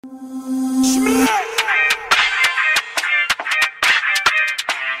Hey,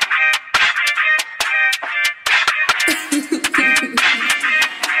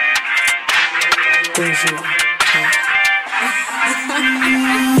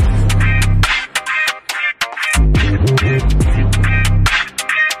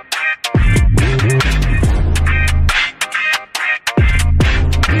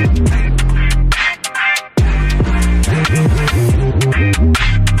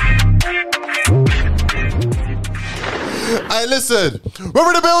 listen, we're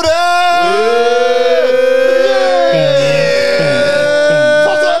in the building.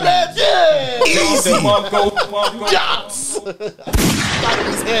 Easy. Yes.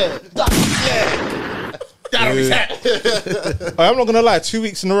 I'm not gonna lie. 2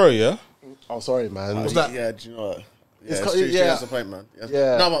 weeks in a row, yeah. Oh, sorry, man. What's that? Yeah, do you know what? Yeah, It's that's the point, man.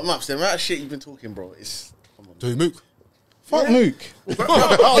 Yeah. No, but Maps, the amount of shit you've been talking, bro, it's... Come on. Do Mook? Fuck Mook. We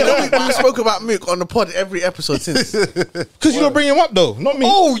spoke about Mook on the pod every episode since. Because you don't bring him up though, not me.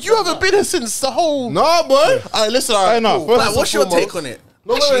 Oh, you haven't been here since the whole. Nah, boy. Hey, listen. All right, no, cool. first Like, what's your take on it?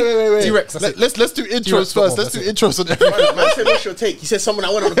 No, wait. T-Rex, that's it. Let's do intros T-Rex, first. come Let's on, do intros on everything. Man said, what's your take? He said someone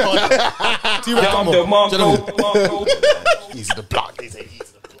that went on the pod. T-Rex, come on. Easy to block.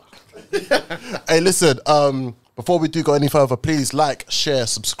 Hey, listen. Before we do go any further, please like, share,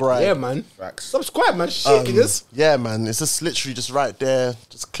 subscribe. Yeah, man. Subscribe, man. Shit, niggas. Yeah, man. It's just literally just right there.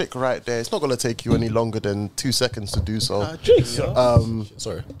 Just click right there. It's not gonna take you any longer than 2 seconds to do so.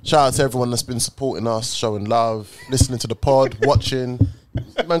 Sorry. Shout out to everyone that's been supporting us, showing love, listening to the pod, watching.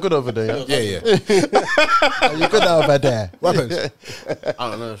 Man, good over there. Yeah. Are you good over there? What happens? I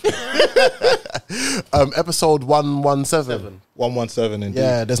don't know. Episode 117. 117 indeed.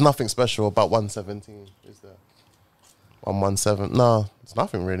 Yeah, there's nothing special about 117, is there? 117. No, there's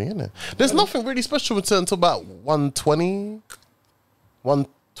nothing really, isn't it? There's nothing really special until about 120,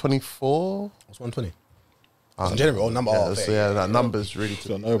 124. What's 120? In general, number. Yeah, so yeah, that number's really.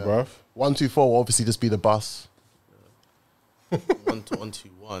 Don't know, bruv. 124 will obviously just be the bus. 1 to 1 to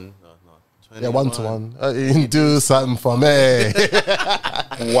 1. No. Yeah, 1 to 1. You can do something for me.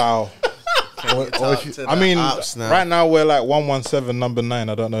 Wow. I mean, Apps now. right now we're like 117, number 9.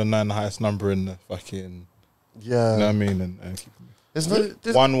 I don't know 9 the highest number in the fucking. Yeah. You know what I mean? And There's no,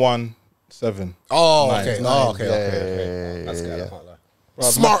 there's, 117. Oh, Nine. okay. Nine. Okay. yeah. That's good. I can't lie.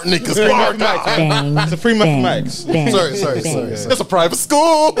 Smart niggas, Free smart. mathematics. It's a free mathematics. Sorry. That's a private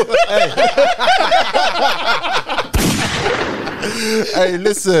school. Hey,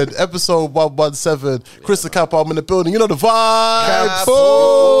 listen, episode 117. Chris the Kappa, I'm in the building. You know the vibes.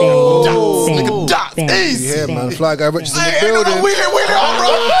 Boom. Nigga, dots. Easy. Yeah, man. Fly Guy Rich is in the Hey, building. we bro.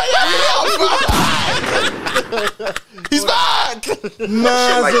 He's back.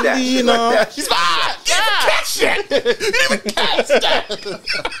 Mazalina. He's back. You didn't even catch that.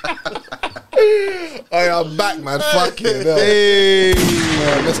 Hey, I'm back, man. Fuck it. Hey.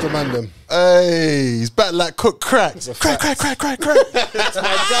 Mr. Mandem. Hey, he's back like cook crack. Crack. That's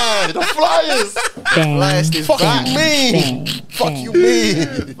my guy. The Flyers. Bang, Fuck you mean. Fuck you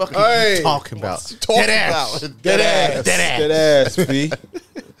mean. Hey. Talking about. Talk about. Dead ass, B.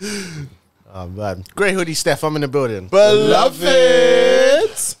 Oh, man. Grey Hoodie Steph, I'm in the building. Beloved.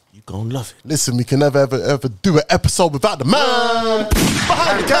 You gon' love it. Listen, we can never ever do an episode without the man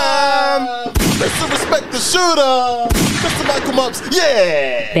behind the cam. Let's respect the shooter, Mr. Michael Mops.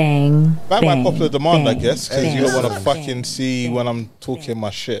 Yeah. bang, By bang, popular demand, I bang, guess, because you don't want to bang, fucking see when I'm talking my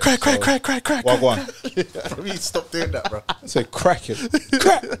shit. Crack. Well, go on. You stop doing that, bro. I say crack it.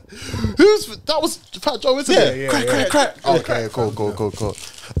 That was Fat Joe, isn't it? Yeah. Crack. Okay, cool.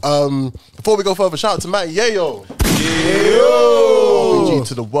 Before we go further, shout out to Matty Yayo. OG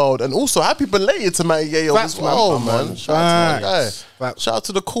to the world, and also happy belated to Matty Yayo Facts, as well, man. man. Shout out to my guy. Facts. Shout out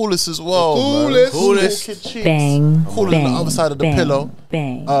to the coolest as well. Coolest. Man. Coolest. Cool kid cheeks. bang, Cooler than the other side of the bang, pillow.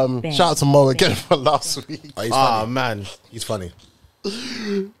 Bang, bang. Shout out to Mo again for last week. Oh, he's Ah, funny. man. He's funny. I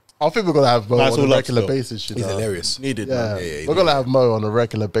think we're gonna have Mo Nice on all a love regular still. basis. You He's know? hilarious. Needed, Yeah, man. yeah, we're gonna have Mo on a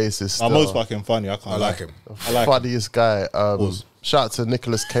regular basis. I'm still. most fucking funny. I can't I like him. I like him. Funniest guy. Shout out to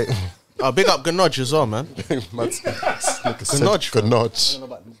Nicholas K. Big up Ganodge as well, man. Ganodge. Ganodge.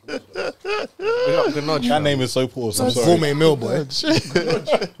 Big up Ganodge. That name is so poor. So I'm sorry. Gourmet meal, boy. Is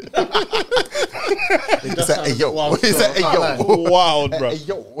that a yo? Is that a yo? Wild, bro. Hey,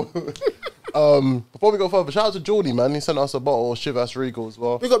 yo. Before we go further, shout out to Geordie, man. He sent us a bottle of Chivas Regal as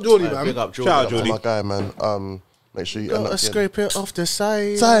well. Big up Geordie, man. Big up Shout out, Jordan. Geordie. My guy, man. Make sure you end Gotta up getting scrape it off the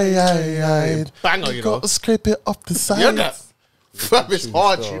side. side. Banger, you know. Gotta scrape it off the side. Yeah, that. Fam, it's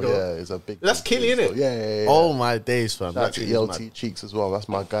hard, you know. Yeah, it's a big. That's killing, innit? Yeah. Oh, my days, fam. Shout out That to thing is ELT mad. Cheeks as well. That's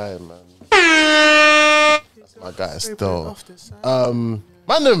my guy, man. That's my guy still.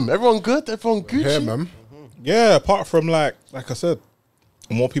 Man, everyone good? Everyone Gucci? Yeah, man. Yeah, apart from like I said,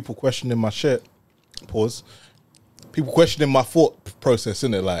 more people questioning my shit. Pause. People questioning my thought process,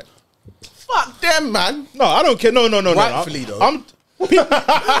 innit? Like, Fuck them, man. no, I don't care. No. Rightfully, though. I'm No,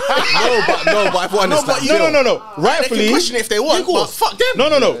 but everyone No, understands. but you no. They Rightfully, can question it if they want, but fuck them.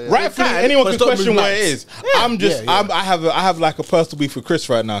 no. Rightfully, anyone But can stop question moving what it rights. is. I'm just, I have like a personal beef with Chris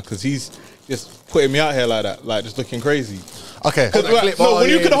right now because he's just putting me out here like that, like just looking crazy. Okay. When you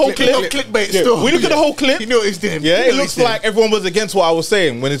look at the whole clip, Clickbait yeah, still. when you look at the whole clip, You know what he's doing. yeah, You it know looks what he's like everyone was against what I was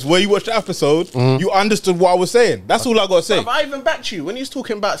saying. When it's where you watched the episode, you understood what I was saying. That's all I got to say. If I even backed you when he was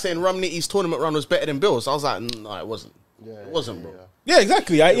talking about saying Rumnitty's tournament run was better than Bill's, I was like, no, it wasn't. It wasn't, bro. Yeah,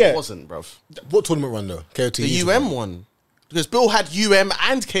 exactly. It Yeah, wasn't, bro. What tournament run though? KOT. The UM one. Because Bill had UM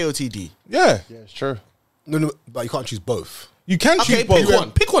and KOTD. yeah. Yeah, it's true. No, but you can't choose both. You can Okay, choose both. pick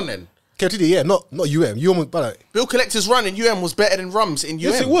one. Pick one then. KOTD, yeah, not UM. UM was better. Bill Collector's run in UM was better than Rum's in UM.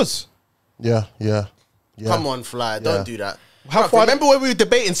 Yes, it was. Yeah. Come on, Fly. Don't do that. How Bruv, far- remember when we were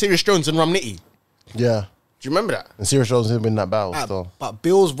debating Sirius Jones and Rumnitty? Yeah. Do you remember that? And Sirius Jones didn't win that battle still. But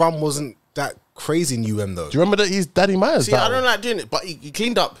Bill's run wasn't that crazy in UM though. Do you remember that he's Danny Myers See, I battle? don't like doing it, but he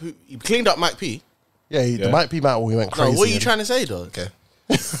cleaned up. He cleaned up Mike P. Yeah, the Mike P battle, he went No, crazy. what are you and- trying to say, though? Okay.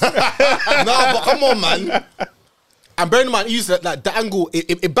 No, but come on, man. And bearing in mind, he used that the angle,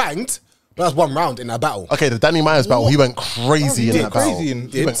 it banged, but that's one round in that battle. Okay, the Danny Myers battle, he went crazy in did that battle. crazy in-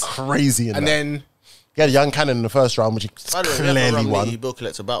 He went crazy in And that. then He had a young cannon in the first round, which he By the way, we have a clearly won. Rumnitty Bill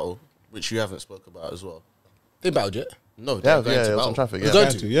Collector battle, which you haven't spoke about as well. they battled it. No, Yeah, they're going yeah, to it was battle. on traffic. We're Yeah. going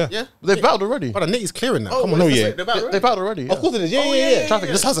Going to. to, yeah. Yeah. They've battled already. But the Nitty's clearing that. Oh, Come on, no, let's yeah. say the battle, right? They battled already. Yeah. Of course it is. Yeah. Traffic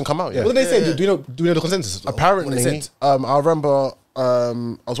just hasn't come out yet. What did they say? Do you know the consensus? What they Apparently, said? I remember I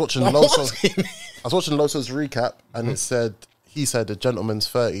was watching I'm Loso's watching. I was watching Loso's recap, and it said he said a gentleman's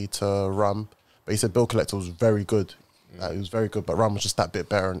 30 to Rum, but he said Bill Collector was very good. He was very good, but Rum was just that bit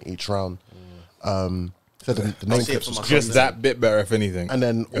better in each round. Said the name see it clips for was myself. Just that bit better, if anything. and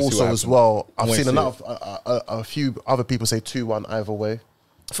then Let's see also what as happens. well, I've Wait, seen see enough a few other people say 2-1 either way.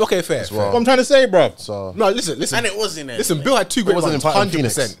 Okay, fair. What I'm trying to say, bro. So No, listen. And it was in there. Listen, Bill had two great wasn't runs, in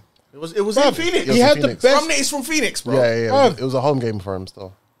Phoenix. 100%. It was Bruv, in Phoenix. was He in had the Phoenix. best. Rumnitty's from Phoenix, bro. yeah, it was a home game for him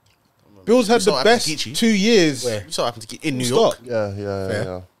still. Bills had You saw the what best happened to Geechee? 2 years. You saw what happened to in New Stop. York.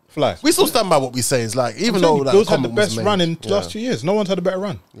 Yeah. Fly. We still stand by what we say. It's like even though that Bills had the comment was best made, run in the yeah. last 2 years. No one's had a better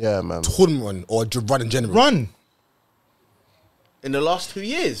run. Yeah, man. Tournament run or run in general. Run. In the last 2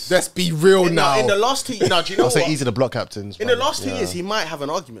 years. Let's be real now. In the last 2 years. Now, do you know I'll say what? easy to block captains. In man. the last 2 Yeah. years, he might have an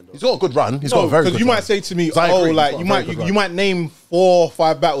argument, though. He's got a good run. He's got a very good Because you run. might say to me, I agree, oh, he's like got a you very might good you run. might name 4 or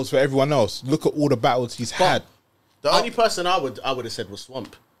 5 battles for everyone else. Look at all the battles he's had. The only person I would have said was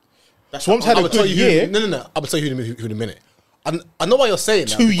Swamp. That's Swamp's what had I a would good tell you. year. No. I'm gonna tell you who in a minute. I know why you're saying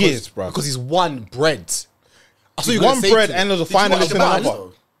that. 2 because- years, bro. Because he's won bread. I thought you were One gonna say bread two. and there's a Did you watch finalist the in battles, another.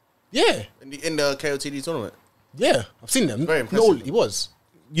 though? Yeah, In the KOTD tournament. yeah. I've seen them. Very No, impressive. he was.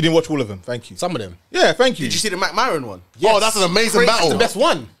 You didn't watch all of them. Thank you. Some of them. Yeah, thank you. Did you see the Mac Myron one? Oh, that's an amazing Crazy. battle. The best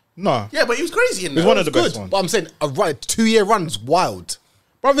one. No, Yeah, but he was crazy in He's that. one of the Good. best ones. But I'm saying a 2-year run's wild.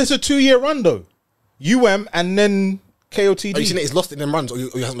 bro. It's a 2-year run though. UM and then KOTD. Are you saying that he's lost in them runs or he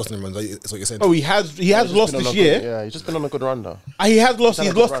hasn't lost in them runs? That's what you're saying. Oh, he has lost Been on this a year. good- Yeah, he's just been on a good run though. He has lost. Done a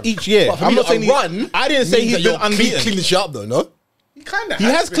He's good lost run. each year. But for I'm me, not saying a run. I didn't say means he's that been you're unbeaten. cleaning shit up though, no? He kind of He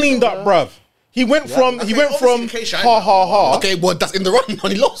has cleaned up, bruv. He went from Okay, obviously, K-Shine. ha. Okay, well that's in the run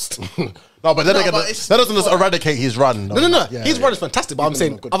when he lost. No, but then No, again, but it's- that doesn't just eradicate his run. No. Yeah, His yeah. run is fantastic, but I'm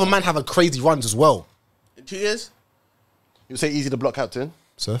saying good other run. men have crazy runs as well. In 2 years? You say easy to block captain.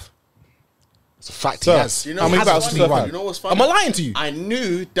 Surf. It's a fact. Surf. He has. Do you know How many what's battles funny? does Surf have? You know what's funny? Am I lying to you? I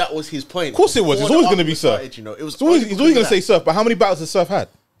knew that was his point. Of course it was. It's Before always the going to be argument Surf. started, You know, it was He's always because going to of say that. Surf. But how many battles has Surf had?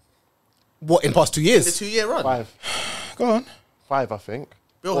 What in past 2 The years? 2-year run. 5, Go on. I think.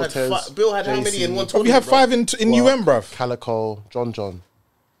 Bill had, Cortez, Bill had how many in JC, one Bro, we tournament? have 5 in UM, bruv. Calico, John.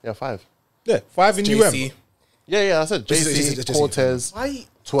 Yeah, 5. Yeah, 5 in JC. UM. Yeah, I said JC. JC, Cortez. Why?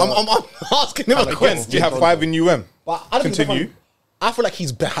 12. I'm asking him a Again, question. you have 5 in UM. But I don't think Continue. the run- I feel like he's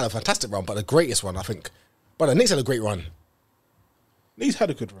had a fantastic run, but the greatest one, I think. But the Knicks had a great run. He's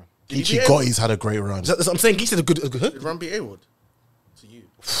had a good run. Ichi Gotti's had a great run. That's what I'm saying. He said a good. Did Run beat A-Wood? To you.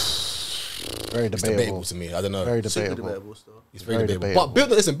 Very It's debatable. debatable to me. I don't know. Very Super debatable. debatable still. It's very very debatable. debatable.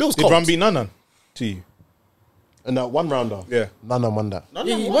 But Bill, Bill's Did cold. Run beat Nanan to you? And that one rounder. Yeah. None won that.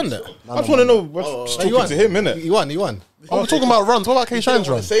 Yeah, he won that. I just want to know what's He talking won. to him, innit? He won. He won. I was talking about runs. What about K Shine's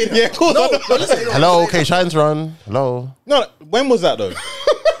run? Say that. Yeah, of course. No, listen. Hello, K Shine's run. Hello. No, when was that though?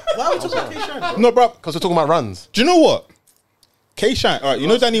 Why are we talking about K-Shine? No, bro. Because we're talking about runs. Do you know what? K Shine. All right, you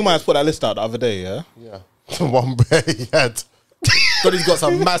know Danny Myers put that list out the other day, yeah? Yeah. One where he had Donny's got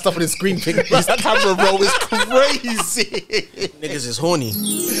some mad stuff on his screen thing. His camera roll is crazy. Niggas is horny.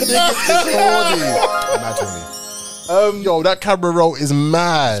 Mad horny. Yo, that camera roll is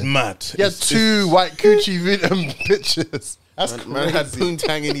mad. Mad. He had two white coochie pictures. That's crazy. Man had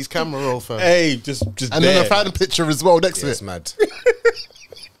Poontang in his camera roll, fam. Hey, just And then a fan picture as well next to It's it. mad.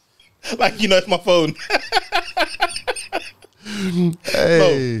 like it's my phone.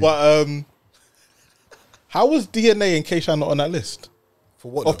 Hey. No, but how was DNA and K-Shine not on that list For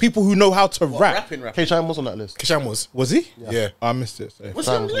what? of people who know how to rap? Rapping. K-Shine was on that list. Kishan was. Was he? Yeah. I missed it. So. What's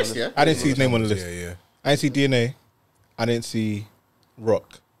on the list, yeah? I didn't see his name on the list. Yeah. I didn't see DNA. I didn't see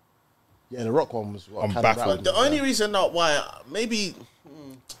Rock. Yeah, the Rock one was what I'm kind baffled. of But the only reason not why, maybe, do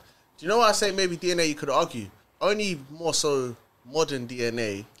you know why I say maybe DNA you could argue? Only more so modern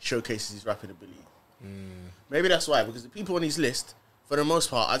DNA showcases his rapping ability. Maybe that's why, because the people on his list, for the most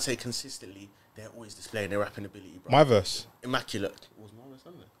part, I'd say consistently, they're always displaying their rapping ability, bro. My verse. Immaculate. Was Marvelous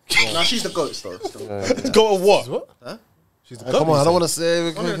on there? No, she's the GOAT, though. Let's go of what? What? Huh? She's the Come on, I don't want to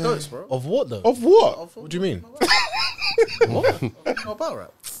say. One of the GOATs, bro. Of what though? Of what? What do you mean? What about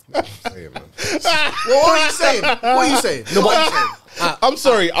rap? Say it, man. Well, what are you saying? What are you saying? No, what are you saying? I'm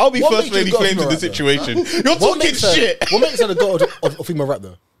sorry. I'll be What first makes you lady go claims in for this rap, situation. You're What talking makes her- shit. What makes her the god of female rap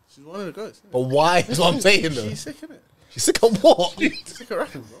though? She's one of the GOATs. But why? That's what I'm saying though. She's sick, innit? She's sick of what? Sick of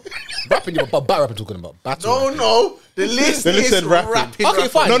rapping, bro. Rapping, you're about battle rapping talking about. Battle No, rapping. no. The list The list is said rapping. Okay,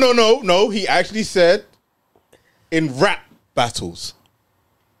 fine. No. He actually said in rap battles.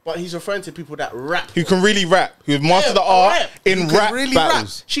 But he's referring to people that rap. Who can really rap? Who have mastered the art in Who can rap really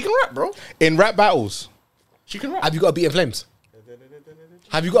battles. Rap. She can rap, bro. In rap battles. She can rap. Have you got to beat in flames?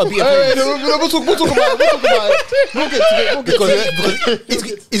 Have you got to beat in Hey, flames? no, we'll talk about it. We'll get to it.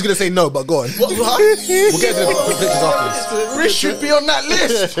 Because he's going to say no, but go on. We'll get to the pictures afterwards. Briz should be on that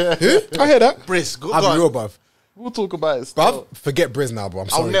list. I hear that. Briz, go I'll be on. real, bruv. We'll talk about it. Still. Bruv, forget Briz now, bro. I'm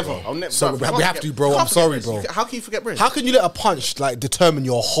sorry, I'll never. Sorry, Bro, we have to, bro. you I'm can't forget sorry, Briz. bro. How can you forget Briz? How can you let a punch like determine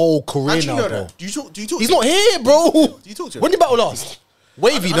your whole How career do you now, know bro? that? Do you talk He's to not him? here, bro. Do you talk to him? When did battle last?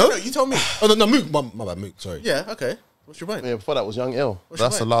 Wavy, I no? don't know, you tell me. Oh no, Mook. My bad, Mook. Sorry. Yeah, okay. What's your point? Yeah, before that was Young Ill. What's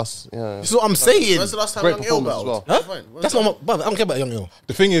That's your the point? last. Yeah. This is what I'm saying. When's the last time Great Young Ill performance as battled? well. Huh? What's your point? That's not my. I don't care about Young Ill.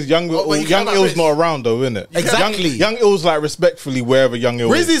 The thing is, Young but you Young care about Ill's Briz. not around though, isn't it? Exactly. Young Ill's like respectfully wherever Young Ill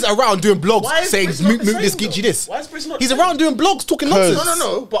Briz is. is around doing blogs Why is saying Briz not Mook the this, same, Geechee though? this. Why is Briz not He's the around doing blogs talking 'Cause- nonsense.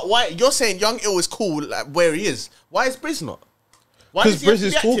 No. But why? You're saying Young Ill is cool like, where he is. Why is Briz not? Why 'Cause does he have Briz to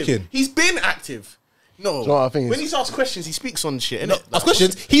is be active? talking. He's been active. No. You know what I think when is- he's asked questions, he speaks on shit, innit? Ask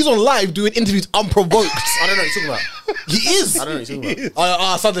questions. He's on live doing interviews unprovoked. I don't know what you're talking about. He is. I don't know what you're talking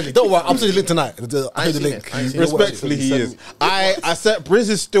about. Suddenly, don't worry. I'm sending the link tonight. I ain't heard the seen link. it. I ain't seen it. Respectfully, he is. I said Briz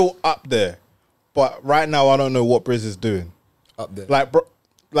is still up there, but right now I don't know what Briz is doing. Up there. Like, bro,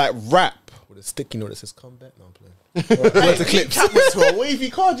 like rap. With a sticky note that says "Come back." No, I'm playing. Where's the clips? Cat went to a wavy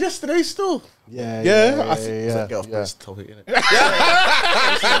card yesterday still. Yeah, Get off this topic, innit?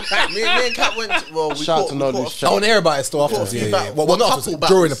 me and Cat went. Well, we Shout out caught, to we No caught Loose a- Chat. I want to hear about it still Caught a afterwards. few Yeah, yeah. battles. Well, Well, not couple afterwards.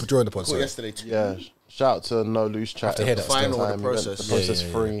 battles. During the pod. caught Sorry. yesterday too. Yeah. Shout out to No Loose Chat. to hear that At the still. same Final of the time, we went process. The process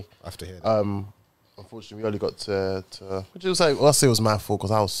Yeah. free. I have to hear that. Unfortunately, we only got to which was like, well, I say it was my fault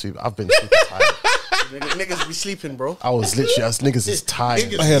because I was I've been super tired. Niggas be sleeping, bro. I was literally, us niggas is tired.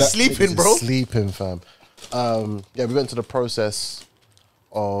 Niggas be sleeping, Niggas bro. is sleeping, fam. Yeah, we went to the process,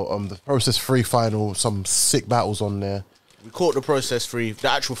 or the process free final. Some sick battles on there. We caught the process free, the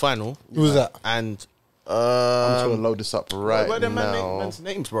actual final, Who was that? and I'm just gonna load this up right what are them now. man's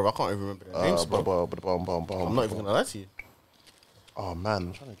names, bro? I can't even remember their names, bro. I'm not even gonna lie to you. Oh man,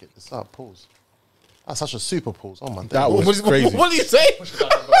 I'm trying to get this up. Pause. That's such a super pause. Oh my That god. was crazy. What do you say?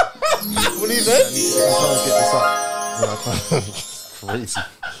 What do you say? I'm trying to get this up. No, I can't. Crazy.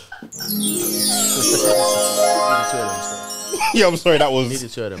 Yeah, I'm sorry. That was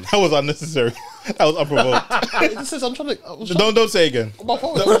Needed two of them. that was unnecessary. That was unprovoked. This is, I'm trying to. I was trying Don't say again. on my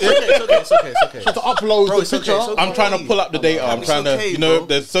phone. It's okay. To upload Bro, the it's okay, picture. it's okay. I'm trying to pull up the data. I'm It's trying to, okay, you know, bro.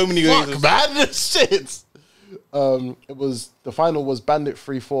 there's so many ways. Fuck, man, shit. It was the final was Bandit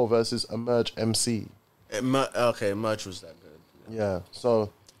 3-4 versus Emerge MC. Merch was that good. Yeah,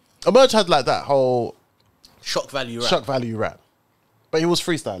 so Emerge had like that whole Shock value rap. shock value rap, but he was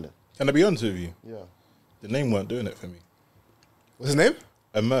freestyling. Can I be honest with you? Yeah, The name weren't doing it for me. What's his name?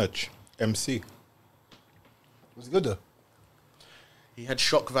 Emerge MC. Was he good though? He had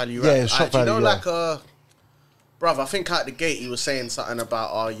shock value Yeah, rap. shock Do you know, value, like, bruv, I think out the gate he was saying something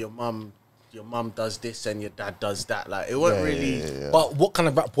about, your mum does this and your dad does that. Like, it wasn't really. yeah. But what kind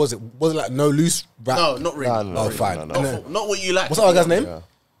of rap was it? Was it like no loose rap? No, not really. No, no, Oh, no, fine. no, no. And Not, then- not what you like. What's the other guy's name? Yeah.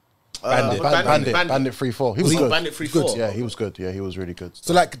 Bandit. Bandit 3-4. He Was was he good. Bandit He was good. 3-4? Yeah, he was good. Yeah, he was really good.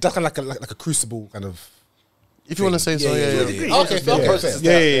 So like that's kind of like a crucible kind of. If you want to say so, yeah. Okay, fair. Process.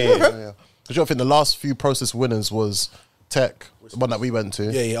 Yeah. Because I think the last few process winners was Tech, the one that we went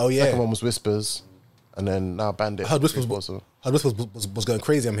to. Yeah. Oh, yeah. Second one was Whispers, and then now Bandit. I heard Whispers also. was going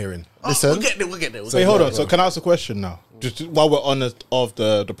crazy. I'm hearing. Listen, We'll get there. Wait, hold on. So can I ask a question now? Just while we're on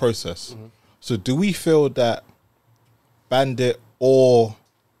the process. So do we feel that Bandit or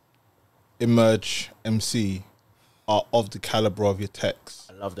Emerge MC are of the caliber of your Techs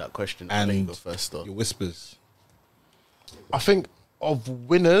I love that question. I'll let you and go first, though. your Whispers? I think of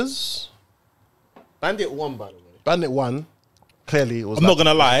winners, Bandit won, by the way. Bandit won. Clearly, it was. I'm not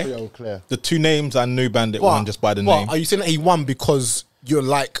gonna lie. pretty clear. The two names I knew Bandit won just by the name. Are you saying that he won because you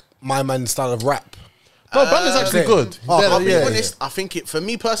like my man's style of rap? No, Bandit's actually good. I'll be Yeah. honest. I think it for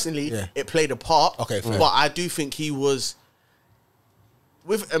me personally, Yeah. it played a part. Okay, fair. but I do think he was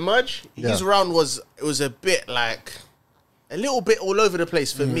with Emerge. His round was a bit like a little bit all over the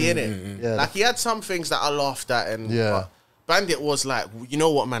place for me, innit? Yeah. Like he had some things that I laughed at, and Yeah. but Bandit was like, you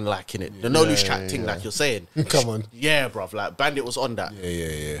know what, man, like in it, the no loose track thing, like you're saying. Come on. Yeah, bruv. Like Bandit was on that.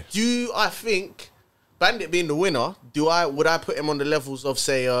 Yeah. Do I think Bandit being the winner? Would I put him on the levels of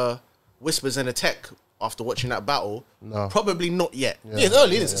say Whispers and a Tech after watching that battle? No. Probably not yet. Yeah, it's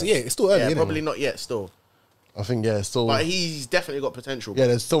early, isn't it? Yeah, it's still early, Yeah, isn't probably it? not yet. Still, I think yeah, it's still. but he's definitely got potential. Yeah,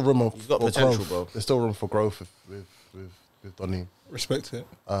 there's still room He's got for potential, growth. bro. There's still room for growth with Donny. Respect it.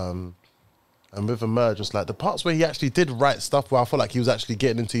 And with Emerge, just like the parts where he actually did write stuff where I felt like he was actually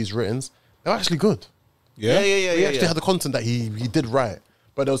getting into his writtens, they were actually good. Yeah. He actually had the content that he did write.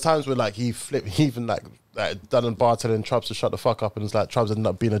 But there was times where like he flipped, he even like done a bar telling Trubs to shut the fuck up, and it's like Trubs ended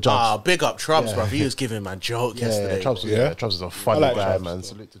up being a judge. Big up Trubs, bruv. He was giving man joke yesterday. Trubs is a funny like guy, Trubs, man. though.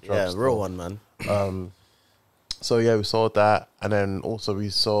 Salute to Trubs. Yeah, real though. one, man. So yeah, we saw that, and then also we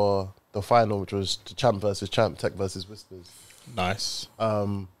saw the final, which was the Champ versus Champ, Tech versus Whispers. Nice.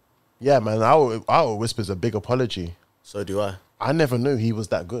 Yeah, man, our Whispers a big apology. So do I. I never knew he was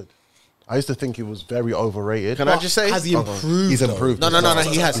that good. I used to think he was very overrated. Can I just say? Has he improved? He's though? improved. No.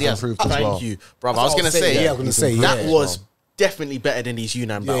 He has. He's improved as Thank well. you, bruv. I was That's what gonna say. yeah, I was gonna say that yeah. was definitely better than his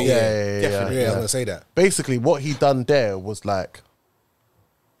Yunnan battle. Yeah. Yeah, I was gonna say that. Basically, what he done there was like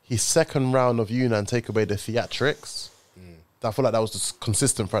his second round of Yunnan take away the theatrics. I feel like that was just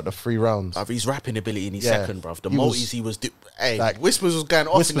consistent throughout the 3 rounds. Bruv, his rapping ability in his Yeah. second, bruv. The He was- multis he was hey, like, Whispers was going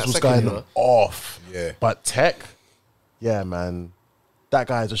off in Whispers that was second. going You know? off. Yeah. But Tech, yeah, man, that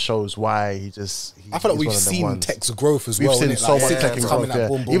guy just shows why he just. I feel like he's we've one of them seen ones. Tech's growth as We've well. seen innit? so Like, much Tech's Tech in coming growth, out, yeah.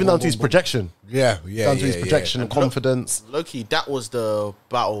 boom, boom, Even down boom, to his boom, boom. projection. Yeah. Down to his projection, confidence. Low-key, that was the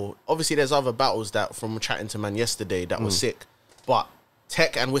battle. Obviously, there's other battles that from chatting to man yesterday that was sick. But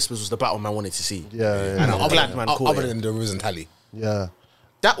Tech and Whispers was the battle man wanted to see. Yeah. And I'm glad man caught Other it. than the Risen Tally. Yeah.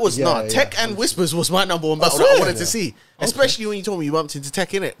 That was Yeah, Tech yeah. and Whispers was my number one battle that I wanted to see. Especially when you told me you bumped into Tech,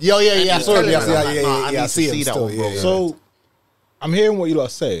 innit? Yeah. And I you saw him. telling Yeah, me, I'm like, nah, I I need see to him see that still. one, bro. Yeah. So, I'm hearing what you lot are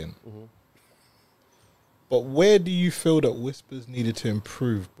saying, but where do you feel that Whispers needed to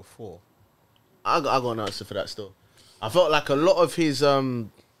improve before? I got an answer for that still. I felt like a lot of his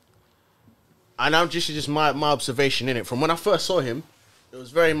and I'm just my observation in it. From when I first saw him, it was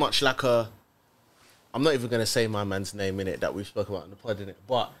very much like I'm not even gonna say my man's name in it that we spoke about in the pod in it,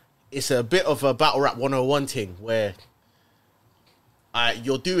 but it's a bit of a battle rap 101 thing where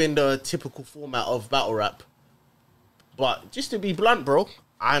you're doing the typical format of battle rap, but just to be blunt, bro,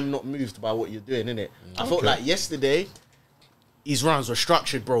 I'm not moved by what you're doing, innit? I felt like yesterday his rounds were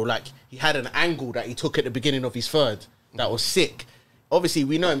structured, bro. Like he had an angle that he took at the beginning of his third that was sick. Obviously,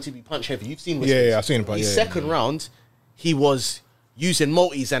 we know him to be punch heavy. You've seen Whispers. Yeah, I've seen him, but His yeah, second round, he was using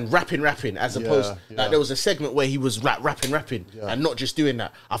multis and rapping, as opposed like there was a segment where he was rapping, and not just doing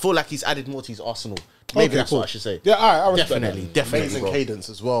that. I feel like he's added more to his arsenal. Maybe Okay, that's cool. what I should say. Yeah, all right, I respect definitely, Amazing bro. cadence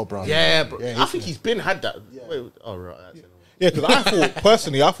as well, bro. Yeah, bro. I think he's been had that. Wait, oh right. Yeah, because I thought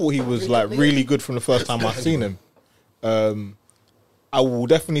personally, I thought he was like really good from the first time I seen him. I will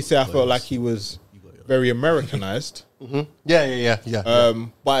definitely say I felt like he was very Americanized. Yeah.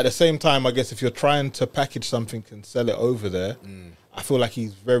 But at the same time, I guess if you're trying to package something and sell it over there, I feel like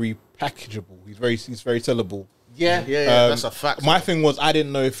he's very packageable. He's very sellable. Yeah. That's a fact. My thing was I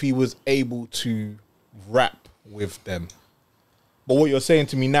didn't know if he was able to rap with them. But what you're saying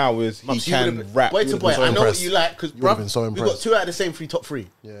to me now is he Mumps, you can would've- rap. Boy to boy, so I know impressed. what you like because You would've been so we got impressed. 2 out of the same 3 top 3.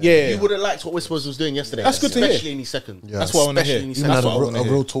 Yeah. You would have liked what Whispers was doing yesterday. That's good to hear. Especially in his second. Yeah. That's what I want to Especially hear. in his Even That's had what I a wanna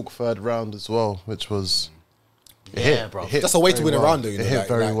hear. real talk third round as well, which was Yeah, bro. That's a way to very win a well. round, though. You know, It hit like-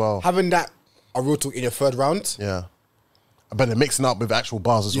 very like, well. Having that a real talk in your third round. Yeah. But they're mixing up with actual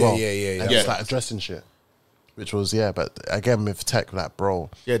bars as Yeah, well. yeah. And Yeah. just like addressing shit. Which was, but again with Tech, like, bro.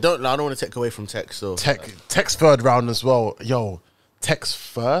 Yeah, I don't want to take away from Tech. So Tech's third round as well. Yo, Tech's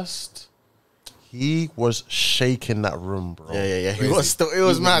first. He was shaking that room, bro. Yeah. He was still. It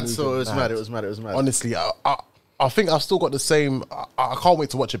was mad. So it was mad. It was mad. Honestly, I think I've still got the same. I can't wait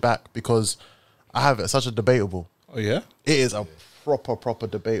to watch it back because I have it such a debatable. Oh yeah. It is a proper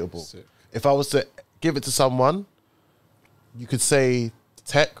debatable. If I was to give it to someone, you could say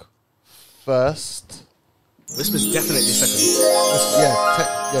Tech first. Whispers definitely second. Yeah, Tech.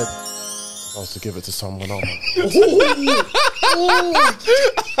 Yeah. If I was to give it to someone, oh my.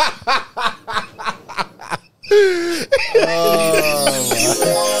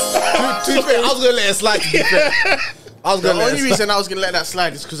 To be fair, I was gonna let it slide. To be fair, I was The gonna let only it slide. reason I was gonna let that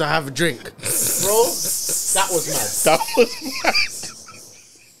slide is because I have a drink, bro. That was mad. That was.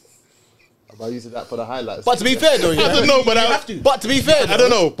 Am I using that for the highlights? But to be fair, though, yeah. I don't know, but But to be fair, I don't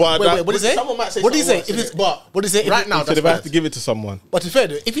know, but Wait, what did he say? Someone might say What did he say? something If worse, it's innit? But what did he say? right now, so that's they have bad. to give it to someone. But to be fair,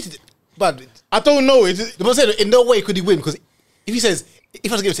 though, if it's but I don't know. It's the saying in no way could he win because if he says if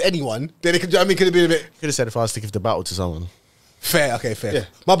I was to give it to anyone, then it could. I mean, could have been a bit Could have said if I was to give the battle to someone. fair. Okay, fair. Yeah.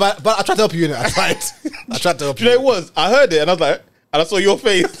 My bad. But I tried to help you in it. I tried to help Do you know what it was? I heard it and I was like, and I saw your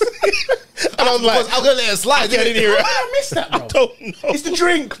face. And I was like, I'm gonna let it slide. I didn't hear it. I missed that, bro. I don't know. It's the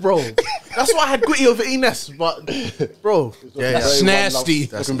drink, bro. That's why I had Gritty over Ines, but bro, yeah. That's nasty.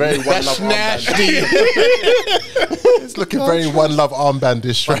 Looking very one love nasty. It's looking very one love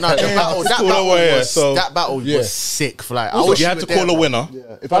armbandish. But no, Right? the battle, that Cool battle, away, was, so- that battle Yeah. was sick. Like, I Also, wish you had were to call there, a winner.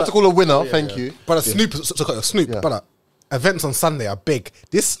 If I had to call a winner, thank you. Brother, Snoop, Yeah. brother. Events on Sunday are big.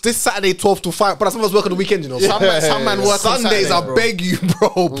 This Saturday 12 to 5. Brother, some of us work on the weekend, you know. Some man work on Sundays. Saturday, I bro. beg you,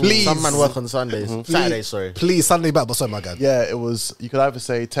 bro. Please. Some man work on Sundays, Saturdays. Sorry. Please, Sunday back. But sorry, my God. Yeah, it was. You could either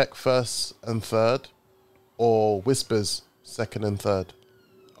say Tech first and third, or Whispers second and third.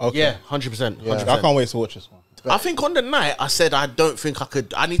 Okay. Yeah, 100%. I can't wait to watch this one. I think on the night I said I don't think I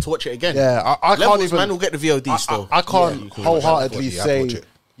could. I need to watch it again. Yeah, I can't Levels, even. man will get the VOD still. I can't wholeheartedly Yeah, I'd say, watch it.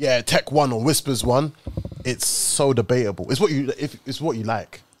 yeah, Tech won or Whispers won. It's so debatable. It's what you it's what you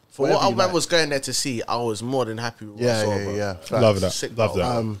like. For Whatever what I you like. was going there to see, I was more than happy with what I saw, bro. yeah. Love that. Sick Love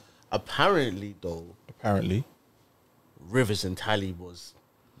battle. that. Apparently, though, Apparently. Rivers and Tally was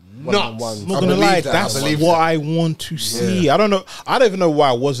One-on-one. nuts. I'm not I gonna believe lie, that. that's I believe what I want to see. I don't know. I don't even know why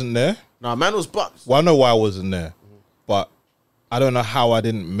I wasn't there. Nah, man was bucks. Well, I know why I wasn't there, but I don't know how I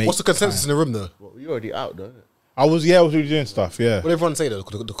didn't make. What's the consensus in the room, though? Well, you already out, though. I was really doing stuff. Yeah. What did everyone say, though?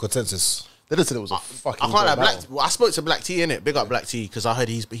 The consensus. They just said it was a fucking. I can't have great Black. battle. Well, I spoke to Black T in it. Big up Black T because I heard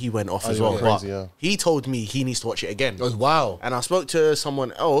he went off as he well. went But crazy, yeah. he told me he needs to watch it again. Oh, wow. And I spoke to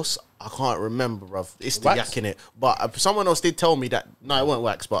someone else. I can't remember, bruv. It's the Wax? yak in it. But someone else did tell me that. No, it weren't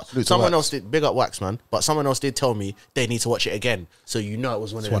Wax, but Salute to someone Wax. else did. Big up Wax, man. But someone else did tell me they need to watch it again. So you know it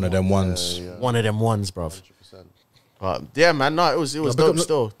was one It's of one them. of them ones. One of them ones, bruv. But yeah, man. No, it was dope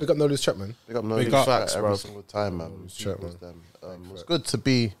still. Big up No Lose Chat, man. Big up, no Big big up. facts, Bro. every single time, man. Chat, It was them. It was good to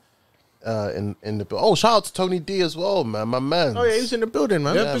be in the. Oh, shout out to Tony D as well, man. My man. Oh yeah, he was in the building,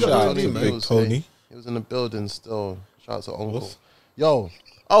 man. Yeah, big up man, Tony D, man. Big Tony. He was in the building still. Shout out to Uncle. Yo,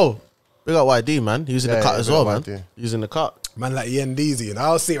 Oh, big up YD, man. He was in the Yeah, cut yeah, as big well, up man. YD. He was in the cut. Man, like Ian Deasy, and I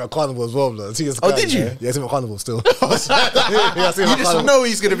was seeing him at Carnival as well, though. Oh, did you? Yeah, I see him at Carnival still. Yeah, I see him You at just Carnival. know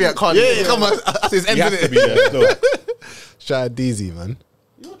he's gonna be at Carnival. Yeah, come on. I see his You have end to in be it. there still. Shout out Deasy, man.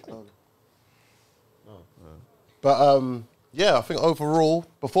 but yeah, I think overall,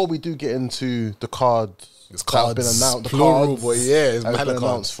 before we do get into the card It's that have been cards, announced, the plural, cards boy, yeah, it's that have hella been cards.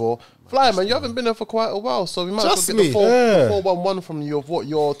 announced for. Fly, man, you haven't been there for quite a while, so we might Just as well me. get Yeah. the 411 from you of what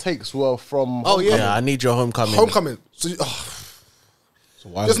your takes were from. Oh, yeah. Yeah, I need your homecoming. Homecoming. So, So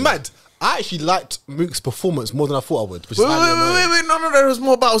why it's was mad. I actually liked Mook's performance more than I thought I would. Which is Wait, highly annoying. no, there was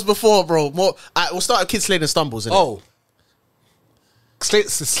more battles before, bro. More. We'll start at Kid Slade and Stumbles. Innit? Oh.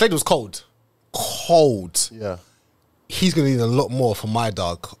 Slade was cold. Cold. Yeah. He's going to need a lot more from my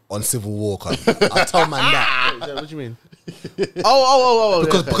dog on Civil War. I'll tell man that. What do you mean? oh.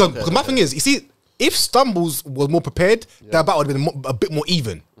 Because my thing is, you see, if Stumbles was more prepared, that battle would have been a bit more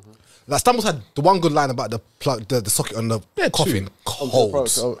even. Like Stumbles had the one good line about the plug, the socket on the coffin.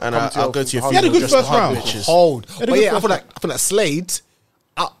 Cold. And I'll go to your He had a funeral good just to first hug round. bitches. Cold. Had a But good yeah, I first feel like Slade,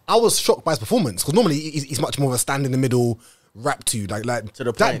 I was shocked by his performance because normally he's much more of a stand in the middle rap to you. Like To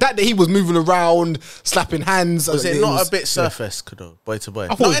the that point. that day he was moving around, slapping hands. Was it not a bit surf-esque, though, boy to boy?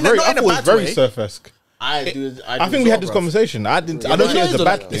 I thought it was very surf-esque. I think we had this conversation. I don't think it's a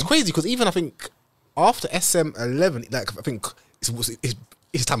bad thing. It's crazy because even I think after SM11, like I think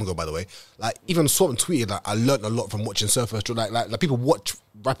it's time ago, by the way. Like even Swamp tweeted, like I learned a lot from watching Surfers. Like people watch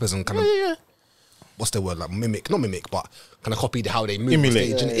rappers and kind of what's the word, like not mimic, but kind of copy how they move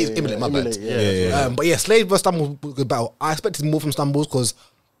Emulate. on stage. And emulate, my bad. Yeah. But yeah, Slade vs Stumbles was a good battle. I expected more from Stumbles because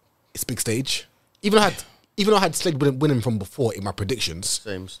it's big stage. Even had even though I had Slade winning from before in my predictions,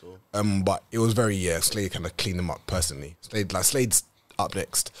 Same store. but it was very Slade kind of cleaned him up personally. Slade's up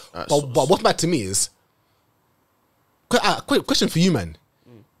next. That's But what's bad to me is, quick question for you, man.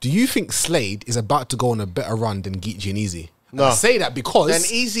 Do you think Slade is about to go on a better run than Geechee and Easy? No. I say that because Then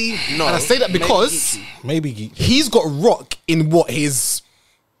Easy, no. And I say that Maybe because Geechee. Maybe Geechee. he's got Rock in what his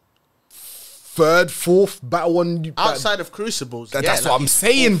third, fourth battle on Outside of Crucibles, That's like what I'm his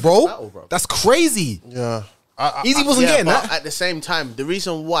saying, fourth bro. battle, That's crazy. Yeah. Easy wasn't getting but that. at the same time, the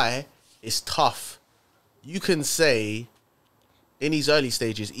reason why it's tough, you can say in his early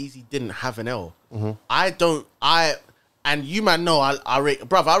stages, Easy didn't have an L. And you man know I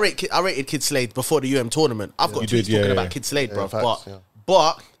rated Kid Slade before the tournament. I've got You tweets did, yeah, talking yeah. about Kid Slade, bruv. facts,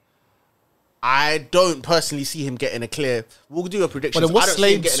 But I don't personally see him getting a clear. We'll do a prediction. But then what's I don't see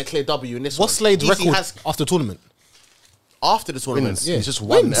him Slade's- getting a clear W in this What's one. Slade's Easy record has after the tournament? after the tournament? Wins. He's just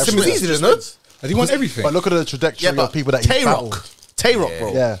won Wins. everything. Same as Easy, there's no. Has he won everything? But look at the trajectory Yeah, but of people that he's Tay-Rock, battled. Tay-Rock,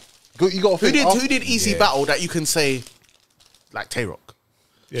 bro. Yeah. You got to Who think. did Easy battle that you can say like Tay-Rock?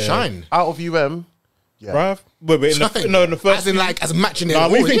 Yeah. Shine. Out of UM, yeah. Bruv. Wait, in the first. As in, like, as a match in there. Now,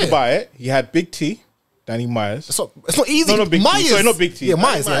 when you Oh, think yeah. about it, he had Big T, Danny Myers. It's not easy. No, not Big Myers. T. Sorry, not Big T. Yeah,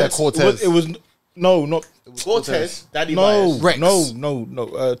 Myers. Yeah, Yeah, Cortez. It was no, not Cortez, Danny no, Myers. Rex.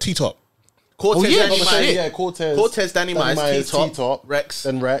 no. T-Top. Cortez, Oh, yeah, Danny shit. Myers. Yeah, Cortez. Cortez, Danny Myers, T-Top, Rex.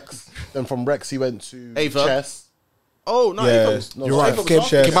 Then Rex. Then from Rex, he went to Ava. Chess. Oh no, Yeah. Ava was, No, You're right. Ava Okay, was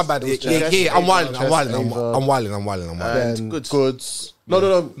okay, Chess. my bad. Yeah, I'm wilding. Chess, Ava. I'm wilding. Then Goods. Goods. No.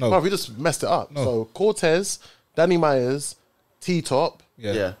 No. Bruv, we just messed it up. So Cortez, Danny Myers, T-Top,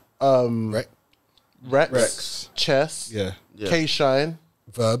 Yeah. Right. Rex, Chess, Yeah. K-Shine,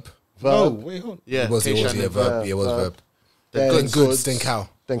 Verb. No, Verb, wait, hold on. yeah, It was, K-Shine yeah, and Verb. Yeah, it was Verb. then Goods, then Cal.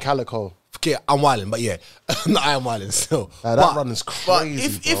 then Calico. Okay, I'm wilding, but yeah. No, I am wilding still. That But run is But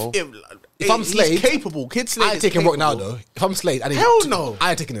crazy, bro. If I'm he's Slade, capable. Kid Slade I ain't is taking Rock now, capable. though. If I'm Slade, Hell no.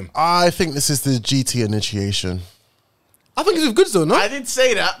 I ain't taking him. I think this is the GT initiation. I think he's with Goods, though, no? I didn't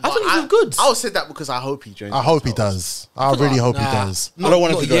say that. I but think he's good. I said that because I hope he joins. I hope he does. I really hope he does. I don't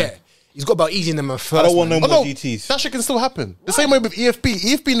want him to join. Yeah. He's got about easy in them first. I don't want man. no Oh, more no, GTs. that shit can still happen. The same way with EFB.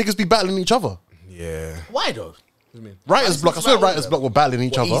 EFB niggas be battling each other. Yeah. Why though? Writers block. I swear writers block were battling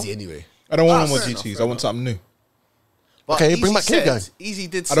each Well, other. easy anyway. I don't want no more fair enough, GTs. fair I want something new. But Okay, Easy bring back Cave said- Gang. Easy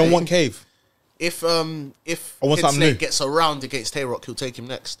did. I don't say want Cave. If I want Kid something Slade new. gets around against Tay-Rock, he'll take him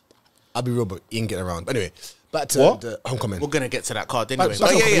next. I'll be real, but he ain't getting around. But anyway, back to What? the homecoming. We're gonna get to that card anyway. But-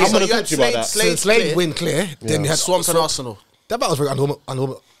 But yeah, I'm so gonna you had talk to you about that. So Slade win clear. Then you had Swamp and Arsenal. That battle was very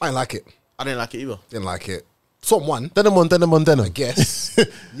underwhelming. I didn't like it. I didn't like it either. Didn't like it. Swamp won, Denim on denim on denim. I guess.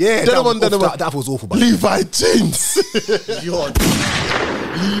 Yeah, Denim on denim. that was awful. By the way. Levi jeans.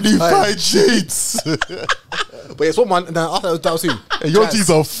 Levi jeans. But yeah, Swamp won, and then after that was who? Your Jazz. jeans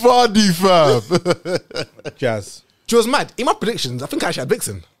are funny, fam. Jazz. She was mad. In my predictions, I think I actually had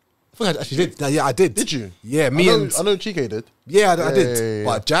Vixen. I think I actually did. Yeah, I did. Did you? Yeah, me I and know Chike did. yeah, I did. yeah,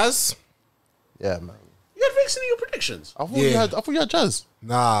 But Jazz, Yeah, man. You had Vixen in your predictions. I thought Yeah. you had Jazz.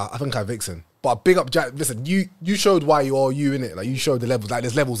 nah, I think I had Vixen. But big up Jazz. Listen, you showed why you are you in it. Like you showed the levels. Like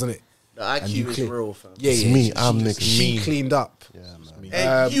there's levels in it. The And you IQ is clear. real, fam. Yeah, It's yeah. me. I'm nigga. She cleaned up. Yeah, man.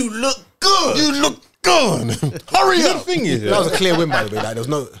 And you look good. You look good. Hurry You know up. the thing is, That was a clear win, by the way. Like there was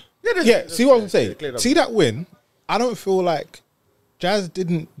no. yeah. See what I'm saying? clear up. See that win? I don't feel like Jazz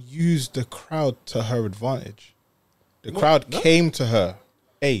didn't use the crowd to her advantage. The crowd came to her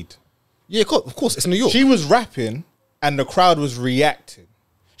aid. Yeah, of course, it's New York. She was rapping, and the crowd was reacting.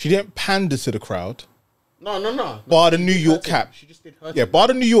 She didn't pander to the crowd. No. Bar the New York cap. She just did her. Yeah, bar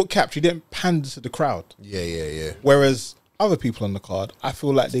the New York cap. She didn't pander to the crowd. yeah. Whereas other people on the card, I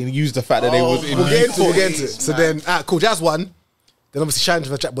feel like they used the fact that they was in. We'll get into it. We'll get into it. Jeez, So man. then, cool. Jazz won. Then obviously Shine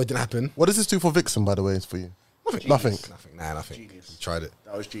for the Jack Boy didn't happen. What does this do for Vixen, by the way, for you? Nothing. Nothing. Nah, nothing. Genius. Tried it.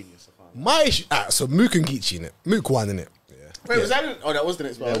 That was genius. I found. My issue. So Mook and Geechee in it. Mook won in it. Yeah. Wait, was that? Oh, that was the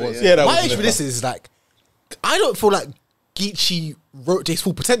next one. Yeah, that My was issue with this is like, I don't feel like Geechee wrote to his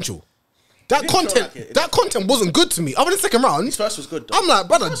full potential. That didn't feel content, like it. that content wasn't good to me. Other than the second round, His first was good. Though. I'm like,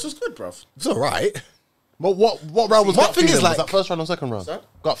 brother, First was good, bruv. it's all right. What round was My gut thing is feeling? like- was that first round or second round? Sorry?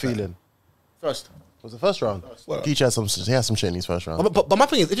 Gut feeling. First. Was the first round? Well- Geechee had some shit in his first round. But my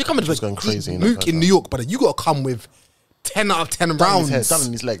thing is, if you're coming to going crazy in that Mook first in New York, brother, you got to come with 10 out of 10 Down rounds. his head, down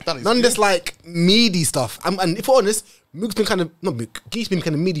in his leg, down his None of leg. this like meaty stuff. And if we're honest, Mook's been kind of not Mook. Geech's been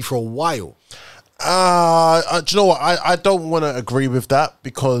kind of meaty for a while. Do you know what? I don't want to agree with that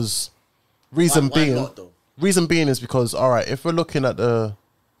because reason Why being, not, though? reason being is because all right, if we're looking at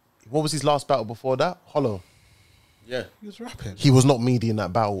what was his last battle before that? Hollow. Yeah. He was rapping. He was not meaty in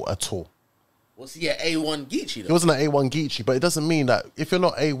that battle at all. Was he an A1 Geechee He though? wasn't an A1 Geechee, but it doesn't mean that if you're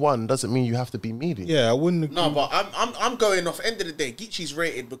not A1, doesn't mean you have to be meaty. Yeah, I wouldn't agree. No, but I'm going off. End of the day, Geechee's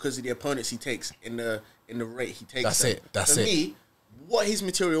rated because of the opponents he takes in the rate he takes. That's them. it, that's For it. me, what his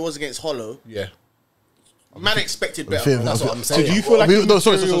material was against Hollow, Yeah. man expected I better. feel- bro. That's I what feel- I'm saying. So do you feel like his No,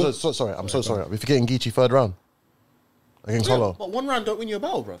 sorry, material- sorry. I'm so sorry. We're forgetting Geechee third round against Yeah, Hollow. but one round don't win you a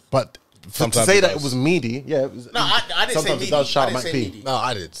battle, bro. But to Sometimes say it that does. it was meaty, yeah. It was, No, I didn't say sometimes meaty. it does shout I didn't Mac say P. meaty. No,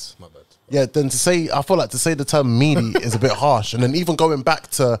 I did. My bad. Yeah, then to say, I feel like to say the term meaty is a bit harsh. And then even going back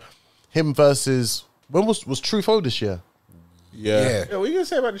to him versus, when was Truffaut this year? Yeah. Yeah. Yeah, what are you gonna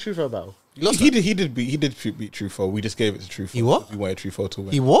say about the Truffaut battle? He did beat Truffaut. We just gave it to Truffaut. He what? We wanted Truffaut to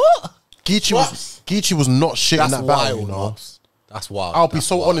win. He what? Geechee was not shit That's in that battle, wild, you know. Nobs. That's wild. I'll be That's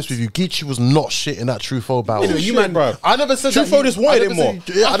so wild. honest with you. Geechee was not shit in that Truffaut battle. Anyway, you man, bro. I never said Truffaut that just wanted I it never more.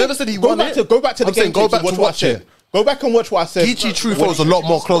 said- I never said he Go won back it. to go back to the I'm saying game go tape back to watch to what I watch said. it. Go back and watch what I said. Geechee Truffaut was a lot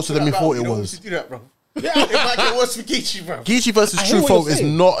more closer than we thought it was. Do that, bro. Yeah, it might get worse for Geechee, bro. Geechee versus I hear what Truffaut you're is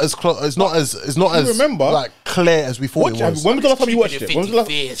saying. not as close. It's not as remember? like clear as we thought Watch, it was. when was the last time you watched it?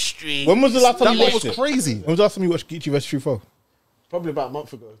 When was the last That time you one watched was it? crazy. When was the last time you watched Geechee versus Truffaut? Probably about a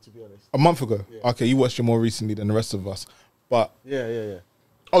month ago, to be honest. A month ago. Okay, you watched it more recently than the rest of us. But Yeah.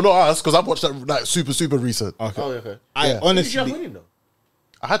 Oh no, us because I watched that like super recent. okay, Oh, okay. I Yeah. Did you honestly, have winning though?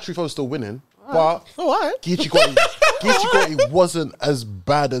 I had Truffaut still winning, but Oh, alright. Geechee Gotti wasn't as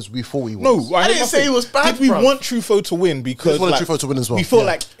bad as we thought he was. no, I didn't hear say nothing. he was bad, Did we bruv. want Truffaut to win because wanted like, Truffaut to win as well. We feel Yeah.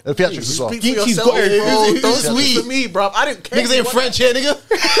 like And theatrics as well. Speak for Geechee's yourself, got it. bro. Who's Don't speak we? for me, bro. I didn't care. Niggas ain't French here, nigga.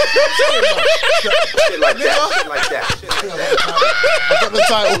 Shit like that. I got the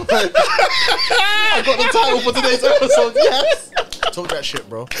title. I got the title for today's episode. Yes, Talk that shit,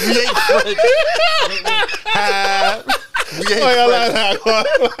 bro. we ain't French. We ain't French.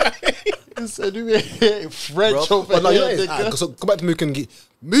 He said we ain't French Bro, over But no, you know here, what it is? nigga. Alright, so go back to Mook and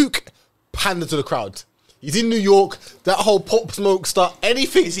Mook pandered to the crowd. He's in New York. That whole Pop Smoke stuff.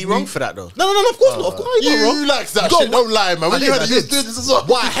 Anything. Is he wrong for that though? No, of course not. Of course not. He's not wrong. You likes that You got shit. Don't lie, man. When I you did, heard I it, you was did. doing this as well.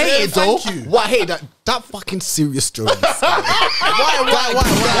 What I hated though, Thank you. what I hated that fucking serious story.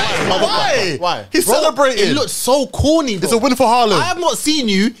 Why? He's celebrating. It looked so corny, bro. It's a win for Harlem. I have not seen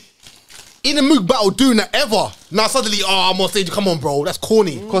you in a Mook battle doing that ever. Now suddenly, I'm on stage. Come on, bro. That's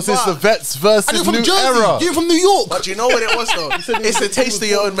corny. Because it's the vets I versus do it from new Jersey. era. Do it from New York. But you know what it was though? It's the taste of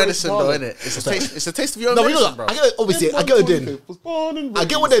your own medicine, though, isn't it? It's a taste of your own No, but you know medicine, that. bro. I get it, obviously, I get what they're doing. I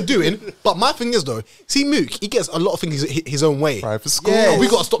get what they're doing, but my thing is though, see Mook, he gets a lot of things his own way. Private school. Yeah, we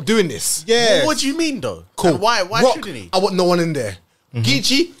gotta stop doing this. yeah. What do you mean though? Cool. And why Rock, shouldn't he? I want no one in there.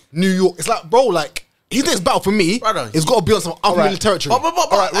 Geechee, New York. It's like, bro, like his next battle for me, Brother, it's got to be on some unfamiliar territory. But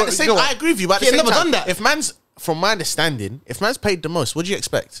Alright, at the same, you know what? I agree with you. But at the He same ain't never time, done that. If man's, from my understanding, if man's paid the most, what do you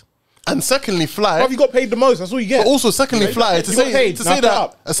expect? And secondly, Fly. Have you got paid the most? That's all you get. But also, secondly, Fly. To You got say paid. to Now say shut that.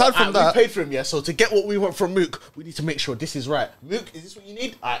 up. Aside from We that, paid for him, yeah. So to get what we want from Mook, we need to make sure this is right. Mook, is this what you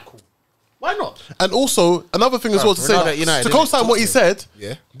need? Alright, cool. Why not? and also another thing as well to say Ronaldo at United, to innit? co-sign Talk what to he me. said.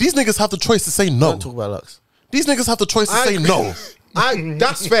 Yeah. These niggas have the choice to say no. Don't talk about Lux. These niggas have the choice to say no.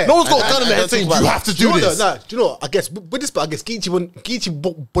 That's fair. No one's got a And- gun in and- their head and saying talk you about have to that. do You know what, this. though? Nah, do you know what? I guess with this, but I guess Geechee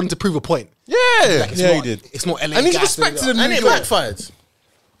wanted to prove a point. Yeah. Like, it's Yeah, he not, did. It's not LA And he's gas, respected in And New it York. backfired.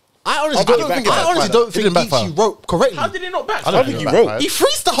 I honestly don't think it I honestly backfired. don't It think didn't backfire. Geechee wrote correctly. How did it not I backfire? don't think he backfired. wrote. He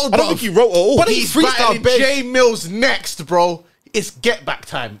freestyled, I bro. don't think he wrote at all. But he He's freestyled battling big. Jay Mills next, bro. It's get back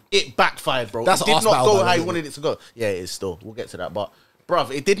time. It backfired, bro. That's it an did arse not battle, go by the how he way. wanted it to go. Yeah, it is still. We'll get to that. But, bruv,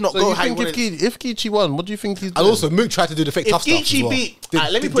 it did not So go you how he think wanted it. if Geechee won, what do you think he's And doing? also, Mook tried to do the fake If tough stuff as Geechee well. beat... Did-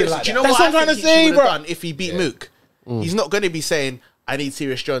 Alright, let me did put it like like, do you that. know That's what what I'm I trying think to say, Geechee would have bro. done if he beat Mook? He's not going to be saying, I need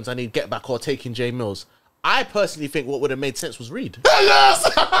Serious Jones, I need Get Back, or taking Jay Mills. I personally think what would have made sense was Reed.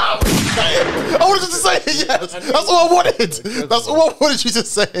 Yes! I wanted you to say it, yes. That's what I wanted. That's what I wanted you to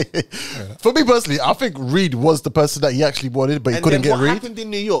say. For me personally, I think Reed was the person that he actually wanted, but he And couldn't then get what Reed. happened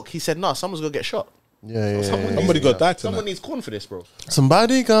in New York, he said, nah, someone's going to get shot. Yeah. Somebody got died Someone tonight. needs corn for this, bro.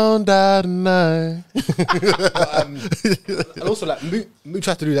 Somebody gonna die tonight. And also, like, Mook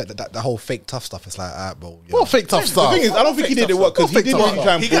tried to do that whole fake tough stuff. It's like, alright, bro. What fake tough The stuff? thing is, I don't think he did it what because he Fake didn't tough really stuff.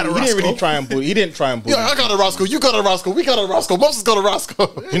 try and He got a bully. He didn't really rascal. try and bully. He didn't try and bully. Yeah, I got a rascal. You got a rascal. We got a rascal. Mums has got a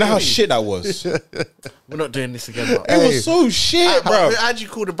rascal. You know how shit that was? It We're not doing this again, bro. was so shit, bro. How'd you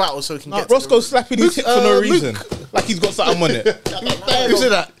call the battle so we can get Roscoe to slapping his hip for no reason. Like he's got something on it. Who said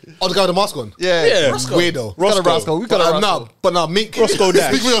that? Oh, the guy with the mask on. Yeah. Roscoe. Weirdo. We got a rascal. We got a rascal. But now, Meek. Roscoe Dash.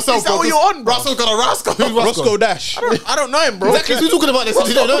 Speak for yourself, Is that bro. what you're on, bro? Rascal got a rascal. Roscoe Dash. I don't know him, bro. Exactly. Who's talking about this?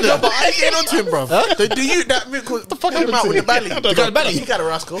 You don't know No, but that. I ain't getting onto him, bro. Do you that what the fuck him out with the belly? You got a belly? He got a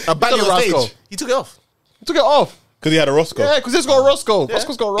rascal. A belly Got a on rascal. stage. He took it off. Took it off. Because he had a Roscoe. Yeah, because he's got a Roscoe.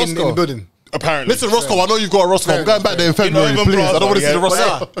 Roscoe's got a In the Roscoe. building. Apparently. Listen, Roscoe, I know you've got a Roscoe. I'm going back there in February, even please. I don't want to see the Plaza, yeah.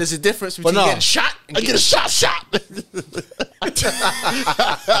 Roscoe. There's a difference between no. getting shot and getting shot. But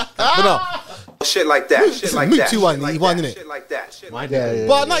no, Shit like that. Shit like Mook that. 2-1, he won, innit? Shit like that. Shit like Yeah.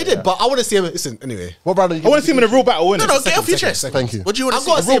 but no, he did. But I want to see him. Listen, anyway. What brother? I want to see him in a real battle, innit? No, get off your chest. Thank you. What do you want I to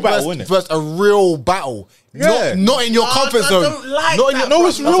got see? to real see battle, innit? versus a real battle. Yeah. Not in your comfort I zone. don't like Not in that, your, No,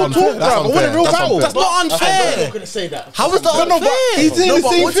 it's bro. real That's talk, unfair. bro. I want a That's real unfair. battle. That's not I'm unfair. not gonna say that. How is that No, unfair? but he's doing No, the but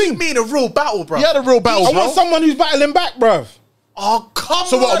same what do you thing. mean a real battle, bro? He had a real battle, I bro. want someone who's battling back, bruv. Oh, come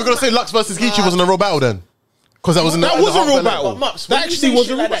So on. what? Are we gonna say Lux versus Geechee wasn't a real battle then? Because that was in the That in the was a half real finale. battle. But Mups, That when you actually say was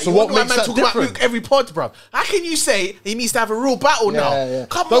shit a like real- that, So you what want my makes man that talking about different? Luke every pod, bro? How can you say he needs to have a real battle now? yeah.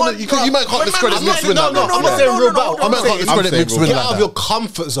 Come Don't- on, you bro. might can't When discredit man- Mook's win No, like that. I'm not saying real battle. I might can't discredit saying Mook's real win Get like out of that. your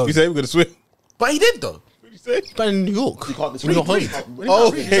comfort zone. You say we're gonna swim? But he did though. But in New York. You can't When you're home. Oh,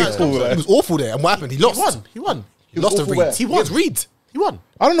 okay, cool. He was awful there. And what happened? He lost. He won. He lost to awful Reed. where? He won. Reed. He won.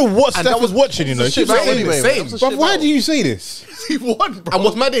 I don't know what And Steph that was watching, you know. Shit She's battle saying anyway. this. man. Same. That was a But shit why battle. do you say this? He won, bro. And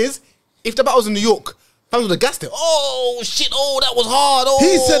what's mad is, if the battle was in New York, fans would have gassed it. Oh shit! Oh, that was hard. Oh,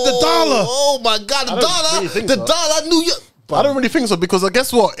 He said the dollar. Oh my god, the don't dollar, really think the so. dollar, New York. I don't really think so because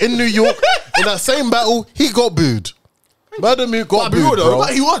guess what? In New York, in that same battle, he got booed. Murder Mook got But I'll be real booed, though, bro.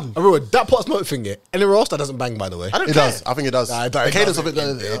 but he won. I remember that Pot Smoke thing. Yeah, anywhere else that doesn't bang, by the way. I don't It care. does. I think it does. Nah, it The does. cadence of it,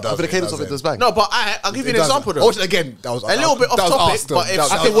 It does. the cadence It of it does. does bang. No, but I'll give you an example though. Oh, again, that was A little bit off that was topic, us, though. but if That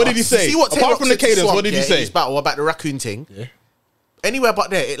was Okay, what did he us. say? See what Apart from the cadence, what did he say? His battle about the raccoon thing. Yeah. Anywhere but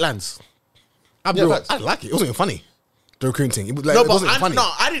there, it lands. I'll be Yeah, real, facts. I didn't like it. It wasn't even funny. The raccoon thing. It was like, No, it but wasn't funny.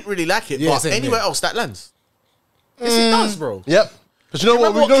 I didn't really like it. Yeah, But same, anywhere yeah. else, that lands. Yes, it does, bro. Yep. But you know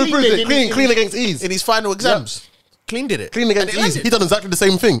what? Remember We know what who proved Clean it. did Clean, clean against ease. In his final exams, Clean did it. Clean against And it ease. landed. He done exactly the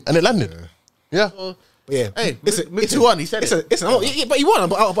same thing, and it landed. Yeah. But yeah, Hey, listen, Mook 2-1, he said it. Listen, but he won. I'm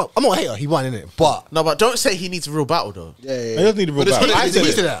not a hater. He won, innit? But No, but don't say he needs a real battle though. He doesn't need a real But it's battle. gonna- I it's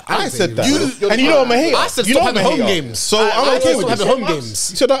said gonna- that. I I didn't said say that. that. And you know I'm a hater. I said You know stop I'm a having home hater. games. So I I'm okay said with stop this. having home games.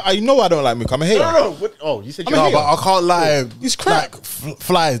 So that I know I don't like Mook. I'm a hater. No. Oh, you said I'm you a No, hater. but I can't lie. He's crap. Like,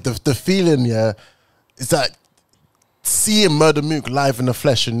 Fly, the feeling, yeah, is that seeing Murder Mook live in the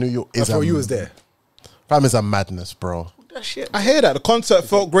flesh in New York I is thought you was there. Fam is a madness, bro. that shit. I hear that. The concert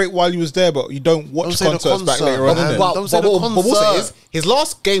felt great while you was there, but you don't watch Don't say the concerts back concert, later on, man. innit? But- Don't say the what we'll say concert. is, his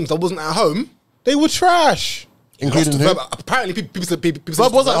last games that wasn't at home, They were trash. Including lost to who? Verb. Apparently, people said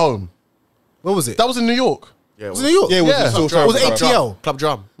Verb was at home. What was it? That was in New York. Yeah, was in New York. Yeah, it was Yeah. still It was trash. ATL. Club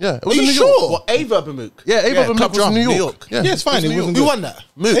Drum. Yeah, it Are was you in New sure? York. What, Ava Mook? Yeah, Ava Mook Club was in Drum, New York. Yeah, it's fine. It New wasn't Who good. won that?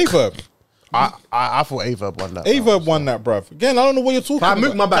 Mook. Averb. I thought Ava won that. Averb won that, bruv. Again, I don't know what you're talking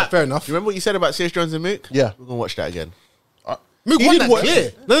Mook, about. my bad. Fair enough. You remember what you said about C.S. Jones and Mook? Yeah. We're gonna watch that again. Mook He won did that what-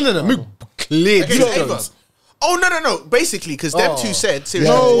 clear. No. Mook cleared. Against Jones. Ava. Oh no! Basically, because them two said C.S.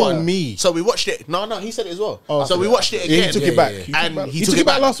 No, Jones won. me. So we watched it. No, he said it as well. Oh, so we watched it Yeah, again. he took it back. And He took it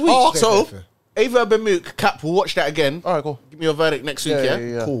back last week. Oh, okay, so fair. Ava Mook, Cap will watch that again. All right, cool. Give me your verdict next week. Yeah,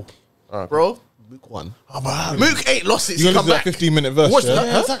 yeah. Cool, All right, bro. Mook won. Mook ain't lost since You're he going to come do that back. 15-minute verse. Watch yeah?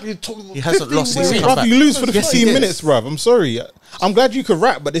 that. Exactly. He hasn't lost since he come Bruv, back. you lose for the Yes, 15 he did. minutes, bruv. I'm sorry. I'm glad you could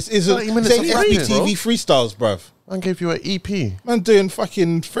rap, but this isn't 30 minutes this of ain't rapping, FBTV freestyles, bruv. Man gave you an EP. Man doing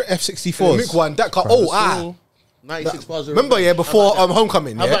fucking F64s. Mook won that car. Oh, 96 bars. Remember, yeah, before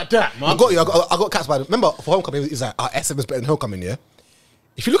Homecoming. How yeah? about that, man? I got you. I got cats by the. Remember, for Homecoming, it's like SM is better than Homecoming. Yeah.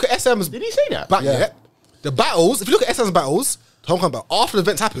 If you look at SM's Did he say that? back, yeah, the battles. If you look at SM's battles, Homecoming battle, after the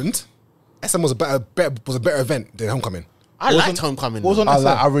events happened, SM was a better event than Homecoming. I liked Homecoming. What was though.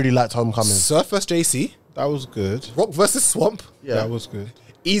 on I really liked Homecoming. Surf vs JC, That was good. Rock versus Swamp, Yeah. That was good.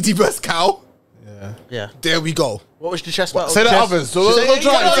 Easy vs Cow. Yeah. There we go. What was the chess battle? Say the others. So Say- don't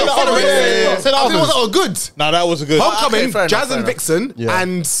try. yeah, Say the yeah, others. yeah. Say the I think it was others. all good. Nah, that was a good. Homecoming, okay, fair enough, Jazz fair and enough. Vixen, Yeah.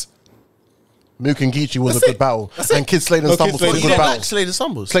 and Mook and Geechee was That's a good it. battle. That's it. And Kid Slade and No, Stumbles Kid was a Slade- good You didn't battle. like Slade and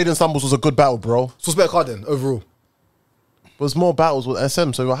Stumbles? Slade and Stumbles was a good battle, bro. so what's better card then overall? Was more battles with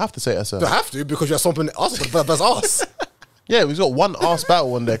SM, so I have to say SM. You don't have to because you have something else that's us. Yeah, we've got one arse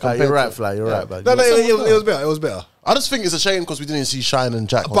battle on there. Nah, compared you're to- right, Fly. You're right, man. No, it was better. It was better. I just think it's a shame because we didn't see Shine and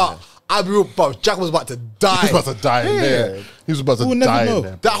Jack on But there. I'll be real, bro. Jack was about to die. He was about to die in there. He was about to We'll never die know. in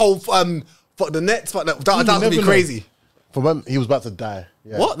there. That whole fuck the Nets, fuck that was gonna never be know. crazy. For when he was about to die.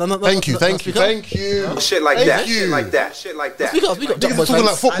 Yeah. What? No, Thank you, thank you, thank you. Shit like Thank that. you. Shit like that. Shit like that. Speak up. Niggas is talking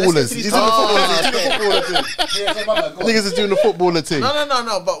like footballers. He's doing the footballer thing. Niggas is doing the footballer thing.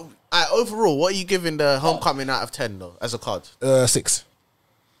 No. But overall, what are you giving the Homecoming out of 10 though, as a card? 6.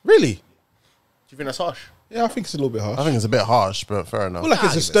 Really? Do you think that's harsh? Yeah, I think it's a little bit harsh. I think it's a bit harsh, but fair enough. I feel like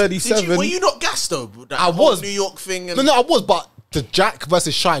it's a sturdy Did you, 7. were you not gassed though? With that I whole was. New York thing. And No, I was, but the Jack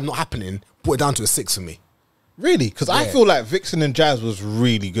versus Shine not happening brought it down to a 6 for me. Really? Because I Yeah. feel like Vixen and Jazz was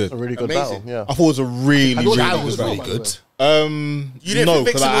really good. a really good Amazing. battle. Yeah. I thought it was a really, I really thought that good was battle. really good. You didn't no,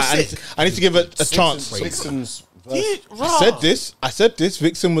 think 'cause Vixen was I need sick? I need to give it a chance. Vixen's I said this.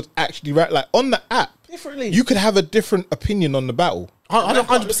 Vixen was actually right. Like on the app, Differently. you could have a different opinion on the battle.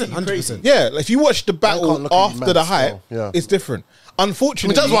 100%. Yeah, like if you watch the battle can't look at you after mad the hype, still, yeah. it's different.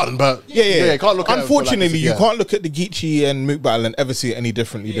 Unfortunately, I mean, that's one, but yeah. you can't look at it for Unfortunately, like, you yeah. can't look at the Geechee and Mook battle and ever see it any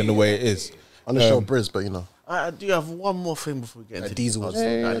differently than the way it is. Unless you're Briz, but you know. I do have one more thing before we get into Diesel these was-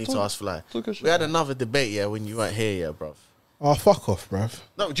 answers. Yeah, I yeah, need talk- to ask Fly. talk your shit. We had another debate, yeah, when you weren't here, yeah, bruv. Oh, fuck off, bruv.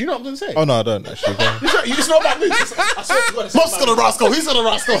 No, do you know what I'm going to say? Oh no, I don't actually. Go on. It's not about me. I swear to God, it's Mop's not gonna about rascal. He's gonna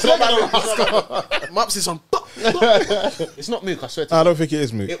rascal. Mook. It's not about Mook. Mops is on. It's not Mook, I swear to I God. don't think it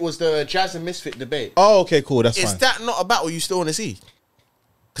is Mook. It was the Jazz and Misfit debate. Oh, okay, cool. That's Is fine. that not a battle you still want to see?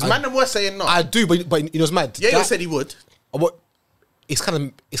 Because man, them were saying no. I do, but you know it's mad. Yeah, you That- said he would. what it's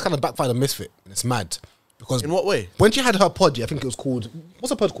kind of backfired on Misfit, and it's mad because In what way? when she had her pod, yeah, I think it was called what's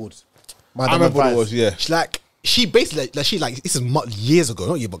her pod called? I remember what it was. Yeah. She basically this is years ago,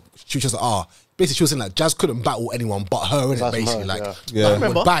 not years, but she was just like basically she was saying like Jazz couldn't battle anyone but her in it. That's Basically, her, like yeah. like,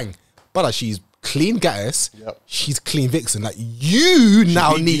 Remember? bang, but she's clean Gaddis, Yep. she's clean Vixen. Like you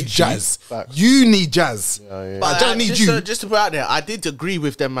now beat need Geechee. Jazz, Facts. you need Jazz. yeah. But I don't need just, you. just to put out there, I did agree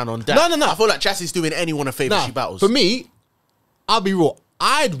with them, man, on that. No. I feel like Jazz is doing anyone a favour. Nah, She battles. for me, I'll be real.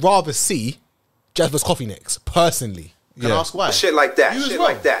 I'd rather see Jazz vs Coffee next, personally. Can I ask why? Shit like that. You as Shit well.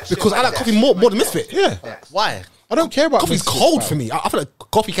 like that. shit Because I like that, Coffee shit more like than that. Misfit. Yeah. Why? I don't care about Coffee's Misfits, cold bruv. for me. I feel like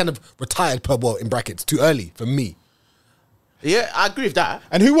Coffee kind of retired in brackets too early for me. Yeah, I agree with that.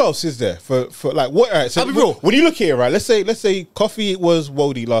 And who else is there for like what? All right, so I'll be real. when you look here, right? Let's say Coffee was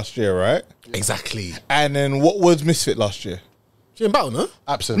Wody last year, right? Exactly. And then what was Misfit last year? She in battle, no?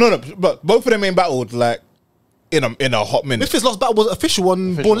 Absent. No, but both of them ain't battled like in a hot minute. Misfit's last battle was official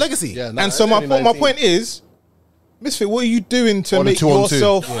on Born Legacy. Yeah, And so my 2019. point is, Misfit, what are you doing to On a make 2-on-2.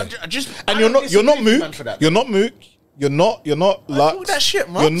 yourself? I just, And I you're don't not disagree with man Mook. for that. You're not Mook. You're not Lux. talk that shit,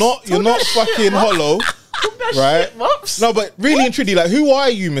 Mops. You're not fucking Hollow. Right? shit, Mops. No, but really and truly, like, who are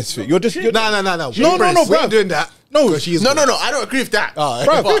you, Misfit? You're just No. No, We ain't bruv. doing that. No. 'Cause she is No, good. No, I don't agree with that.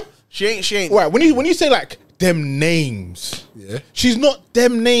 Bruv. But she ain't. Right, when you say like them names, Yeah. she's not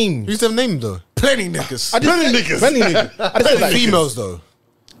them names. Who's their name though? Plenty niggas. Plenty niggas. I just said like Females though.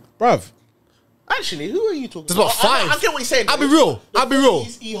 bruv. Actually, who are you talking There's about about? 5. I get what you're saying. I'll be real.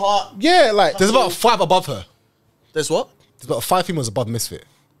 E-Heart. Yeah, like There's about 5 above her. There's what? There's about 5 females above Misfit.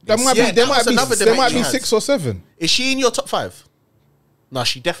 there might Yeah, be there that might was be another there debate might you be had. 6 or 7. Is she in your top 5? No,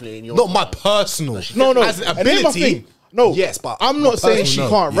 she definitely in your Not top my 5. personal. No. As an And here's my ability. thing. No, Yes, but I'm not saying she personal,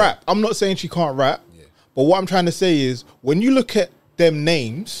 can't yeah. rap. I'm not saying she can't rap. But what I'm trying to say is, when you look at them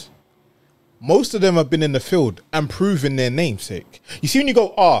names, most of them have been in the field and proven their namesake. You see, when you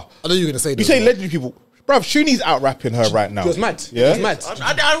go, I know you're gonna say. you say legendary people, bruv. Shuni's out rapping her right now. Just mad. Yeah, Just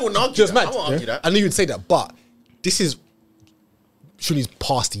mad. I won't argue Just that. mad. I won't argue that. I knew you'd say that, but this is Shuni's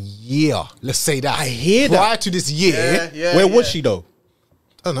past year. Let's say that. I hear that. Prior to this year, Where was she though?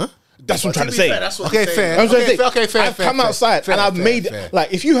 I don't know. That's what I'm trying to be say. fair, that's what Okay, I'm saying. fair. I'm trying to say, Okay, fair. I've come outside and I've made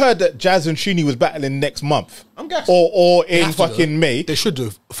like, if you heard that Jazz and Shuni was battling next month, I'm gassed. or They in have to, fucking though. May, They should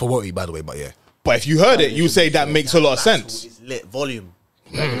do for Woti, by the way, but yeah. but if you heard it, you say that makes a lot of sense. It's lit volume.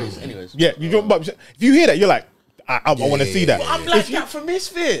 Anyways. Yeah, you don't. But if you hear that, you're like, I want to see that. I'm like that for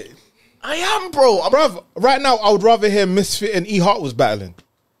Misfit. I am, bro. Bruv, right now, I would rather hear Misfit and E Heart was battling.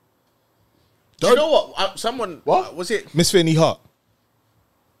 Do you know what? Someone. What? Was it? Misfit and E Heart.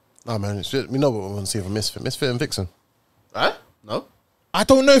 Nah, man, we know what we want to see from Misfit and Vixen. Huh? No. I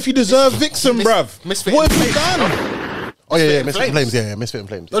don't know if you deserve Vixen, bruv. Misfit What and have you Flames. done? Oh yeah, and Misfit and Flames. Flames. Yeah, Misfit and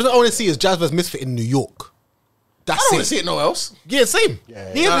Flames. The only thing I want to see is Jazz vs Misfit in New York. I That's don't want it. to see it nowhere else. Yeah, same.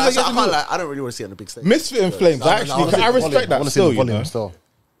 Yeah. Yeah, Nah, because so you I have to can't know. lie. I don't really want to see it on the big stage. Misfit and Flames. I actually, I respect I that want to see still, the you volume know. still.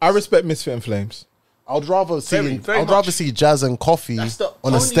 I respect Misfit and Flames. I'd rather see. Very I'd rather much. see Jazz and Coffee That's the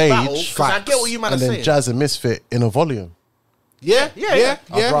on a only battle, stage, 'cause I get what you man are and then saying. Jazz and Misfit in a volume. Yeah.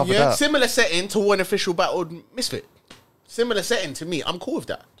 I'd rather that. Similar setting to when official battled Misfit. Similar setting to me. I'm cool with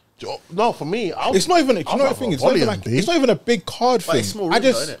that. No, for me, It's not even. You know the thing? It's not even like. It's not even a big card But thing. it's small I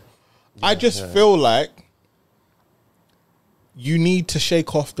window, just, innit? I just feel like you need to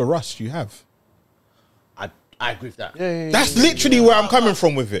shake off the rust you have. I agree with that. That's literally where I'm coming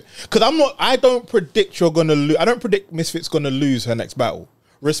from with it. Because I don't predict you're gonna lose. I don't predict Misfit's gonna lose her next battle.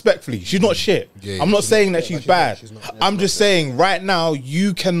 Respectfully, she's not shit. Yeah, I'm not saying that she's bad. I'm just saying right now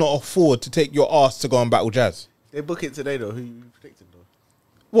you cannot afford to take your ass to go and battle Jazz. They book it today though. Who you predicted though?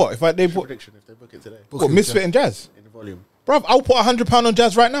 What if they put Prediction if they book it today what, Misfit and Jazz? in the volume. Bruv, I'll put £100 on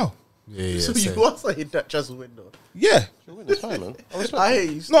Jazz right now. Yeah, So same. you are saying that Jazz will win though? Yeah. It's fine, man. I respect I it.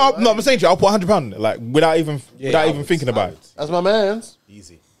 hear you. No, I'm saying to you, I'll put £100 like without even I would, thinking about it. That's my man's.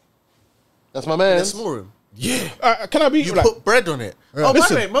 Easy. That's my in a man's. small room. Yeah. Can I be You like? put bread on it. Oh,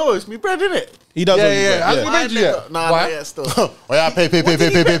 Listen. my mate Mo owes me bread in it. He does. Yeah, what he yeah, does, yeah. Hasn't he made you yet? Nah, Why? not yet still. Oh yeah, pay.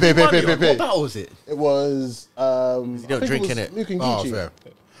 What was it? It was. You don't drink in it. Luke and Oh, Geechee. fair.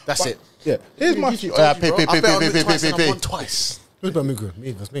 That's it. Yeah. Here's my. Oh yeah, pay. I bet on it twice and I won twice. Who's about Mugu?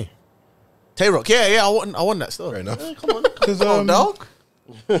 Me, that's me. Tay-Rock, yeah, I won that still. Fair enough. Yeah, come on, dog.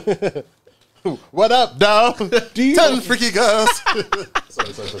 What up, dog? Do you 10 not- freaky girls.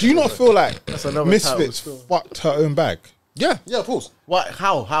 Do you not feel like another Misfits title. fucked her own bag? Yeah. Yeah, of course. What?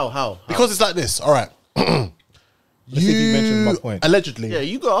 How? Because it's like this. All right. Let's see if you mentioned my point. Allegedly. Yeah,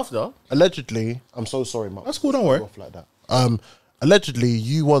 you go after. Allegedly. I'm so sorry, Mark. That's cool, don't worry. Off like that. Allegedly,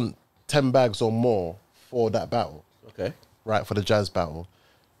 you want 10 bags or more for that battle, Okay. right? For the Jazz battle.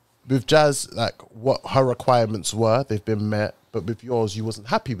 With Jazz, like what her requirements were, they've been met. But with yours, you wasn't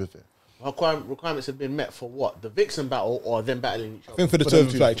happy with it. Requirements have been met for what? The Vixen battle or them battling each I other? think for the For two them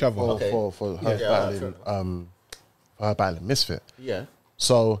of them two, like each other. Okay. For her Yeah, battling, for her battling Misfit. Yeah.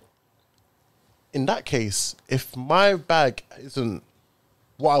 So, in that case, if my bag isn't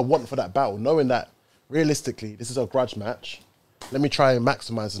what I want for that battle, knowing that realistically this is a grudge match, let me try and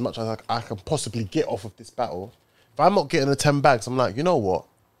maximize as much as I can possibly get off of this battle. If I'm not getting the 10 bags, I'm like, you know what?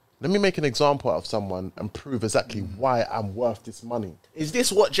 Let me make an example out of someone and prove exactly why I'm worth this money. Is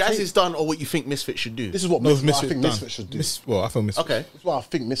this what Jazz has done or what you think Misfit should do? This is what, No, I think Misfit should do. Well, I feel Misfit. Okay. This is what I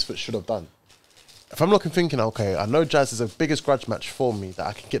think Misfit should have done. If I'm looking thinking, okay, I know Jazz is the biggest grudge match for me that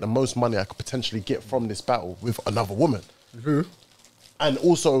I can get the most money I could potentially get from this battle with another woman. And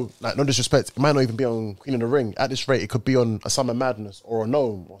also, like, no disrespect, it might not even be on Queen of the Ring. At this rate, it could be on a Summer Madness or a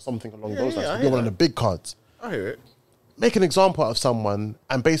Gnome or something along those lines. I It could hear be one of that. the big cards. I hear it. Make an example out of someone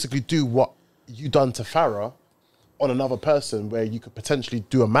and basically do what you done to Farah on another person where you could potentially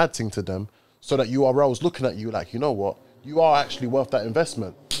do a mad thing to them so that URL's looking at you like, you know what, you are actually worth that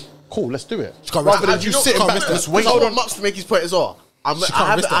investment. Cool, let's do it. can't Rather risk than it. you sitting back risk and it. just wait. Hold on, Mops to make his point as well. I risk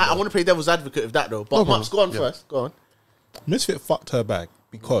that, want to play devil's advocate of that though. But Mops, go on first. Go on. Misfit fucked her bag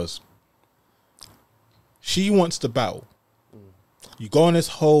because she wants to battle. You go on this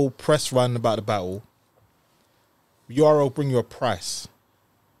whole press run about the battle. URL bring you a price.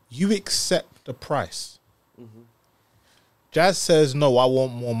 You accept the price. Jazz says, no, I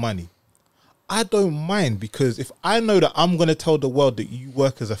want more money. I don't mind because if I know that I'm going to tell the world that you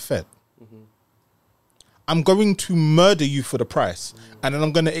work as a Fed, I'm going to murder you for the price and then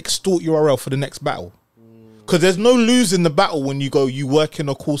I'm going to extort URL for the next battle. Because there's no losing the battle when you go, you work in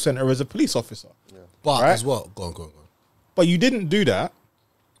a call center as a police officer. But Right. as well, go on. But you didn't do that.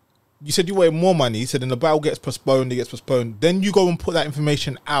 You said you wanted more money. You said then the battle gets postponed, it gets postponed. Then you go and put that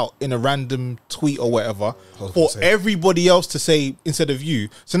information out in a random tweet or whatever for everybody else to say instead of you.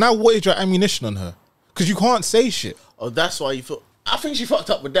 So now what is your ammunition on her? Because you can't say shit. Oh, that's why you thought. I think she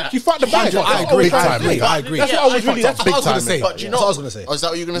fucked up with that. She fucked the bag. I agree. Big time, I agree. big time. I agree. That's what I was really. That's That's what I was time, going to say. But you know, That's what I was going to say. Oh, is that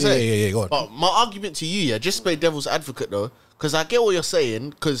what you're going to say? Yeah, go on. But my argument to you, just to play devil's advocate though, because I get what you're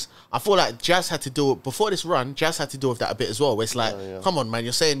saying, because I feel like Jazz had to do it before this run. Jazz had to deal with that a bit as well. Where it's like, come on, man,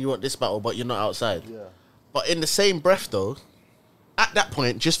 you're saying you want this battle, but you're not outside. Yeah. But in the same breath, though, at that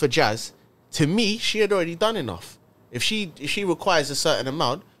point, just for Jazz, to me, she had already done enough. If she requires a certain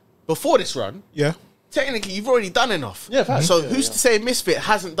amount before this run, Yeah. technically you've already done enough. Yeah, facts. So Yeah, who's to say Misfit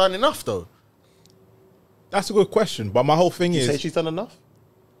hasn't done enough though? That's a good question. But my whole thing You say is, she's done enough?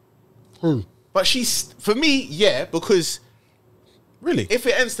 But she's, for me, yeah, because really, if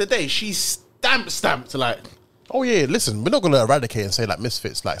it ends today, she's stamped like. Oh yeah, listen, we're not going to eradicate and say like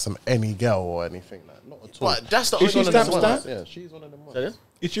Misfit's like some any girl or anything. Like, not at all. But that's the Is she only one of them stamped? ones. Yeah, she's one of them ones. Say again?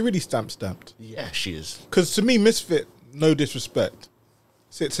 is she really stamped? Yeah, she is. Because to me, Misfit, no disrespect,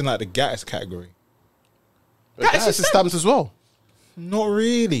 sits in like the Gaddis category. But Gaddis Gaddis is is stamped as well. Not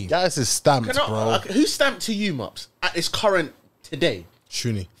really. Gaddis is stamped, Can I- bro. okay, who's stamped to you, Mops, at this current today?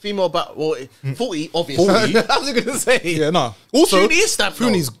 Shuni. Female bat, well, 40, obviously. I was going to say. Yeah, no. Also, Shuni is stamped, though.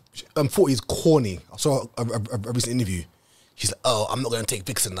 Shuni's 40 is corny. I saw a recent interview. She's like, oh, I'm not going to take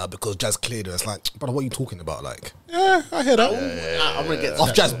Vixen now because Jazz cleared her. It's like, brother, what are you talking about? Like, Yeah, I hear that. I'm going to get to off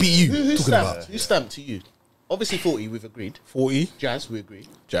that. Jazz beat you. Who's Talking stamped? about. Who's stamped to you? Obviously 40, we've agreed. 40, Jazz, we agree.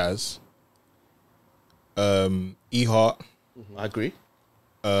 Jazz. E-Heart, I agree.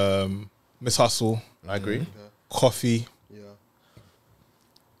 Miss Hustle, I agree. Coffee.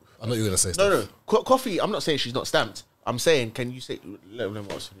 I know you're going to say No, stuff. no. Coffee, I'm not saying she's not stamped. I'm saying, can you say, let me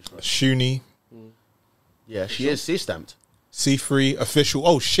finish. Shuni, Yeah, she is. She's stamped. C3, Official.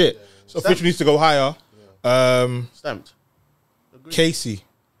 Oh shit! So Official needs to go higher. Stamped. Casey,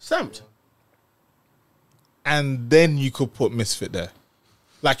 Stamped. and then you could put Misfit there.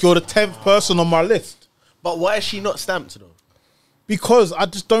 Like you're the 10th person on my list But why is she not stamped though? Because I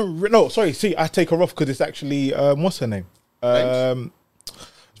just don't. No, sorry. See, I take her off because it's actually what's her name?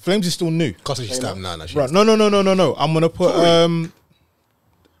 Flames is still new. Can't say she's stabbed. No. Right. No. I'm gonna put.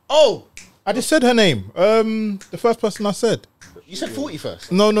 Oh, I just said her name. The first person I said. you said 40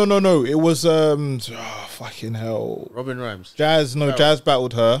 first. No. It was fucking hell. Robin Rhymes. Jazz. No, Jazz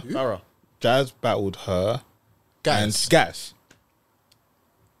battled her. Farrah. Jazz battled her. And Gas. Gas.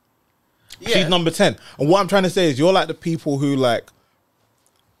 Yeah. She's number 10. And what I'm trying to say is you're like the people who like,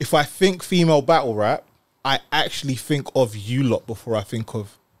 if I think female battle rap, I actually think of you lot before I think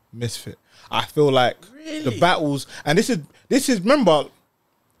of Misfit. I feel like the battles, and this is remember,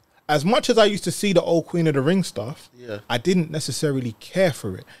 as much as I used to see the old Queen of the Ring stuff, I didn't necessarily care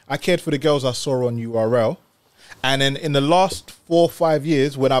for it. I cared for the girls I saw on URL. And then in the last 4 or 5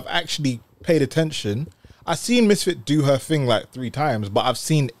 years, when I've actually paid attention, I've seen Misfit do her thing like 3 times, but I've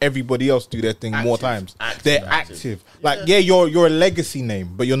seen everybody else do their thing more times. They're active. Like, you're a legacy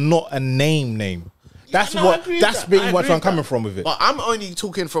name, but you're not a name. That's pretty much where I'm coming from with it. But I'm only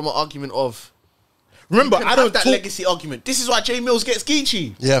talking from an argument of. Remember, I I don't don't that talk. legacy argument. This is why Jay Mills gets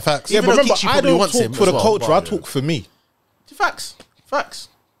Geechee. Yeah, facts. Yeah, Even but though remember, Geechee I probably don't wants talk him for as the well, culture. but, I yeah. talk for me. Facts.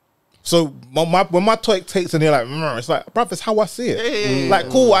 So when my talk takes and they're like, it's like, bruv, it's how I see it. Like,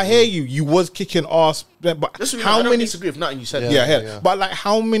 cool, I hear you. You was kicking ass, but How how I don't many? disagree with nothing you said. Yeah. But like,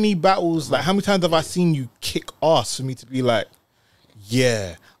 how many battles? Like, how many times have I seen you kick ass for me to be like,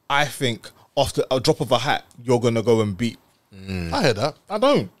 yeah, I think off a drop of a hat, you're gonna go and beat. I heard that. I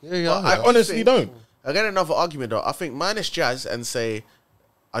don't. Yeah, I honestly don't. Again, another argument though. I think minus Jazz and say,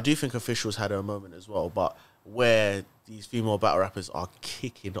 I do think Officials had a moment as well, but where these female battle rappers are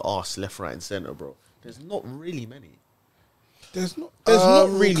kicking ass left, right, and center, bro. There's not really many. There's not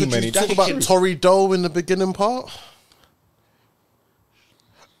really could many. You talk That's about true. Tory Doe in the beginning part,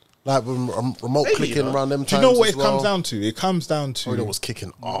 like when remote Maybe, clicking you know. around them Do times. you know what as it well. comes down to? It comes down Tory Doe to was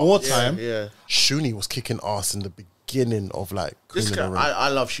kicking ass. more time. Yeah. Shuni was kicking ass in the beginning of like Queen This of guy, the Ring. I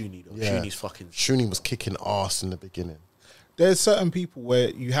love Shuni though. Yeah. Shuni's fucking. Shuni was kicking ass in the beginning. There's certain people where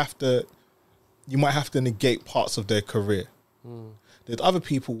you might have to negate parts of their career. There's other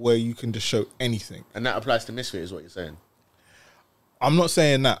people where you can just show anything. And that applies to Misfit, is what you're saying. I'm not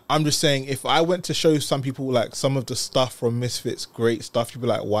saying that. I'm just saying if I went to show some people like some of the stuff from Misfits, great stuff, you'd be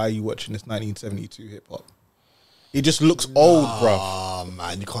like, why are you watching this 1972 hip hop? It just looks old, bruv. Oh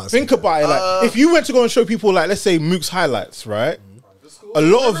man, you can't Think say about it. Like, if you went to go and show people, like, let's say Mook's highlights, right? A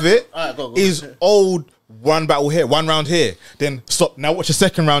lot of it Alright, go. is old. One battle here, one round here. Then stop. Now watch the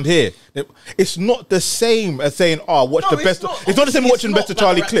second round here. It's not the same as saying, "Oh, watch the best." It's not the same as watching the best of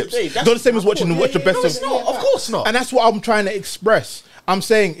Charlie clips. It's not the same as watching watch the best No, it's not. Of course not. And that's what I'm trying to express. I'm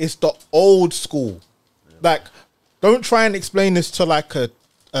saying it's the old school. Like, don't try and explain this to like a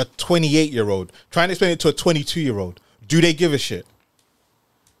 28-year-old. Try and explain it to a 22-year-old. Do they give a shit?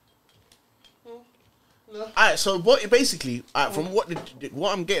 Alright, so what basically, from what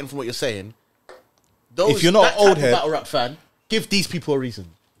I'm getting from what you're saying, those, If you're not that an old type of head- battle rap fan, give these people a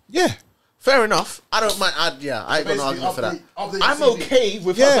reason. Yeah. Fair enough. I don't mind. I ain't got no argument for that. I'm okay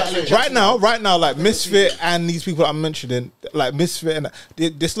with Yeah, her right now, like Misfit and these people I'm mentioning, like Misfit and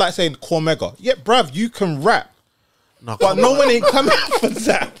it's like saying Cormega. Yeah, bruv, you can rap, but no one ain't coming for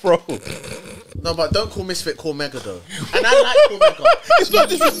that, bro. No, but don't call Misfit call Mega though. And I like call Mega. It's not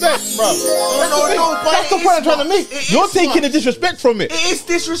disrespect, bro. No, but That's the it point I'm is trying to not. make. It You're is taking not. the disrespect from it. It is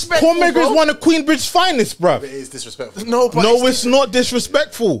disrespectful. Cormega is bro. one of Queenbridge's finest, bruv. It is disrespectful. No, but No, it's not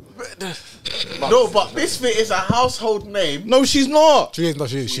disrespectful. no, but Misfit is a household name. No, she's not. She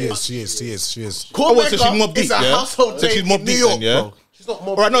is. Call Oh, what, so Mega she's Mobb Deep, is a yeah? household So name she's Mobb in Deep New York, then, yeah? bro. She's not All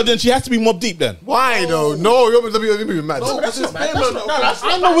more. right, no, then she has to be Mobb Deep then. Why though? No, you're let me be mad. No, that's not bad.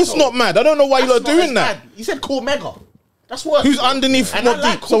 I know it's not mad. I don't know why you lot doing that. You said call Mega. That's what. Who's underneath And I Mobb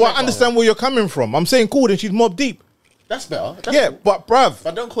like Deep? So I Cormega. understand where you're coming from. I'm saying cool, then she's Mobb Deep. That's better. That's Yeah, cool. but bruv,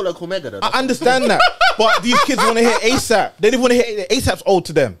 But don't call her Cormega though. I understand that. But these kids want to hear ASAP. They didn't want to hear ASAP's old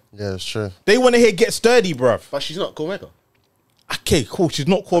to them. Yeah, it's true. They want to hear Get Sturdy, bruv. But she's not Cormega. Okay, cool. She's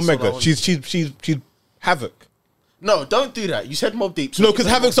not what I Cormega. want. She's Havoc. No, don't do that. You said Mobb Deep. so No, you because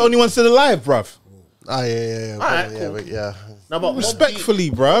said Havoc's Mobb the only one still alive, bruv. Ah, yeah. Alright, yeah, cool. but yeah. Deep. No, but Mobb Respectfully,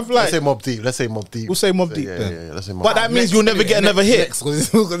 bruv. Let's say Like, Mobb Deep. Let's say Mobb Deep. we'll say Mobb So, Deep yeah, then. Yeah, let's say Mobb But that Deep. means you'll never get another hit.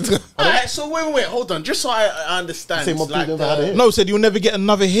 Deep. Alright, so wait, hold on. Just so I understand. Say Mobb Deep like never had a hit. No, said you'll never get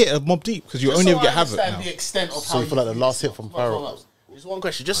another hit of Mobb Deep because you just only so ever get I Havoc understand now. the extent of So how you feel like the last hit from Pharaoh. There's one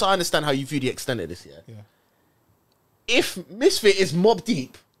question, just so I understand how you view the extent of this. Yeah. If Misfit is Mobb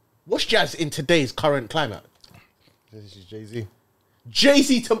Deep, what's Jazz in today's current climate? This is Jay-Z.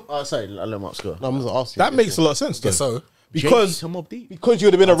 Jay-Z to sorry, I'll let Mark go. No, I'm just asking. That makes a lot of sense, though. So because to Mobb Deep. because you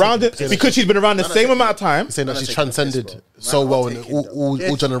would have been around it because she's been around the same amount of time. Saying that Man, she's I'm taking the piss, transcended bro. so Man, well I'm in taking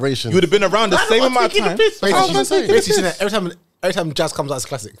all generations. You would have been around the same amount of time. Basically, Oh, man, she's saying that every time jazz comes out, it's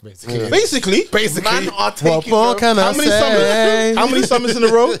classic. Basically, Basically, Man are What taking more the- can I how many say? summers? How many summers in a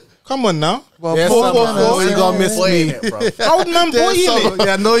row? Come on now. What Yes, more sir, can man. I Boy, you say? gonna miss Boy, me. innit, bro. How would man boy There's in some- it?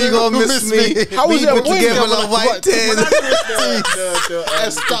 Yeah, I know you gonna miss me. How was We it a put boy together in it? like white tin.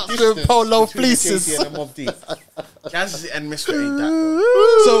 Stuck to polo fleeces. Jazz and Misfit ain't that, bro.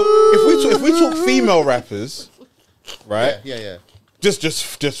 So if we talk female rappers, right? Yeah. Just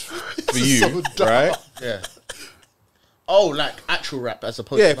for you, right? Yeah. Oh, like actual rap as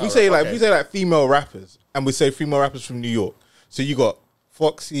opposed Yeah, to if we battle say rap. like Okay. if we say like female rappers, and we say female rappers from New York, so you got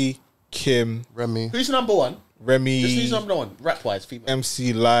Foxy, Kim, Remy. Who's number one? Just who's Remy, number one? Rap wise, female.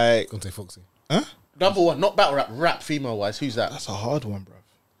 MC Light. Gonna say Foxy. Number one, not battle rap, rap female wise. Who's that? That's a hard one, bro.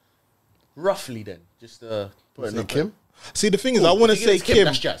 Roughly then. Just put it Is in it Kim? See, the thing is, I want to If you say give it Kim,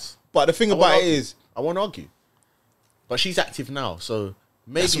 That's Jazz. but the thing I won't about it argue. is, I won't argue. But she's active now, so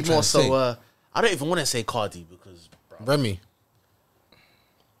maybe what I'm more trying to so. say. I don't even want to say Cardi because, bro. Remy.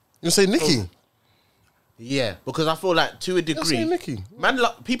 You say Nicki? Yeah, because I feel like to a degree, say Nicki.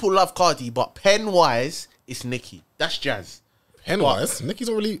 people love Cardi, but pen wise, it's Nicki. That's Jazz Pen wise, Nicki's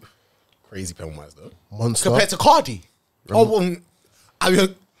not really crazy pen wise though. Monster. compared to Cardi. Oh,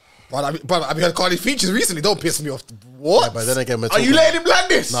 well, I've heard Cardi features recently. Don't piss me off. What? Yeah, but then again, we're Are you talking- letting him land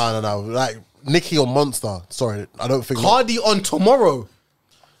this? No. Like Nicki or Monster. Sorry, I don't think. Cardi on Tomorrow.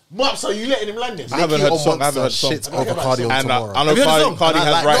 Mops, are you letting him land this? I haven't heard the song. I haven't heard the Monster song. shits over Cardi on And Tomorrow. I know Have you heard the Cardi, song? Cardi And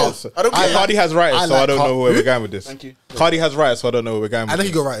I has like- writers. I don't care. Cardi has writers, I so I like don't know where we're going with this. Thank you. Cardi has writers, so I don't know where we're going I with know this.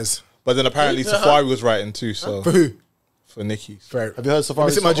 you got writers. But then apparently Safari was writing too, so For who? for Nicki. Fair. Have you heard Safari's Let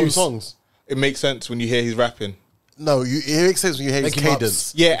me sip my own juice. songs? It makes sense when you hear he's rapping. No, it makes sense when you hear his Make him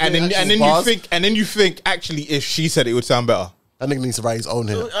cadence. Yeah, and then actual you bars. think actually if she said it would sound better. That nigga needs to write his own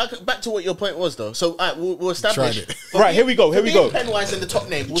here. Back to what your point was, though. So we'll establish. Tried it. For Right, me- here we go, here for we me, go. Pennywise in the top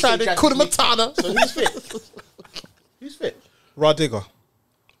name. We'll Tried say it, Jazz Kuna Nicki. Matata. So who's fit? Who's fit? Rah Digger.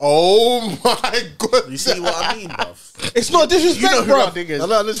 Oh my god! You see what I mean, bruv? It's not disrespect, You know who bro. Rah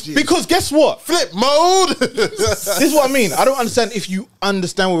Digga is. Because guess what? Flip mode. This is what I mean. I don't understand if you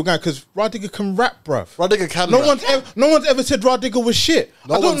understand where we're going, because Rah Digger can rap, bruv. Rah Digga can No rap. one's ever said Rah Digger was shit.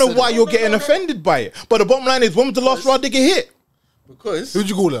 No I don't one know said why it. you're getting offended by it. But the bottom line is, when was the last Rah Digger hit? Because Who'd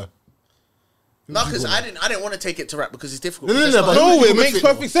you call her? no, because I didn't want to take it to rap because it's difficult. No, That's but not- who No, would you it makes fit,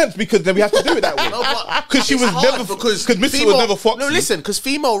 though? perfect sense because then we have to do it that way. No, but 'Cause she it's was hard never- because 'cause Misfit was female- never Foxy. No, listen, because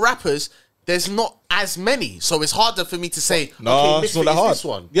female rappers, there's not as many, so it's harder for me to say. No, okay, it's Misfit not that is hard. This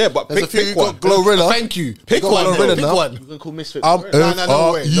one. Yeah, but There's a pick, few. pick You one. got Glorilla. Thank you. Pick Got one, Glorilla, though. pick now. one. You can call Misfit. I'm Glorilla.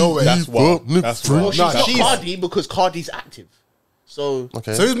 no way, no way. That's wild. That's wild. Well, she's No, not she's- Cardi because Cardi's active. So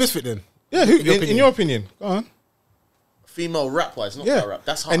Okay. So who's Misfit then? Yeah, who, in your opinion? Go on. female rap wise, not Yeah. battle rap.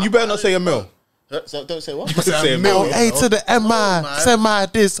 That's hard. And you better not say a mill. So don't say what. Say a mill. mill. A to the MI, man. semi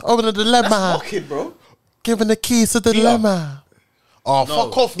this, over the That's dilemma, mocking, bro. giving the keys to the dilemma. Oh,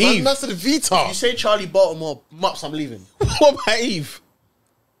 fuck off, man. Eve. That's the Vita. You say Charlie Baltimore, Mops, I'm leaving. What about Eve?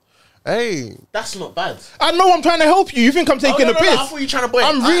 Hey, That's not bad. I know I'm trying to help you. You think I'm taking no, a piss? I thought you were trying to boy.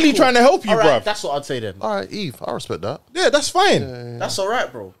 I'm really trying to help you, bruv. That's what I'd say then. all right, Eve. I respect that. Yeah, that's fine. That's all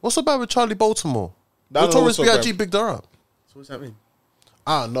right, bro. What's about with Charlie Baltimore? I don't know Notorious what's up, B.I.G. bruv. bigged her up. So what's that mean?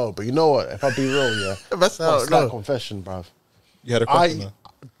 I don't know, but you know what? If I be real, yeah, That's that's like confession, bruv. You had a question.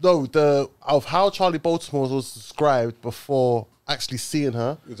 Of how Charlie Baltimore was described before actually seeing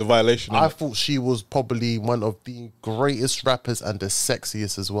her, It was a violation. I innit? thought she was probably one of the greatest rappers and the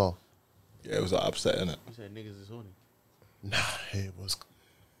sexiest as well. Yeah, it was upset, innit? You say niggas is horny. Nah, it was.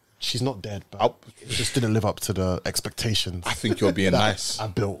 She's not dead, but I'll- it just didn't live up to the expectations I think you're being that nice. I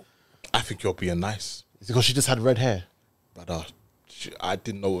built. I think you're being nice. It's because she just had red hair. But I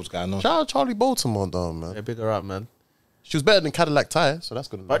didn't know what was going on. Shout out Charlie Baltimore, though, man. Yeah, bigger up, man. She was better than Cadillac Ty, so that's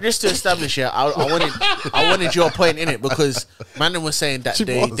good. But just to establish it, I wanted your point in it because Mandem was saying that She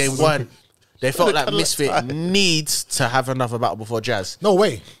was. they felt like Misfit needs to have another battle before Jazz. No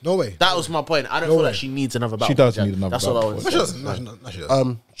way. No way. That was my point. I don't No feel way. like she needs another battle. She does before Jazz. need another That's battle all I was No, she saying. doesn't. No, she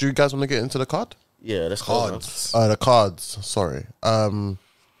doesn't. Do you guys want to get into the card? Yeah, let's go. man. The cards. Sorry.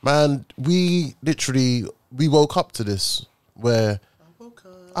 Man, we woke up to this where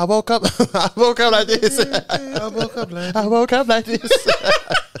I woke up. I woke up like this. I woke up like this.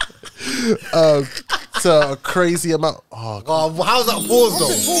 To a crazy amount. Oh, God. Oh, how's that pause though?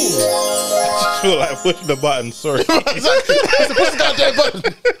 I feel like pushing the button. Sorry. Push the goddamn button.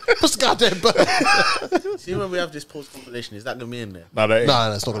 Push the goddamn button. See when we have this post compilation, is that gonna be in there? No, that ain't.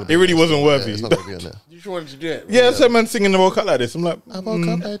 Nah, it's not gonna be. It really wasn't worthy. It's not gonna be in there. You just wanted to do it. Yeah, some man singing the World Cup like this. I'm like, I woke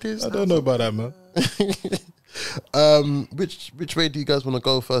up like this. I don't know about that, man. Which way do you guys want to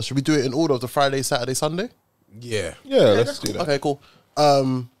go first? Should we do it in order of the Friday, Saturday, Sunday? Yeah. Yeah, let's do that. Okay, cool.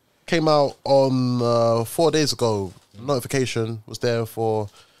 Came out on 4 days ago. Notification was there for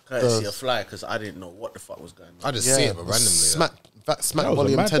Courtesy of Fly, because I didn't know what the fuck was going on. I just see it, but randomly. Smack That was a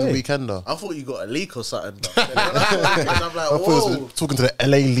Volume mad 10 day. Weekender. I thought you got a leak or something. When I saw it, I'm like, I thought it whoa. was talking to the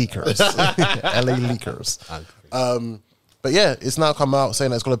LA leakers. LA leakers. But yeah, it's now come out saying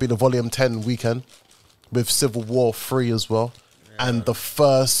that it's going to be the Volume 10 weekend with Civil War 3 as well. And the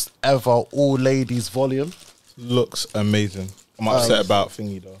first ever all ladies volume. Looks amazing. I'm upset about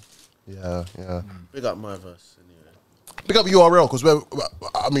thingy though. Yeah. Big up my verse. Anyway. Pick up URL because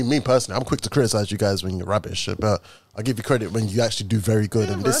I mean, me personally, I'm quick to criticize you guys when you're rubbish, but I give you credit when you actually do very good.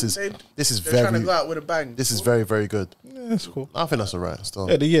 Yeah, and man, this is they're very trying to go out with a bang. this is very, very good. Yeah, that's cool. I think that's alright. Still,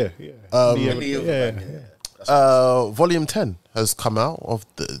 Yeah, the year. Yeah. The year with- Any of yeah. them, yeah. Volume 10 has come out of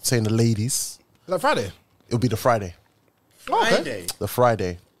saying the ladies. Is that Friday? It'll be the Friday. Friday. The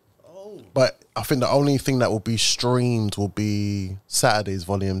Friday. Oh. But I think the only thing that will be streamed will be Saturday's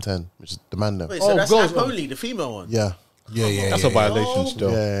Volume 10, which is Demand Them. Wait, so that's girls- Napoli, the female one? Yeah. Yeah. That's a violation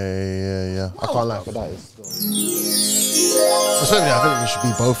still. Yeah. I can't lie for that. Especially, I think it should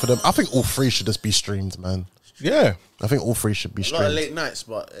be both of them. I think all three should just be streamed, man. Yeah. I think all three should be A lot of streamed. late nights,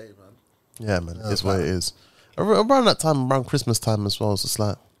 but hey, man. Yeah, man. It's what it is. Around that time, around Christmas time as well, it's just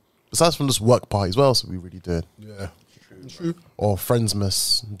like, besides from just work parties, what else are we really doing? Yeah. Or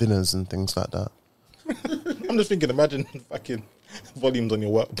Friendsmas dinners and things like that. I'm just thinking, imagine fucking volumes on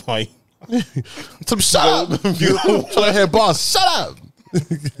your work party. So shut up! Trying to hear bars. Shut up!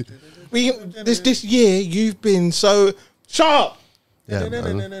 This year you've been so shut up. Yeah,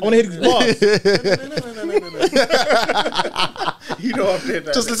 man. I want to hear these bars. You know I'm doing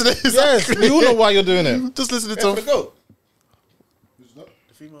that. Just listen to this. Yes, we all know why you're doing it. Just listen to Who's him. the goat?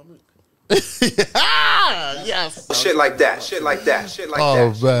 The female mook. Yes. Shit like that. Shit like that. Shit like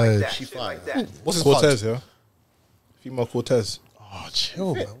Oh, that. Shit like man. that. Shit like that. What's his part? Cortez, yeah. Female Cortez. Oh,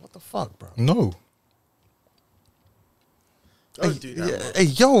 chill, man. What the fuck, bro? No. Don't do that. Yeah. man. Hey,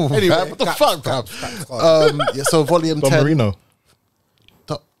 yo, Anyway, man. What the caps, fuck, bro? Yeah, so Volume Don 10. Marino.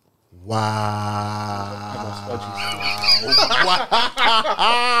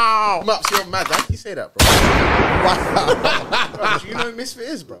 Wow. Maps, you're mad. How can you say that, bro? Bro, do you know who Misfit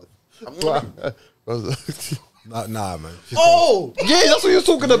is, bro? I'm not- Nah, man. Oh! Yeah, that's what you're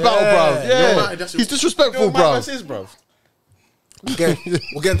talking about, bro. Yo, Yeah. man, that's He's disrespectful, Yo, bro. Maps is, bro. We'll get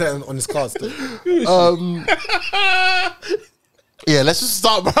into that on his card still. Yeah, let's just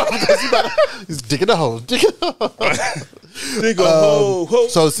start, bro. He's digging a hole. Digging a hole. Dig a hole, ho,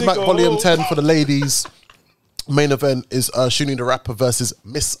 So dig Smack a Volume hole. 10 for the ladies. Main event is Shuni the Rapper versus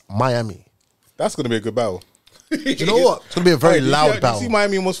Miss Miami. That's gonna be a good battle. Do you know what? It's gonna be a very Hey, loud did you battle. see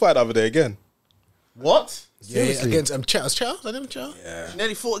Miami almost fight the other day again? What? Yeah, against Chet. Chet? I didn't Chet. She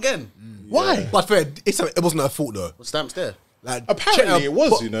nearly fought again. Why? But fair, it wasn't her fault though. Well, Stamp's there. Like Apparently it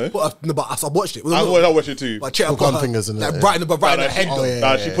was, you know. But I watched it. I watched it too. But Chet Put put gun fingers in like it, right in the right in her head. she, though.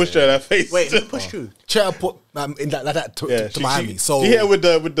 yeah. she pushed her in her face. Wait, who pushed who? Chet put in that to Miami. So she hit her with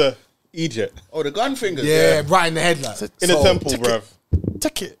the Egypt Oh, the gun fingers. yeah, right in the head, like in so, the temple, bruv.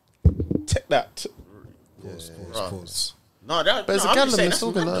 Take it. Take that. Pause. No, that, But it's no, a I'm just gallon. saying, It's that's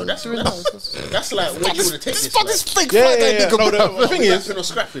all mad, though. good. That's like, where do you want to take this? Fuck Like, this fake Yeah, fight yeah, that yeah. nigga, No, bro. the thing is, rapping or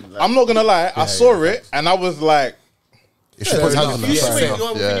scrapping? Like, I'm not gonna lie. I saw it and I was like, If she puts hands on you her swear side.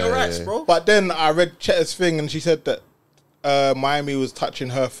 you're within your rights, bro. but then I read Chet's thing and she said that Miami was touching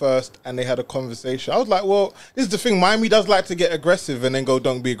her first and they had a conversation. I was like, well, this is the thing. Miami does like to get aggressive and then go,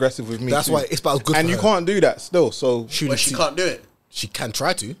 don't be aggressive with me. That's too." why it's about good. And for you her. can't do that still. So But she can't do it. She can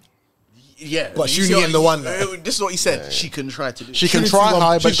try to. Yeah. But you Shuni see what- ain't the one, like. This is what he said. She can try to do it. She can Shuni try 2-1.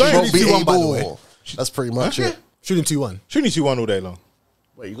 high, but She's she going won't be 2-1, by the able. way. That's pretty much it. Shooting 2-1. Shuni 2-1 all day long.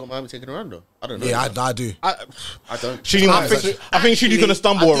 Wait, you got Miami taking a round though? I don't know. Yeah, I do. I don't. Shuni, I think Shuni's gonna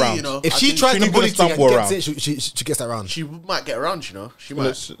stumble I do, around. you know. If I she do. tries Shuni's to gonna bully thing and stumble gets around. it, she gets that round. She might get around, you know. She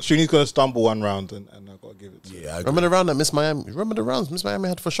might. Shuni's gonna stumble one round and I gotta give it to her. Yeah, I agree. Remember the round that Miss Miami? Remember the rounds Miss Miami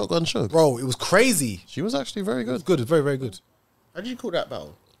had for Shotgun Suge? Bro, it was crazy. She was actually very good. Good, very, very good. How did you call that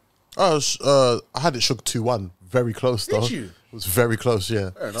battle? I had it Suge 2-1. Very close though. Did you? It was very close. Yeah.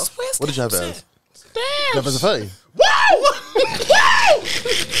 Fair enough. What did you have it as? You have it as a 30.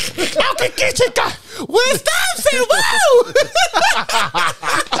 How can get you guy? Where's that? Say wow!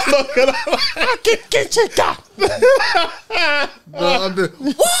 How can get you guy?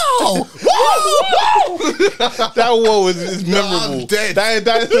 Whoa! That whoa is memorable. I'm dead.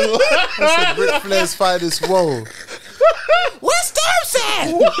 That Ric Flair's finest. Whoa. Where's Stamps at?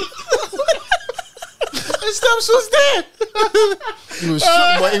 Stamps was there. He was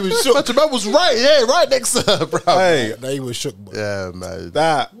shook, but he was shook. But man was right next to her, bro. Hey, No, he was shook, but Yeah, man.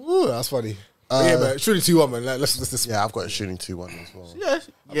 that. Ooh, that's funny. But yeah, man, surely 2-1, man. Like, let's Yeah, I've got a shooting 2-1 as well.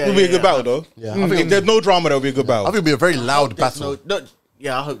 Yeah, It'll be a good battle, though. Yeah, If there's no drama, there'll be a good I battle. think it'll be a very loud battle.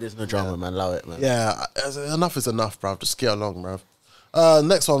 Yeah, I hope there's no drama, man. Allow it, man. Yeah, enough is enough, bruv. Just get along, bruv.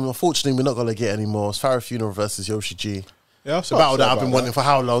 Next one, unfortunately, we're not going to get anymore. It's Farrah Funeral versus Yoshi G. Yeah, I'm It's a battle that I've been wanting wanting. for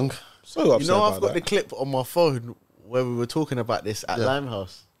how long? So upset You know, I've about got the that. clip on my phone where we were talking about this at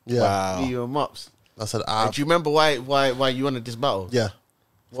Limehouse. Yeah. Wow. You and Mops. I said, Do you remember why you wanted this battle? yeah.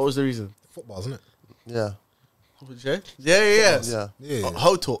 What was the reason? football, isn't it? Yeah. Yeah. Yeah. Yeah.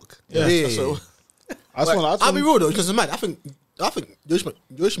 Ho talk. Yeah. So, I just want I'll be real though, because it's mad. I think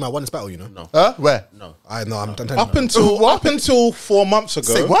Yoshi might won this battle, you know? no. Huh? Where? No. I know, I'm telling up you. until 4 months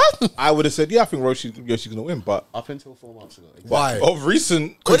ago. Say what? I would have said, yeah, I think Yoshi's gonna win, but Up until 4 months ago. Why? of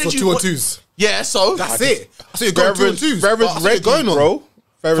recent, Because What it did was you- 2-on-2s. Yeah, so. That's it. So you're going 2-on-2s. Ferris Reggie, going on. bro.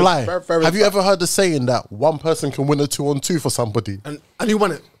 Ferris- Fly. Ferris- Have you ever heard the saying that one person can win a 2-on-2 for somebody? And you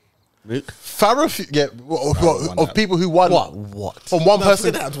won it. Farrah, won of that. people who won What? from one No,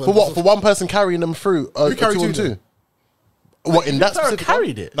 person forget that. for what? For one person carrying them through a carried 2-on-2. What in that Farrah specific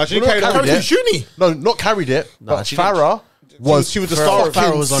carried it. No, she Well, carried not on. carried Carried it. Shuni. No, not carried it. But she didn't. Farrah She was the star of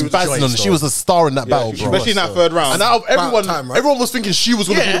fucking Farrah was on spazzing choice, on it. She though. was the star in that battle, bro. Especially in that third round. And out of everyone, time, right? everyone was thinking she was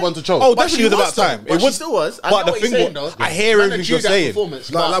going to be Yeah. the one to choke. Oh, But definitely she was about was, though. time. But she still was. I know But the what you're thing saying, was, though. I hear Man, everything drew you're that saying.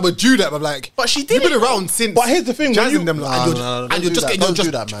 performance, Like with Judah, I'm like, But she you've did been it. around since. But here's the thing, when jazzing you- them, like, No, and you're just getting don't your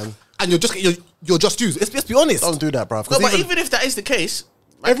do just, that, man. and you're just getting your just dues. Let's be honest. Don't do that, bro. No, but even if that is the case,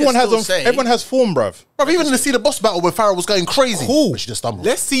 everyone has form, bruv. Bro, even in the See the Boss battle where Farrah was going crazy, Cool. but she just stumbled.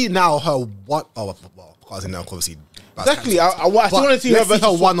 Let's see now her what. Oh, well, because now obviously. Exactly. I still want to see her let's see versus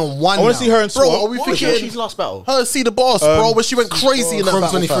her one-on-one. I want to see her in Bro, Swamp. are we what was thinking Yoshi's last battle? her See the Boss, bro, where she went crazy in that Chrome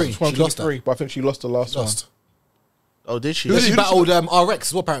battle? 23. fam? She lost that. 23, but I think she lost the last one. Lost. Oh, did she? She battled RX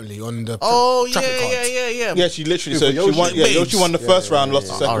as well, apparently on the Oh, yeah, traffic cards. yeah. Yeah, she literally Who, said for she won. Yoshi? Yeah, Yoshi won the first round, lost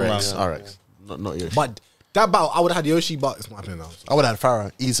the second RX, round. RX. Not Yoshi. But that battle, I would have had Yoshi, but it's not happening now. I would have had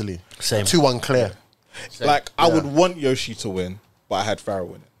Farrah easily. Same. 2-1 clear. Like I would want Yoshi to win, but I had Farrah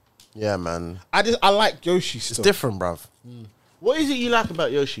win it. Yeah, man. I like Yoshi still. It's different, bruv. What is it you like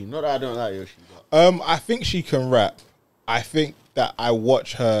about Yoshi? Not that I don't like Yoshi, but I think she can rap. I think that I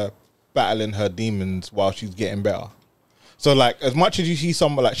watch her battling her demons while she's getting better. So like, as much as you see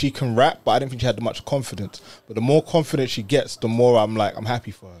someone like she can rap, but I didn't think she had much confidence. But the more confident she gets, the more I'm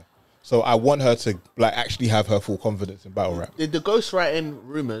happy for her. So I want her to like actually have her full confidence in battle rap. did the ghostwriting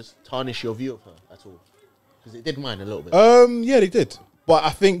rumors tarnish your view of her at all? Because it did mine a little bit. Yeah, they did. But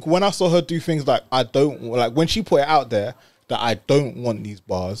I think when I saw her do things like when she put it out there that I don't want these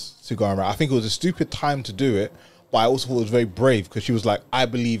bars to go around. I think it was a stupid time to do it, but I also thought it was very brave because she was like, I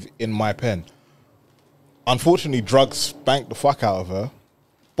believe in my pen. Unfortunately, drugs spanked the fuck out of her,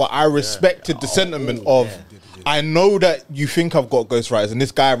 but I respected the sentiment of, I know that you think I've got ghostwriters and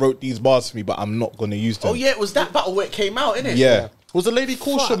this guy wrote these bars for me, but I'm not going to use them. Oh, yeah, it was that battle where it came out, innit? Yeah. Was the Lady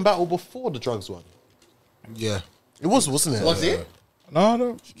Caution battle before the drugs one? Yeah. It was, wasn't it? Was it? No,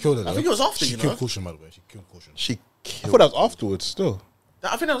 no. She killed her. I think it was after, She you know. killed Caution, by the way. She killed Caution. She I killed. thought that was afterwards still.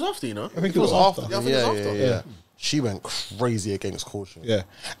 I think that was after, you know. I think it was after. Yeah, I think it was after. Yeah. She went crazy against Caution. Yeah,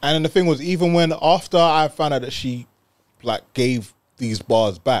 and then the thing was, even when after I found out that she like gave these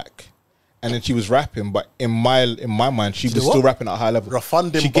bars back, and then she was rapping, but in my mind, she was did still what? rapping at a high level.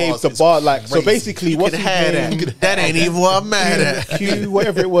 Refunding she gave bars the is bar like so. crazy. Basically, what's his name? That ain't even what I'm mad at. Q,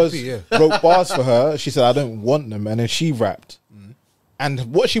 whatever it was, wrote bars for her. She said, "I don't want them," and then she rapped,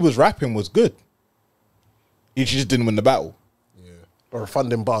 and what she was rapping was good. She just didn't win the battle. But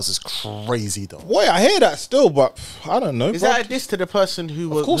refunding bars is crazy, though. Boy, I hear that still, but I don't know. Is bro. that a diss to the person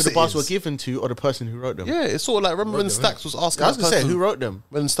who course the it bars is. were given to or the person who wrote them? Yeah, it's sort of like, remember when Stax was asking I was that going to say, person- who wrote them?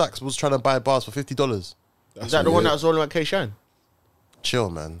 when Stax was trying to buy bars for $50? Is that the one that was rolling like K-Shan? Chill,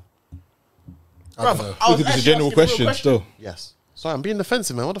 man. Bruv, I think it's a general question still. Yes. Sorry, I'm being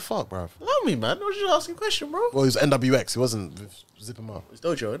defensive, man. What the fuck, bruv? Allow me, man. I was just asking a question, bro. Well, it was NWX. It wasn't with Zip 'em Up. It's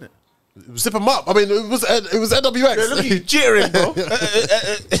Dojo, isn't it? It was Zip 'em Up. I mean, it was NWX. Look at you jittering, bro.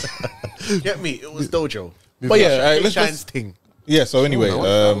 Get me? It was Dojo. But yeah, let's K-Shan's thing. yeah. So anyway,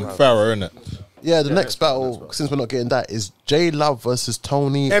 Farrah, innit? Yeah, the next battle, since we're not getting that, is J Love versus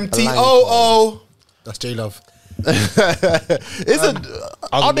Tony MTOO. That's J Love. Isn't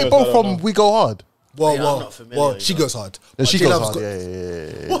are they both from We Go Hard? Well, Yeah, I'm not familiar, well, you she know. goes hard. No, she J goes Love's hard. got-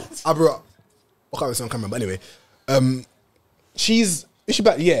 Yeah. I brought. I can't remember on camera, but anyway, she's is she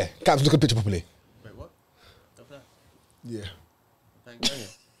back? Yeah, can't look at the picture properly. Wait, what? Yeah,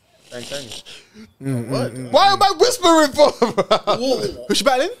 Bang, bang. What? Why am I whispering for? who's she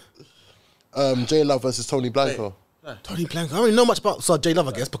battling? J Love versus Tony Blanco. Tony Blanco. I don't really know much about J Love,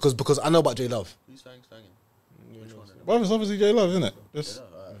 I guess, because I know about J Love. Who's banging? Which one? Well, it's obviously J Love, isn't it? Just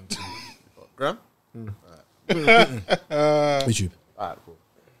Graham? YouTube. Alright, cool.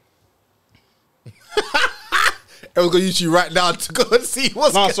 Everyone's going to YouTube right now to go and see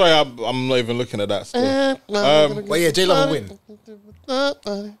what's no, sorry, I'm not even looking at that still. Well, yeah, J Love will win.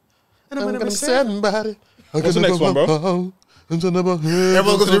 I'm gonna somebody. What's the next one, bro? Everyone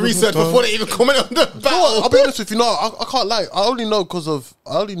goes to do research before they even comment on the battle. I'll be honest with you. No, I can't lie. I only know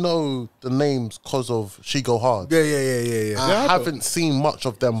the names because of She Go Hard. Yeah. I haven't seen much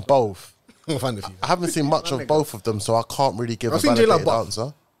of them both. I'm gonna find a few. I haven't seen much of both of them, so I can't really give a I've seen J Love, validated but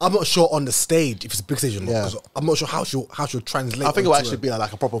answer. I'm not sure on the stage if it's a big stage or not. Yeah. 'Cause I'm not sure how she'll translate. I think it will onto actually be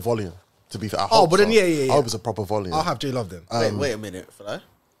like a proper volume. To be fair, I Oh, hope but then so. yeah. I hope it's a proper volume. I'll have J Love then. Wait a minute, fella.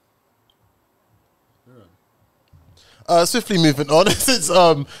 Swiftly moving on, since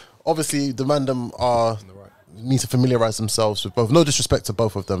obviously the Mandem need to familiarize themselves with both. No disrespect to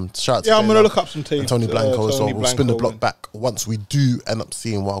both of them. Shout out to Yeah, I'm J gonna Love look up some tapes. and Tony Blanco as well. Tony We'll spin the Blanco block back once we do end up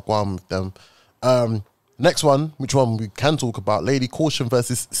seeing Wagwan with them. Next one, which one we can talk about? Lady Caution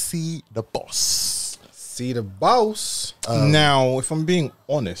versus C the Boss. See the boss. Now, if I'm being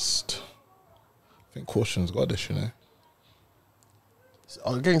honest, I think Caution's got this, you know.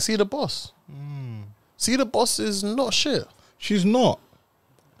 Again, C the Boss. C the Boss is not shit. She's not.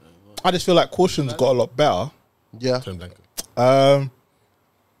 I just feel like Caution's got a lot better. Yeah. Tony Blanco.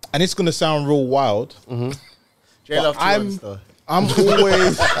 And it's gonna sound real wild. J Love I'm 2-1 I'm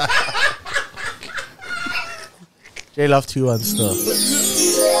always J Love 2-1 still.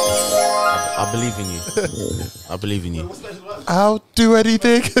 I believe in you. I believe in you. I'll do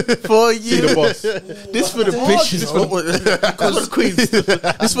anything. For you. see the boss. This for the bitches. This for the queens.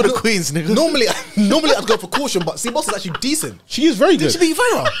 This for the queens, nigga. Normally I'd go for Caution, but C Boss is actually decent. She is very good. Did she beat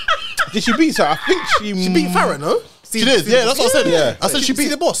Farrah? Did she beat her? I think she She beat Farrah, no? She did. Yeah, that's what I said. Yeah. I said she beat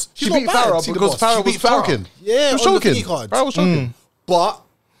the boss. She beat Farrah because Farrah was choking. Yeah, She was on the choking. thingy cards. Farrah was choking. But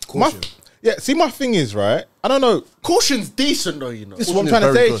My, Caution. yeah, see, my thing is, right, I don't know. Caution's decent though, you know. This is what I'm Caution trying is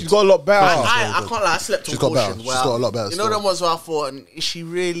to very say. good. She's got a lot better. I can't lie, I slept on She's got Caution. better. She's got a lot better You know still. them ones where I thought, is she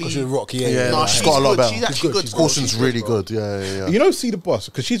really... Caution Rock, yeah. Yeah, No, she's she's got a lot good. better. She's actually good. Caution's She's really bro. good. Yeah. You know, see the boss,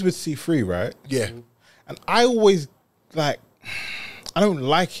 because she's with C3, right? Yeah. And I always, like, I don't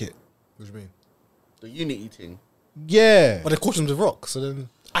like it. What do you mean? The Unity thing. Yeah. But the Caution's with Rock, so then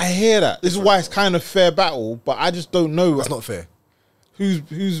I hear that. This is why it's kind of fair battle, but I just don't know. that's not fair. Who's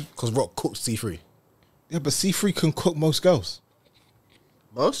Because Rock cooked C3. yeah, but C3 can cook most girls.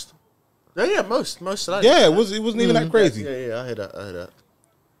 Most? Yeah, most. Like Yeah, it wasn't even that crazy. Yeah, I heard that.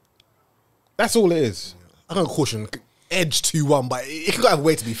 That's all it is. I don't Caution. Edge 2-1, but it could go either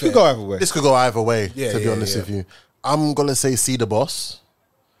way, to be fair. You go either way. This could go either way, Yeah, to be yeah, honest yeah. with you. I'm going to say C the Boss.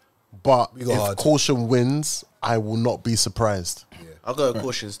 But We go if hard. Caution wins, I will not be Surprised. I'll go with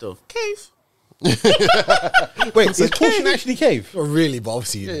Caution still. Cave. Wait, is Caution actually cave? Not really, but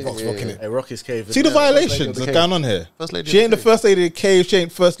obviously Rock's rocking it. Hey, Rock is Cave. See the isn't it? violations the that's cave. going on here. First lady She of ain't the the first lady of the cave. She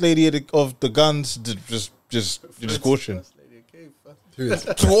ain't first lady of the guns. Just Caution. Who is?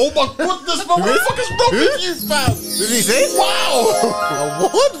 Oh my goodness, man. What the fuck is wrong with you, fam? Who did he say? Wow!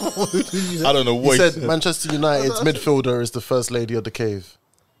 What? Who did he say? I don't know He what said Manchester United's midfielder is the first lady of the cave.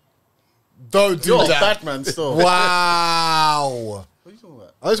 Don't do You're a that. bad man still. Wow! What are you talking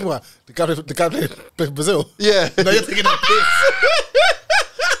about? I was talking about the guy played for Brazil. Yeah. No, you're taking that piss.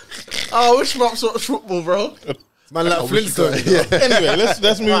 Oh, which map's watch football, bro? Man, like Flintstone. Anyway,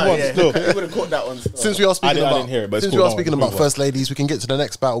 let's move on. Still, You would have caught that one still. Since we are speaking I about, didn't hear it, but it's since cool. we are Don't speaking worry. about first ladies, we can get to the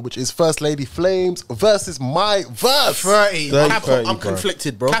next battle, which is First Lady Flames versus my verse. 30. 30. I'm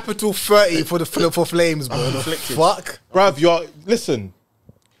conflicted, bro. Capital 30 for Flames, bro. conflicted. Fuck. bruv, listen.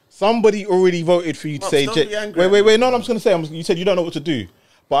 Somebody already voted for you to Mops, say don't J. be angry. Wait. No, I'm just gonna say. You said you don't know what to do,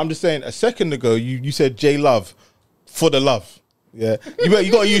 but I'm just saying. A second ago, you said J Love for the love. Yeah, you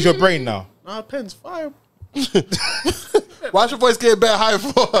got to use your brain now. Nah, Penn's fire. Why's your voice getting better high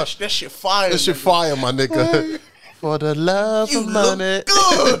for? That shit fire. That shit fire, my nigga. For the love of money.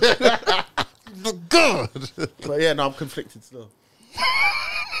 Good. Look good. But yeah, no, I'm conflicted still.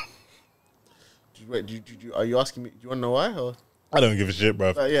 Wait, are you asking me? Do you want to know why? Or? I don't give a shit,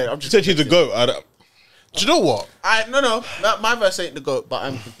 bruv. Yeah, I'm You just. said she's a goat. I don't. Do you know what? No. My verse ain't the goat, but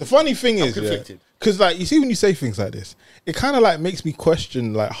I'm. The funny thing is, conflicted. because like you see when you say things like this, it kind of like makes me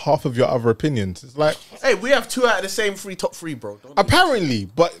question like half of your other opinions. It's like Hey, we have 2 out of the same top 3, bro. Don't do apparently,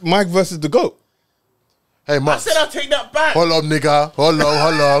 but Mike versus the goat. Hey, I Max. said I'll take that back. Hold on, nigga. Hold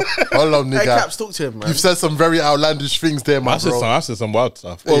on, Hey, nigga. Caps, talk to him, man. You've said some very outlandish things there, my bro. I said some wild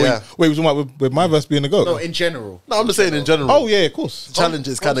stuff. Yeah. Wait, was with my verse being the goat? No, in general. No, I'm just saying in general. Oh yeah, of course. The challenge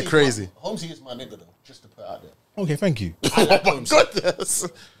is kind of crazy. Holmesy is my nigga, though, just to put it out there. Okay, thank you. Oh my goodness.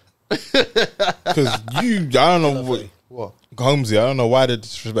 Because I don't know What? Holmesy, I don't know why the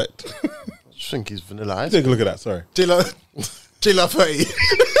disrespect. I just think he's vanilla ice. Take a look at that. Sorry. J-Lo 30.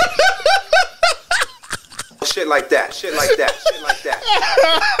 Shit like that. Shit like that. Shit like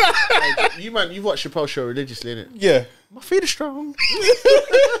that. You man, you watch Chappelle's show religiously, innit? Yeah. My feet are strong.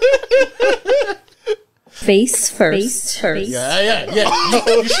 Face first. Yeah.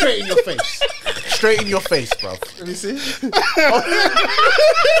 You straight in your face. Straight in your face, bro. Let me see.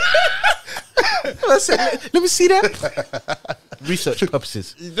 Let me see that. Research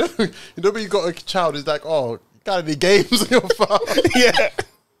purposes. You know when you got a child, it's like, oh, you got any games on your phone? Yeah.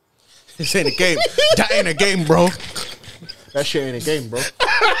 This ain't a game. That ain't a game, bro. That shit ain't a game, bro.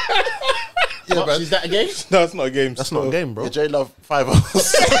 Yeah, Pops, man. is that a game? No, it's not a game. That's not a game, bro. Yeah, J Love 5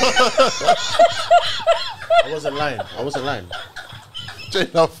 hours. I wasn't lying. J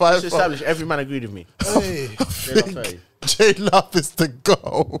Love 5 It's established. Every man agreed with me. J Love is the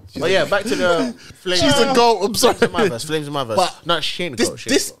goal. But yeah, back to the Flames. She's the goal. I'm sorry. Flames in my verse. Flames in my verse. But No, she ain't the goat.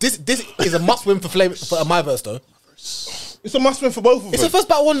 This is a must win for Flame for my verse though. It's a must win for both of It's them. the first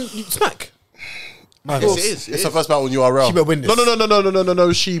battle on Smack. Yes, it is. It's her first battle on URL. She better win this.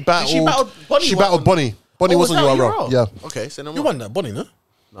 No. She battled. She battled Bonnie. She battled Bonnie. Bonnie was on URL. Yeah. Okay, so no You won that, Bonnie, no?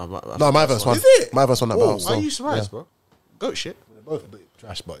 No, No, my verse won. Is it? My verse won that battle. Why so, are you surprised, yeah. bro? Goat shit. Both a bit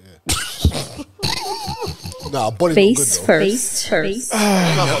trash, but yeah. Nah, Bonnie's Face not good though. first.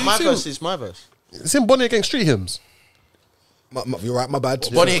 No, but my verse is my verse. It's in Bonnie against Street Hymns. You're right, my bad.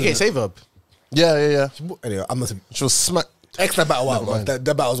 Bonnie against Averb. Yeah. Anyway, I'm not. She was smacked. Extra battle wild, Never bro. mind.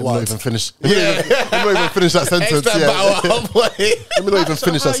 That battle's Let me not wild. even finish. Let me not even finish that sentence. Extra Yeah. battle wild, boy. Let me not even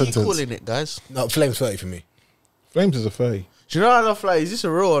finish How that are you sentence. calling it, guys? No, Flames 30 for me. Flames is a 30. Do you know how I love like? Is this a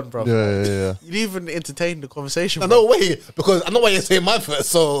real one, bro? Yeah. You didn't even entertain the conversation. No, bro. no way, because I know why you're saying my first,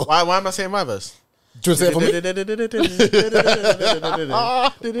 so Why am I saying my verse? do you want to say it for me?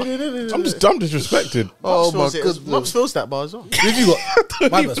 I'm disrespected. Oh my Mops goodness. feels that bar as well. Who have you got? I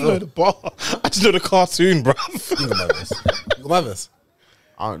My don't verse, even know bro. the bar. I just know the cartoon, bro. You got my verse. You got my verse.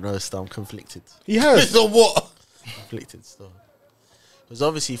 I don't know. Still, I'm conflicted. He has. So what? Conflicted still. Because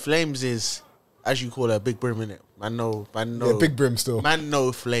obviously, Flames is, as you call her, Big Brim, innit? Man, no. Yeah, big brim still. Man,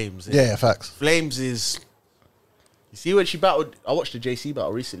 no Flames. innit? Yeah, facts. Flames is. You see when she battled? I watched the JC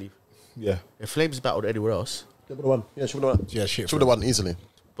battle recently. Yeah. If Flames battled anywhere else, She would have won. Yeah, she would have won. Yeah, shit. She would have won easily.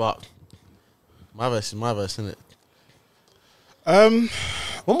 but my verse is my verse, innit?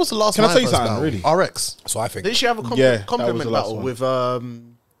 When was the last Can I My tell you Verse something, battle? really? RX. So I think. Didn't she have a Yeah, that was the compliment last battle one.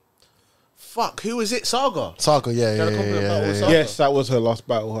 with fuck, who was it? Saga. Saga, yeah. Had a compliment battle with Saga. Yes, that was her last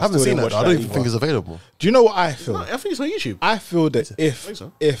battle. I haven't still seen didn't it. watch I don't even either. think it's available. Do you know what I feel? I think it's on YouTube. I feel that think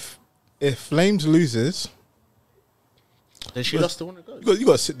so. if Flames loses, Then she lost the one to go. you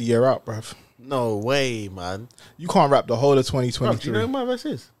got to sit the year out, bruv. No way, man. You can't rap the whole of Bro, do you 2023. know who my verse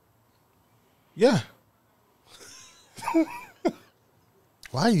is? Yeah.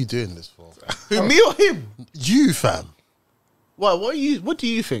 Why are you doing this for? Who, me or him? You, fam. What do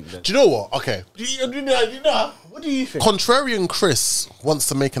you think then? Do you know what? Okay. What do you think? Contrarian Chris wants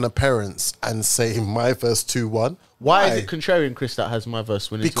to make an appearance and say my verse 2-1 Why is it contrarian Chris that has my verse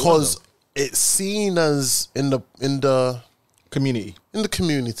winning? because it's seen as in the Community.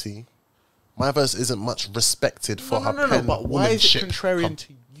 community, my verse isn't much respected for her no. pen But why is it womanship. contrarian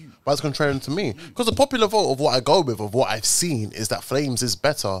to you? Why it's contrarian to me? Because the popular vote of what I go with, of what I've seen, is that Flames is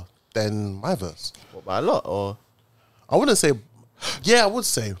better than my verse. What, by a lot or? I wouldn't say, yeah, I would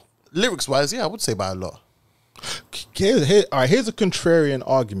say lyrics wise, yeah, I would say by a lot. All right, here's a contrarian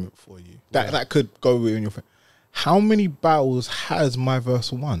argument for you that could go with in your favor. How many battles has my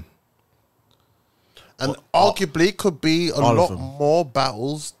verse won? And arguably could be a all of lot them. more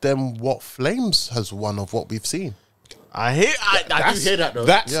battles than what Flames has won of what we've seen. I do hear that though.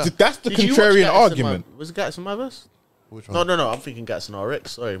 That's Yeah. that's the Did you watch contrarian Gatsby argument. Was it Gatsby my verse? Which one? No. I'm thinking Gatsby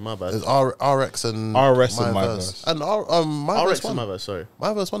RX. Sorry, my bad. There's RX and RS and my verse. And my RX verse is won. my verse. Sorry.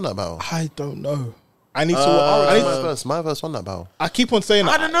 My verse won that battle. I don't know. I need to. My verse won that battle. I keep on saying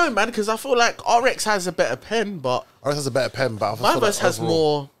I that. don't know, man, because I feel like RX has a better pen, but RX has a better pen, but I feel my like verse has overall-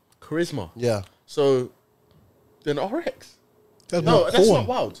 more charisma. Yeah. So, than RX. There's No, more that's corn. not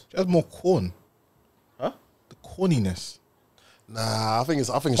wild. There's more corn. Huh? The corniness. Nah, I think it's.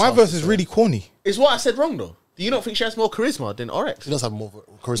 My verse is really corny. Is what I said wrong though? Do you not think she has more charisma than RX? She does have more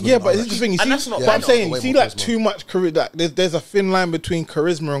charisma. Yeah, than but RX. it's the thing. You And see, that's not but bad. I'm saying, Way you see, more like charisma. too much charisma. Like, there's a thin line between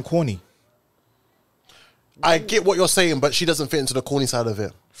charisma and corny. I get what you're saying, but she doesn't fit into the corny side of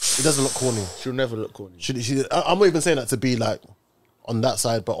it. It doesn't look corny. She'll never look corny. I'm not even saying that to be like on that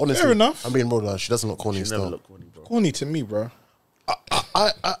side, but honestly, Fair enough. I'm being real. Though. She doesn't look corny She'll still. never look corny, bro. Corny to me, bro.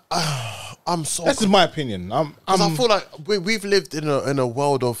 I I'm so. That's just my opinion. I'm I feel like we've lived in a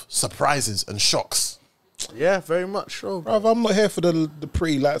world of surprises and shocks. Yeah, very much so. Bruv, I'm not here for the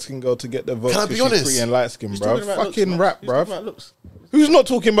pretty light skin girl to get the vote. Can I 'cause be she's honest? Pretty and light skin, bro. Talking about Fucking looks, rap, man. bro. He's talking about looks. Who's not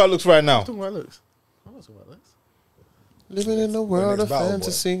talking about looks right now? Talking about looks. I'm not talking about looks. Living in a world next of battle, boy.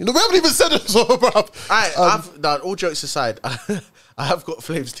 fantasy. No, we haven't even said it, so, bro. All jokes aside, I have got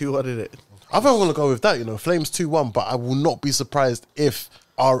Flames 2-1 in it. I think I'm gonna go with that. You know, Flames 2-1, but I will not be surprised if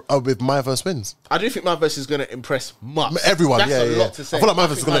with my verse wins. I do think my verse is going to impress much. Everyone, That's yeah, a yeah. lot to say. I feel like my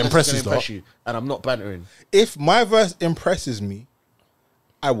verse think is gonna impress verse you, gonna though. and I'm not bantering. If my verse impresses me,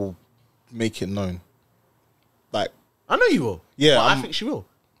 I will make it known. Like, I know you will. Yeah, but I I'm- think she will.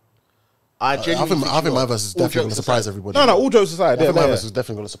 I genuinely think my verse is All definitely going to jokes surprise aside. everybody. no, all jokes aside, I think my yeah. verse is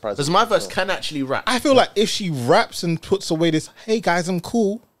definitely going to surprise. Because my verse can actually rap. I feel like if she raps and puts away this, hey guys, I'm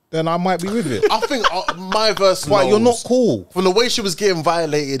cool, then I might be with it. I think my verse. But you're knows. not cool. From the way she was getting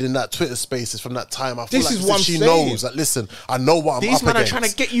violated in that Twitter Spaces from that time, I feel This like is what I'm she saying. knows that. Listen, I know what I'm These up men are against. trying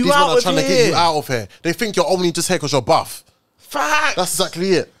to get you These out men are of trying to get here. you out of here. They think you're only just here because you're buff. Fact. That's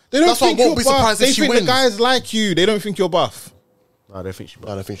exactly it. They don't That's why I think won't you're be buff. surprised They if she think wins. the guys like you. They don't think you're buff. No, I don't think she.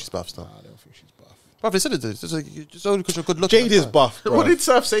 I don't think she's buff still. I don't think she's buff. Bro, they said it. It's only because you're good looking. Jade is buff, bro. What did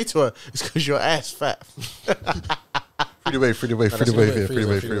Surf say to her? It's because your ass fat. Free the wave, free the wave, free the wave here, free the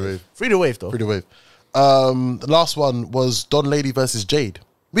wave, free the wave, Free the wave though. free the wave. The last one was Don Lady versus Jade.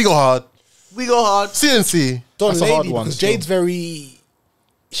 We go hard. We go hard. CNC. Don That's a hard Lady, one because still. Jade's very.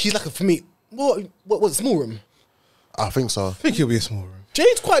 She's like for me. What was small room? I think so. I think he'll be a small room.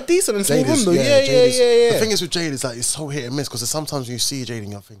 Jade's quite decent in small Jade room is, though. yeah, Yeah, Jade is- yeah. The thing is with Jade is like it's so hit and miss because sometimes you see Jade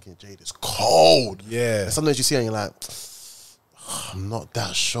and you're thinking Jade is cold. Yeah. And sometimes you see her and you're like, I'm not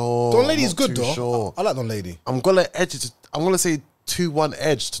that sure. Don Lady's I'm good not too though. Sure. I like Don Lady. I'm gonna edge it. I'm gonna say 2-1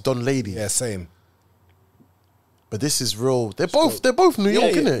 edge to Don Lady. Yeah, same. But this is real. They're both New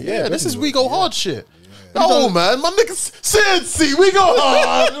York, yeah, innit? yeah, Yeah, this is definitely. we go hard shit. No man, my niggas CNC, we go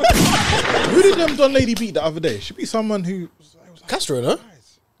hard. Who did Don Lady beat the other day? Should be someone who Castro, no?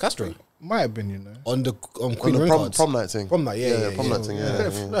 Castro might have been, you know. on the On Queen the Ring prom, cards. prom night thing. Prom night, yeah, prom night thing,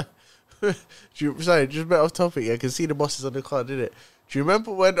 yeah. Sorry, just a bit off topic. I can see the bosses on the card, did it? Do you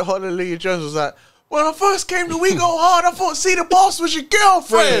remember when Hallelujah Jones was like, when I first came to We Go Hard, I thought See the Boss was your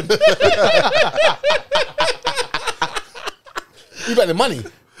girlfriend. You bet the money.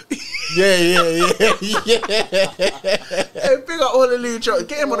 Hey, big up Hallelujah Jones.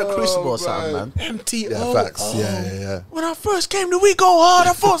 Get him on a crucible or something, man. MTO. Yeah, facts. Yeah. When I first came to We Go Hard,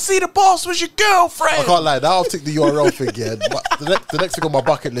 I thought See the Boss was your girlfriend. I can't lie, now I'll take the URL thing, yeah. But the next thing on my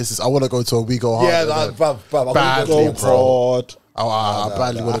bucket list is I want to go to a We Go Hard. Yeah, event. bruv. Badly, Go bro. hard. I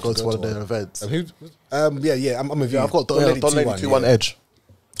badly want to I have go to to go one of to their one. events. Yeah, I'm with you. Yeah, I've got Don Lady 2-1 yeah. edge.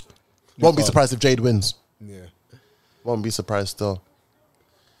 Won't be surprised if Jade wins. Yeah. Won't be surprised still.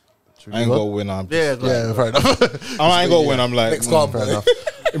 I ain't got to win. I'm just, Yeah, Yeah, fair enough. I ain't got to win. I'm like, Next card, fair bro. enough.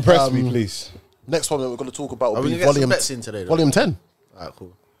 impress me, please. Next one that we're going to talk about Are will we be gonna get some volume bets in today, though? volume 10. Alright,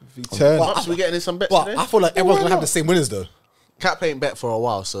 cool. V10. Pops, we getting in some bets But today? I feel like everyone's gonna have the same winners though. Cap ain't bet for a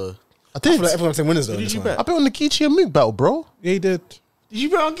while, so. I I did. feel like everyone's the same winners though. Who this did you one. bet? I bet on the Geechee and Mook battle, bro. Yeah, he did. Did you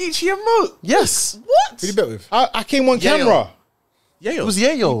bet on Geechee and Mook? Yes. What? Who did you bet with? I came on Yeah, camera. Yeah, It was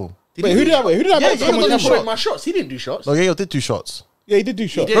Yayo. Wait, who did I bet? Who did I bet? yeah, Come on yeah, camera. yeah. my shots. He didn't do shots. No, Yayo did 2 shots. Yeah, he did do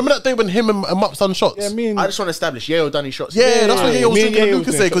shots. did. Remember that day when him and Mups done shots? Yeah, me and I just want to establish Yayo done his shots. Yeah, that's what Yayo was Me and drinking Yayo the was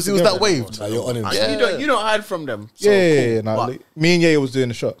Lucas doing because he was shots that together. waved. Nah, you're on him. You don't hide from them. So Yeah, cool. nah, But me and Ye was doing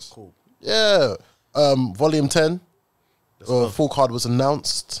the shots. Cool. Yeah. Volume 10. Full card was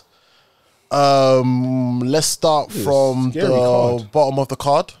announced. Let's start from scary the card. bottom of the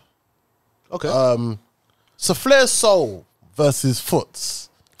card. okay. So Flair Soul versus Foots.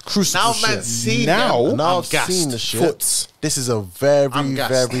 Crucible Now shit. man seen Now? them. Now I'm I've gassed. seen the shit. Foots. This is a very, I'm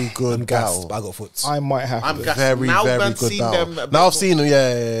gassed. very good I'm gassed, battle. but I got foots. I might have I'm to. gassed. Very, Now very man's good seen battle. them a bit Now I've more. seen them.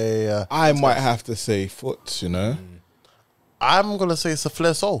 Yeah. I might have to say Foots, you know. I'm gonna say it's a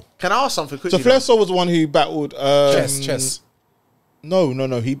Flair Soul. Can I ask something quickly? So Flair Soul was the one who battled. Chess. No.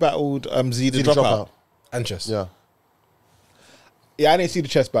 He battled Z the Dropout. And chess. Yeah. Yeah, I didn't see the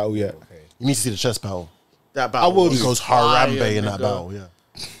chess battle yet. You need to see the chess battle. that battle. I will He do. goes fire, Harambe in that nigga. battle. Yeah.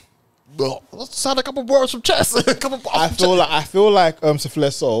 Well, let's sound a couple words from chess. A couple bars I from chess. feel like Sir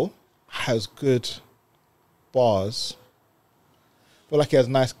Flair Soul has good bars. I feel like he has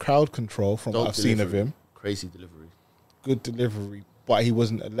nice crowd control from what I've seen of him. Crazy delivery. Good delivery, but he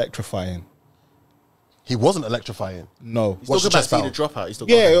wasn't electrifying. He wasn't electrifying. No. What's He's the talking about chess see the battle? dropout. He's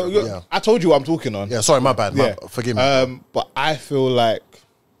talking Yeah, about Yeah. I told you what I'm talking on. Yeah, sorry, my bad. Yeah. Forgive me. But I feel like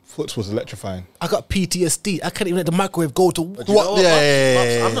Foots was electrifying. I got PTSD. I can't even let the microwave go to. But you know what,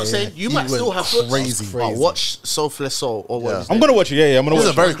 Pops? I'm not saying you He might still went have foots. crazy. But watch Soulfless Soul or what Yeah. his I'm name gonna watch it. Yeah, I'm gonna This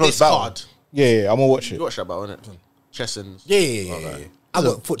watch is a very it. close this battle. card. Yeah, I'm gonna watch You it. watched that battle, innit? Chess and Yeah. I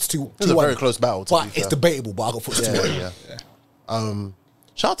got Foots 2. It's a very close battle, to but be it's fair. debatable. But I got Foots 2. yeah.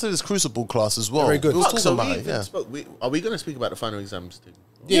 Shout out to this Crucible class as well. Very good. We was Fuck, talking so about it, yeah. are we going to speak about the final exams thing?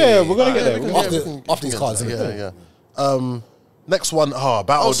 Yeah, we're gonna get there. we We're can- gonna- After these cards, Yeah, yeah. Next one, battle.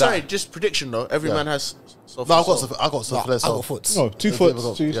 Oh, sorry, that. just prediction though. Every Yeah. man has. No, I got selfless. I got Foots. No, 2 Yeah,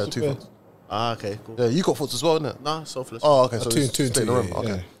 foot. yeah, 2 foot. Ah, okay, cool. Yeah, you got foots as well, innit? Nah, selfless. Oh, okay. So Two, it's two, split two, the room. yeah, Okay.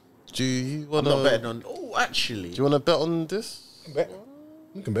 yeah. Do you I'm want not betting to? on. Oh, actually, Do you want to bet on this?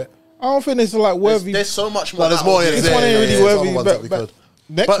 You can bet. I don't think it's like worthy. there's so much more. No, there's more. This yeah, one ain't yeah, really yeah, worthy, there's other ones but- that we but- could.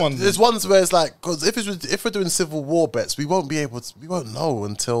 Next But one. there's ones where it's like, because if we're doing Civil War bets, we won't be able to. We won't know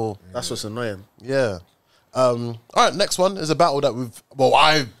until. That's what's annoying. Yeah. All right. Next one is a battle that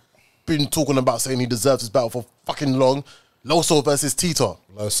I've been talking about, saying he deserves this battle for fucking long. Loso versus Tito.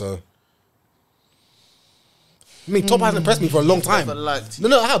 Loso. I mean, Top hasn't impressed me for a long time. Never liked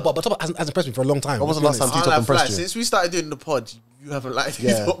No, I have, but Top hasn't impressed me for a long time. When was the last time I Tito like impressed flat. you? Since we started doing the pod, you haven't liked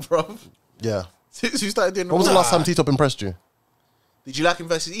Yeah. Tito, bro. Yeah. Since we started doing the When was the pod. last time Tito impressed you? Did you like him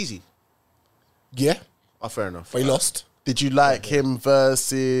versus Easy? Yeah, Oh, fair enough. but he lost. Did you like him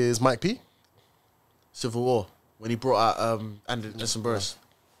versus Mike P? Civil War when he brought out Anderson Burris.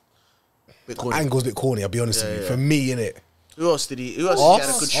 Bit corny. Angle's a bit corny, I'll be honest with you. For me, innit? Who else did he? Who else did he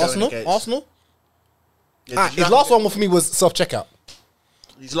had a good showing Arsenal? against? Arsenal? Yeah, did you His like last one for me was self-checkout.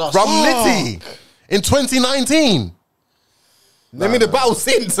 His last. From Litty in 2019. Let me the battle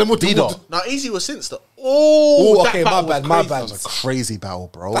since. And D-Dot. Now Easy was since though. Oh, that okay, my battle bad, was my crazy. bad. That was a crazy battle,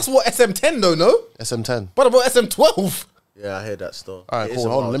 bro. That's what SM10 though, no? SM10. What about SM12? Yeah, I heard that still. All right, It is cool. a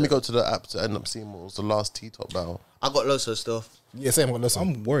Hold on. wild Let me day. go to the app to end up seeing what was the last T-top battle. I got Loso still. Yeah, same with Loso.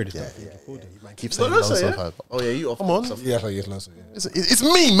 I'm worried. It's not Man, keep You saying got Loso, Loso, yeah? fam. Oh yeah, you off. Come on. Stuff. Yeah, like, yes, Loso, yeah. It's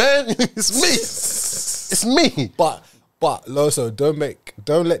me, man. It's me. It's me. But Loso, don't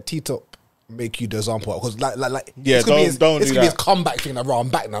let T-Top make you the example because like Yeah, this could be don't this do could be his that. comeback thing. Like, bro, I'm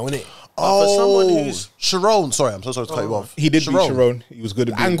back now, innit? For someone who's- Sharon. Sorry, I'm so sorry to cut you off. He did beat Sharon. He was good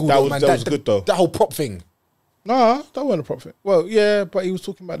at beat. Angle, That though, was man, that was good though. That whole prop thing. Nah, that wasn't a profit. Well, yeah, but he was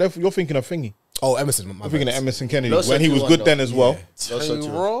talking about that. You're thinking of Thingy. Oh, Emerson, my I'm thinking of bad. Emerson Kennedy Loso when he was 2-1 good though. then as well. Loso too.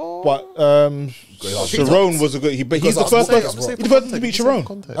 Sharon. But Sharon was a good. He's Because the I first was person. saying- He's the first to beat Sharon.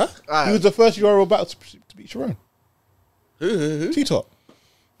 Huh? He was the first Euro battle to beat Sharon. Who? T-Top.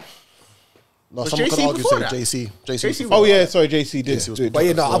 No, Was someone could JC argue before say that? JC. JC JC. Oh yeah, sorry, JC did. JC was do- good. But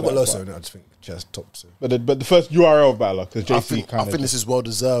yeah, no, before I've got that, Loso. No, I just think just top. So. But the first URL battler because I JC think kind of. this is well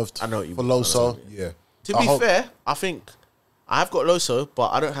deserved. I know what you for mean. Loso. Yeah. To I be hope- fair, I think I have got Loso, but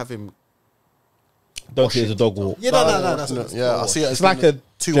I don't have him. Don't see it as a dog walk. Yeah, no. That's Yeah, I see it. It's like a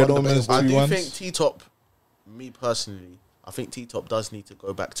 2-1 gentleman's debatable. I do 2-1s. think T-Top, me personally, I think T-Top does need to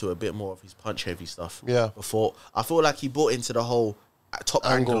go back to a bit more of his punch-heavy stuff. Yeah. Before I feel like he bought into the whole top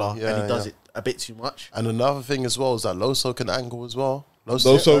Angle, angler, yeah, and he does yeah. it a bit too much. And another thing as well is that Loso can angle as well.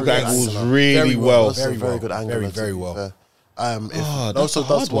 Loso very angles good angler. really well. Very, very good angler. Very, to very be well. fair. If that's a Loso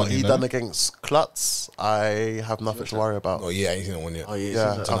hard does what one, he you know? done against Klutz, I have nothing to worry about. Oh yeah, I ain't seen that one yet. Oh yeah, it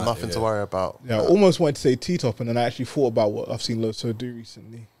Yeah, seems I like have nothing to worry about. Yeah, I almost wanted to say T-Top, and then I actually thought about what I've seen Loso do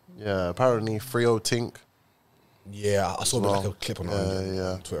recently. Yeah, apparently 3-0 Tink. Yeah, I saw a bit like a clip on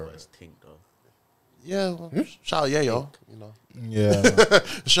Yeah. Twitter. it's Tink though. Yeah, well, shout out Yayo, you know. Yeah,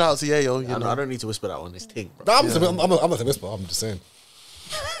 Shout out to Yayo, you I know. don't need to whisper that one. It's Tink, bro. No, I'm not a whisper. I'm just saying.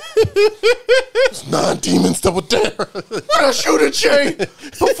 9 demons double dare. I shoot a chain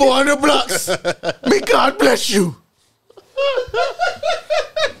for 400 blocks. May God bless you.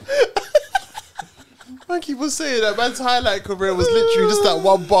 Man keep on saying that man's highlight career was literally just that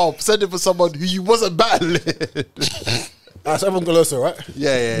one bar sending for someone who you wasn't battling. So everyone got Loso, right?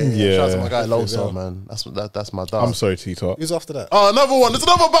 Yeah. Yeah. Shout out to my guy Loso, man. That's my dog. I'm sorry, T-Top. Who's after that? Oh, another one. There's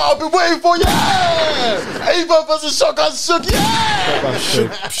another battle I've been waiting for. Yeah! Ava versus Shotgun Shook. Yeah!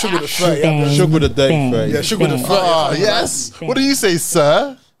 Sugar the 30. Yeah, Shook with a day, yeah, Sugar the 30. Oh, yes. What do you say,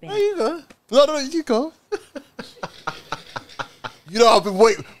 sir? There you go. No, you go. You know, I've been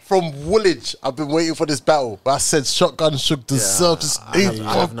waiting from Woolwich. I've been waiting for this battle. But I said Shotgun Shook deserves this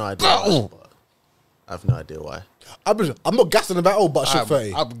I have no idea. Why, battle. but I have no idea why. I'm not gassing the battle, but Sugar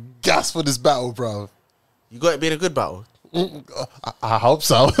 30. I'm gassed for this battle, bro. You got it being a good battle. I hope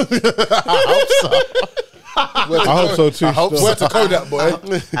so. I I hope so too. I hope still. Where to code that, boy?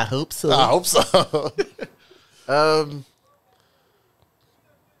 I hope so. I hope so.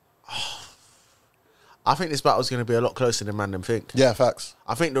 I think this battle's going to be a lot closer than man them think. Yeah, facts.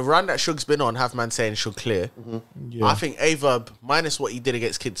 I think the run that Shug's been on, have man saying Shug clear. Yeah. I think Averb, minus what he did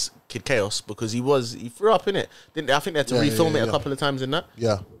against Kid Chaos, because he threw up in it, didn't they? I think they had to Yeah, refilm yeah, it a yeah. couple of times in that.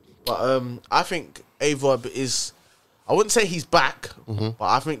 Yeah. But I think Averb is, I wouldn't say he's back, Mm-hmm. but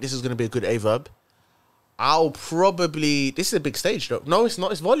I think this is going to be a good Averb. I'll probably. This is a big stage, though. No, it's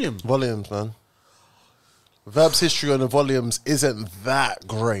not. It's volume. Volumes, man. Verb's history on the volumes isn't that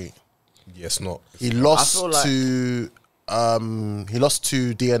great. Yes, not. He lost feel like- to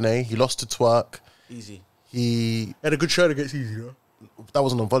DNA. He lost to Twerk. Easy. He Had a good shot against Easy, though. that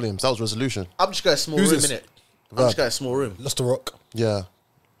wasn't on volumes. That was Resolution. I'm just going a small Who's room, this? innit? I'm just going a small room. Lost to Rock. Yeah,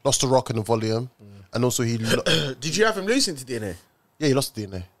 lost to Rock in the volume, and also Did you have him losing to DNA? he lost to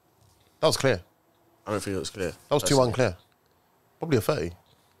DNA. That was clear. I don't think it was clear. That was 2-1 clear. Probably a 30. It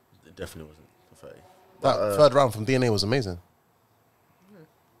definitely wasn't a 30. That third round from DNA was amazing.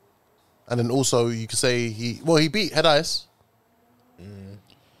 And then also you could say he beat Head Ice.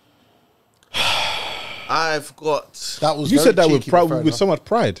 I've got. That was You very said that with cheeky, but pride, fair with enough. so much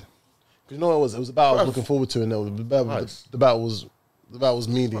pride. You know what it was? It was a battle I was looking forward to, and the battle was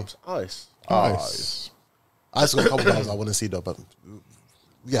meaty. Ice. Nice. I just got a couple battles I want to see though, but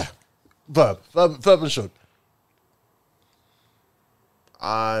yeah, Verb and Shook.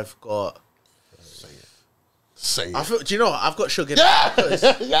 I've got. Say I it. feel. Do you know what? I've got Suge.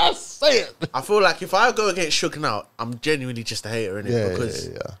 Yes, say it. I feel like if I go against Suge now, I'm genuinely just a hater in it Yeah, because,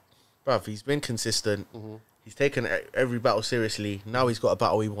 yeah. bruv, he's been consistent. He's taken every battle seriously. Now he's got a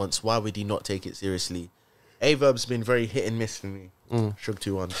battle he wants. Why would he not take it seriously? Averb's been very hit and miss for me. Suge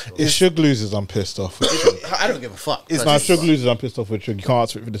 2-1. So. If Suge loses, I'm pissed off. With Suge. I don't give a fuck. It's No, if not- Suge loses, I'm pissed off with Suge. You can't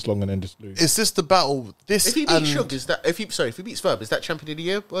answer it for this long and then just lose. Is this the battle? This If he and beats Suge, is that if he beats Verb, is that champion of the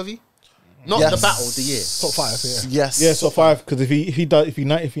year, worthy? Not Yes. the battle of the year. Top 5, yeah. Yes. Yeah, so 5 because if he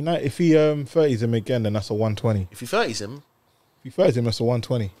 30s him again, then that's a 120. If he 30s him, If he 30s him, that's a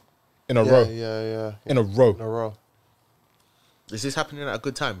 120 in a Yeah, row. yeah. In a row. In a row. is this happening at a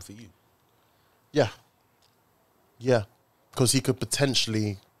good time for you? Yeah. Yeah. Because he could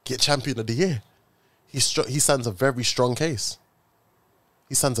potentially get champion of the year. He stands a very strong case.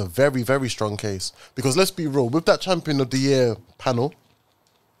 He stands a very, very strong case. Because let's be real, with that champion of the year panel,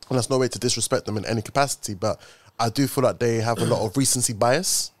 and that's no way to disrespect them in any capacity, but I do feel like they have a lot of recency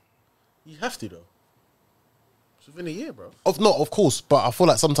bias. You have to though. It's within a year, bro. Of course, but I feel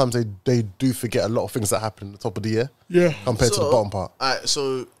like sometimes they do forget a lot of things that happen at the top of the year. Yeah. Compared to the bottom part. Alright,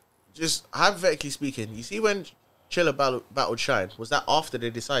 so just hypothetically speaking, you see when Chiller battled Shine, was that after they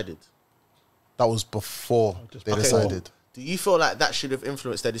decided? That was before they Okay. decided. Do you feel like that should have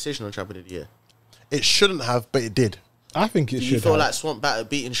influenced their decision on champion of the year? It shouldn't have, but it did. I think it Do should you feel have. like Swamp Battle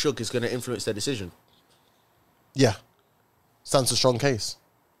beating Suge is going to influence their decision? Yeah. Stands a strong case.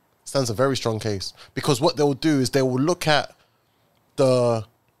 Stands a very strong case. Because what they'll do is they will look at the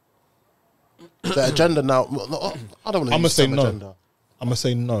agenda now. No, I don't want to I'ma use say the term no. agenda. I'm going to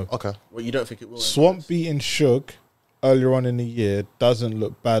say no. Okay. Well, you don't think it will? Swamp beating Suge earlier on in the year doesn't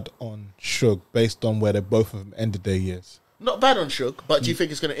look bad on Suge based on where they both of them ended their years. Not bad on Suge, but do you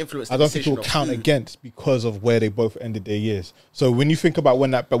think it's going to influence the I don't think it decision will of count who? against because of where they both ended their years. So when you think about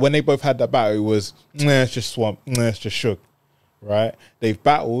when they both had that battle, it was it's just Swamp, it's just Suge, right? They've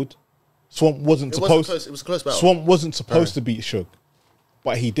battled. Swamp wasn't It supposed. wasn't close. It was a close battle. Swamp wasn't supposed to beat Suge,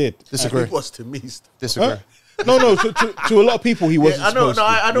 but he did. Disagree. It was to me. Disagree. Huh? No. To a lot of people, he wasn't. I know. supposed No, to,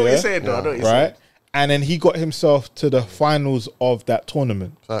 I know what yeah? you're saying. Though. I know what you're saying. Right, and then he got himself to the finals of that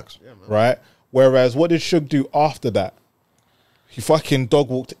tournament. Facts. Right? Whereas what did Suge do after that? He fucking dog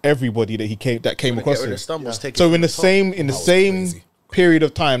walked everybody that came Get across rid him. of stumbles, take it So to in the top. same crazy. period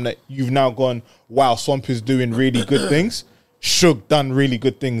of time that you've now gone, wow, Swamp is doing really good things. Suge done really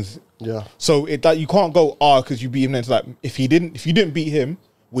good things. Yeah. So that you can't go because you beat him. Then it's like if you didn't beat him,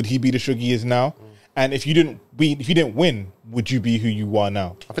 would he be the Suge he is now? And if you didn't win, would you be who you are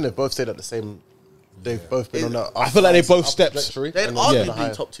now? I think they've both stayed at the same. They've both been on that. I feel like they both steps. trajectory, They'd and then arguably the be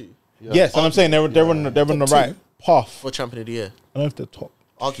higher. top 2 Yes, and I'm saying they're on the right path. for champion of the year. I don't know if they're top.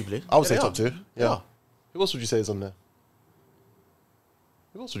 Arguably, I would say they top are. 2. They Yeah. are. Who else would you say is on there?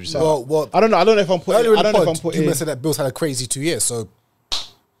 Who else would you say? Well, I don't know. I don't know if I'm putting. earlier in I the don't know if I'm pod, putting. you said that Bill's had a crazy 2 years, so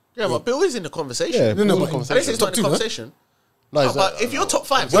Yeah, but Bill is in the conversation. Yeah, no, Bill's but in I didn't say it's top not in two, the huh? conversation. No, he's But if you're top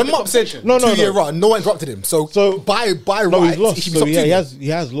 5, When Mop said No, no, 2 year no. run, no one interrupted him. So by No, right, he's lost. he should be So top yeah, two. he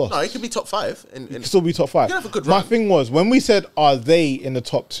has lost. no, he could be top 5. He can still be top 5. can have a good My run. thing was when we said are they in the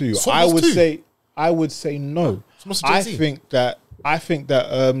top 2, Swamp I was would 2. say no. Swamp's I JC. think that Yeah, he's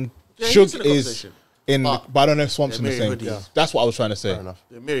in Suge the is conversation. in, But but I don't know if Swamp's in the they're same. very hoodie. That's what I was trying to say. fair enough.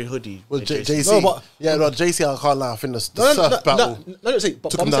 The Miri Hoodie. Well, and JC. No, but- JC, I can't lie. I think the surf battle. No, say, but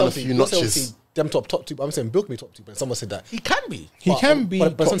took I'm him down a saying few you're saying notches. obviously them top 2. But I'm saying Bill can be top 2. But someone said that He can be. He can be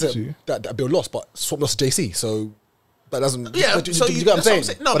but top someone said 2. that Bill lost, but Swamp lost to JC. So that doesn't. Yeah, do so you you get what I'm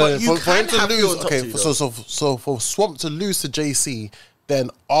saying? No, But but then you for him can to have Bill lose, top okay, 2, so for Swamp to lose to JC,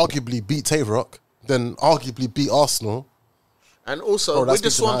 then arguably beat Tay Rock, then arguably beat Arsenal. And also, Bro, that's with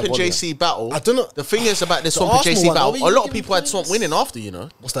the speaking Swamp high and volume. JC battle, I don't know. the thing is about the Swamp and Arsenal JC one, battle, are we a lot of giving people had points? Swamp winning after, you know.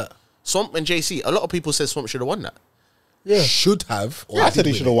 What's that? Swamp and JC, a lot of people said Swamp should have won that. Yeah. Should have. Or I said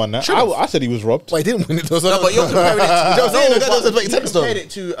he did should win have won that. Should've. I said he was robbed. But he didn't win it. No, but you're comparing it to... I'm saying? That doesn't make you sense, though. compared it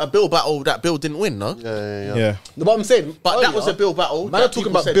to a Bill battle that Bill didn't win, no? Yeah. No, but I'm saying, But that was a Bill battle. Man, that I'm talking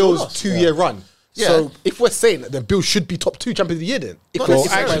people about said Bill Bill's lost. 2-year run. Yeah. So if we're saying that, then Bill should be top 2 champion of the year then. If Not we're Well, saying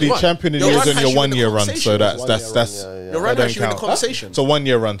necessarily. actually, What? champion of the Your year run is on has your you in the 1-year run, so conversation. that's Your run that has you in the don't count. conversation. It's a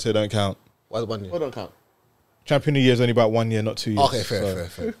 1-year run, so it don't count. Why 1 year? What don't count? Champion of the year is only about 1 year, not 2 years. Okay, fair, so.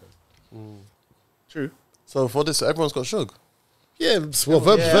 fair. True. So for this, everyone's got Shug. Yeah, it's well,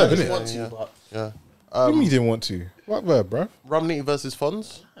 verb's Yeah, verb, I isn't just it? want to, but Yeah. What do you mean you didn't want to? What verb, bro? Ramney versus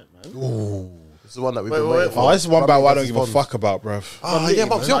Fonz. This is one that we've Wait, been wait, waiting wait. for. Oh, this is one battle I don't Ramney give a versus fuck about, bro. Oh, yeah,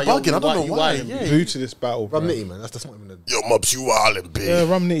 Mobs, you're Nah, bugging. I don't know you why. wildin'. Yeah. Blue to this battle, bro. Rum Nitty, man. That's not even a. Yo, Mubs, you wildin', B. Yeah,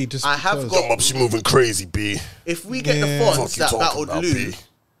 Ramney just. I have because- got- Yo, Mubs, you moving crazy, B. if we get Yeah. the Fuck Fonz you that talking battled about, Lou, B.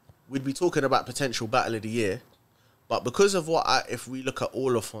 we'd be talking about potential battle of the year. But because of if we look at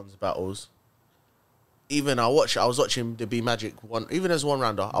all of Fonz battles, even I was watching the B Magic one, even as one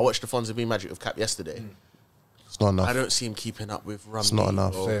rounder, I watched the Fonz and B Magic with Cap yesterday. It's not enough. I don't see him keeping up with Rumney. It's not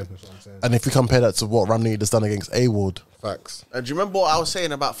enough. Fair, that's what I'm saying. And if you compare that to what Ramney has done against A-Ward, Facts. And do you remember what I was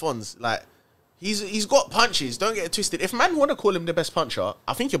saying about Fonz? Like, he's got punches. Don't get it twisted. If man want to call him the best puncher,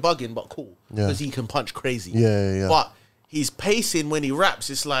 I think you're bugging, but cool, Yeah. because he can punch crazy. Yeah. But he's pacing when he raps.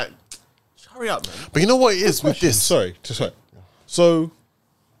 It's like, hurry up, man. But you know what it is with this? Sorry. So,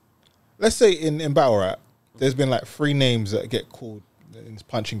 let's say in battle rap, there's been like 3 names that get called in this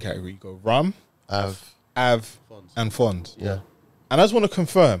punching category. You go Ram, Av, and Fonz. Yeah. And I just want to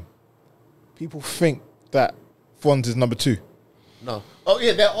confirm, people think that Fonz is number 2. No. Oh,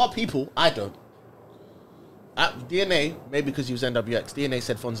 yeah, there are people. I don't. DNA, maybe because he was NWX, DNA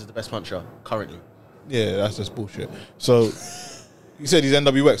said Fonz is the best puncher currently. Yeah, that's just bullshit. So, you said he's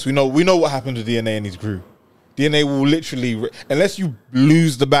NWX. We know what happened to DNA and his crew. DNA will literally, unless you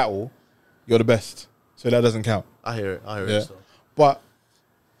lose the battle, you're the best. So that doesn't count. I hear it. Yeah. So. But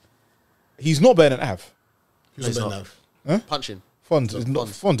he's not better than Av. Who's not. better now? Punching. Fonz is not.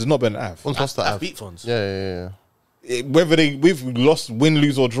 Fonz is not better than Av. Fonz lost that. I've beat Fonz. Yeah. Whether we've lost, win,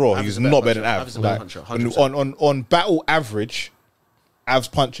 lose or draw, Av he's is a better not better than puncher. Av. Av is a better puncher, 100%. On battle average, Av's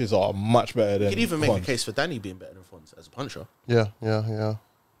punches are much better than. You could even make Fonz. a case for Danny being better than Fonz as a puncher. Yeah.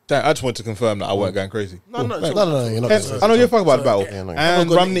 Damn, I just wanted to confirm that I weren't going crazy. No, Cool. no, Thanks. No, you're not. I know you're fucking about the battle. Yeah, no, And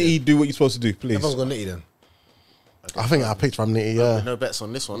Everyone's got Ramney, do what you're supposed to do, please. Everyone's got Nitty then. I think I picked Ramney. Yeah. No bets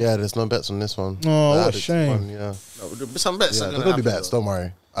on this one. Yeah, there's no bets on this one. Oh, what a added to shame. one, yeah. No, some bets. Yeah, are there's gonna gonna be happen, bets. though. Don't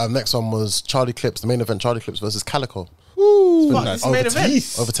worry. Next one was Charlie Clips, the main event. Charlie Clips versus Calico. But nice. it's main Over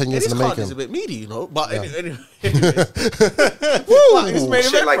event. over 10 years This in the card making. is a bit meaty, you know. But anyway, it's main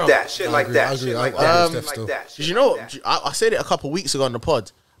Shit event, like bro. that. Shit like agree, that. I Shit agree. like I that. agree with Shit Steph like that. Because you know what? I said it a couple of weeks ago on the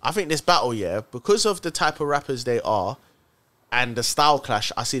pod. I think this battle, yeah, because of the type of rappers they are and the style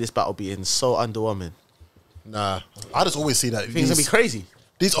clash, I see this battle being so underwhelming. Nah. I just always see that Things gonna be crazy.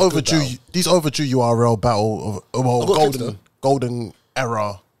 these overdue URL battle of got clips, golden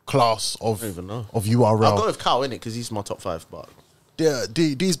era class of even know. of I'll go URL. with Kyle in it because he's my top 5. But Yeah,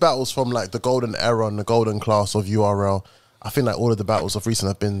 these battles from like the golden era and the golden class of URL. I think like all of the battles of recent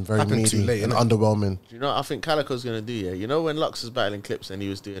have been very Happened too meaty late, and innit? underwhelming. you know, what I think Calico's gonna do. Yeah, you know when Lux was battling Clips and he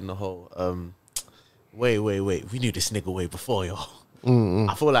was doing the whole wait, we knew this nigga way before, yo.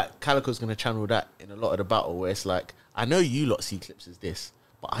 I feel like Calico's gonna channel that in a lot of the battle where it's like, I know you lot see Clips as this,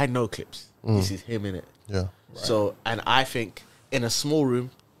 but I know Clips. This is him in it. Yeah. So, and I think in a small room,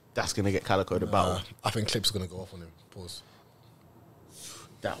 that's gonna get Calico the battle. I think Clip's gonna go off on him. Pause.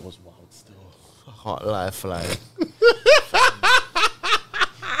 That was wild still. I can't lie, fly.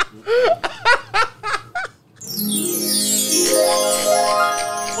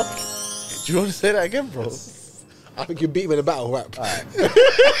 Do you want to say that again, bro? I think you beat him in a battle rap.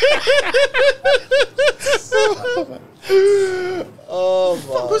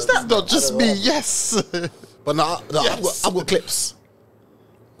 Who's that? Not just me, yes. But no, I've got Clips.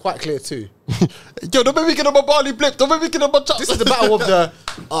 Quite clear too. Yo, don't make me get on my Barley blip. Don't make me get on my chops. This is the battle of the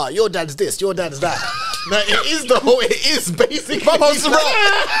your dad's this, your dad's that. No, it is the whole. It is basically. My mom's the rap.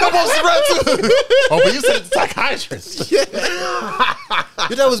 My mom's the rap too. Oh, but you said it's psychiatrist. Your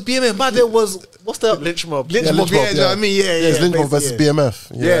dad was BMF. My dad was what's the Lynch mob. Lynch Yeah, mob. Lynch mob, Yeah, you know what I mean. Yeah, Yeah, it's Lynch Mob versus basically,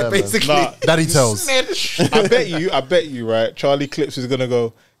 BMF. Yeah, man. basically. Nah. Daddy tells. I bet you, right? Charlie Clips is gonna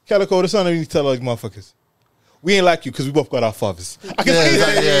go, Calico, the son of you tell all these motherfuckers. We ain't like you because we both got our fathers. I can say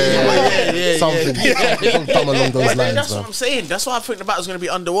that. Something come along those But lines, that's what man. I'm saying. That's why I think the battle's going to be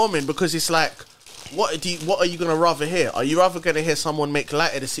underwhelming because it's like, what are you going to rather hear? Are you rather going to hear someone make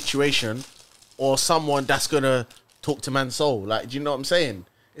light of the situation, or someone that's gonna talk to man's soul. Like, do you know what I'm saying?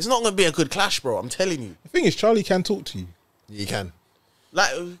 It's not gonna be a good clash, bro. I'm telling you. The thing is, Charlie can talk to you. You can. Like,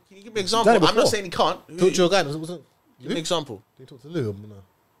 can you give me an Done example? it I'm not before. saying he can't. Talk to your guy. Wasn't Give me an example. Did he talk to Lou? No.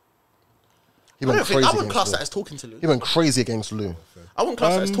 He I went don't think crazy I wouldn't against class Lou. that as talking to Lou. He went crazy against Lou. I wouldn't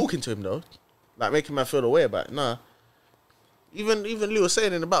class that as talking to him though. Like making man feel the way about it. Nah. Even Lou was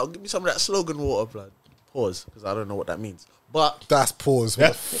saying in the battle, give me some of that slogan water, blood. Pause, because I don't know what that means. But That's pause. What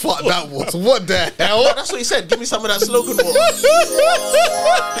the fuck that was? What the hell? that's what he said. Give me some of that slogan water.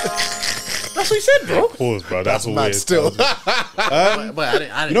 That's what he said, bro. Pause, bro. That's Mad weird. still. But I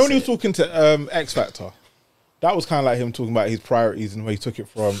didn't You know when say he was it. talking to X Factor, that was kind of like him talking about his priorities and where he took it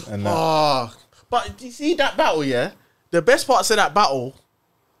from, and that. Oh, but you see that battle, yeah? The best parts of that battle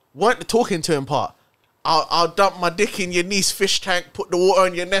weren't the talking to him part. I'll dump my dick in your niece fish tank, put the water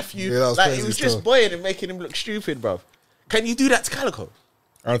on your nephew. Yeah, that was like, crazy he was still. just boying and making him look stupid, bro. Can you do that to Calico?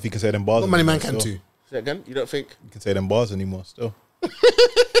 I don't think you can say them bars. Not many anymore man can still. too. Say that again? You don't think? You can say them bars anymore still.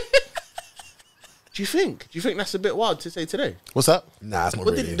 Do you think? Do you think that's a bit wild to say today? What's that? Nah, it's not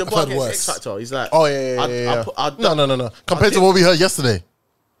What really. did the I've bar heard against worse. X Factor? He's like, Oh yeah. No. Compared to did- what we heard yesterday.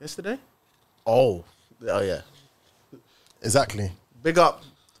 Yesterday? Oh yeah. Exactly. Big up.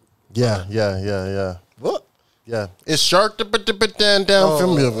 Yeah. What? Yeah, it's shark down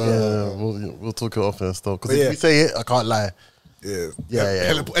from me. We'll talk it off and stuff. Because if yeah. we say it, I can't lie. Yeah.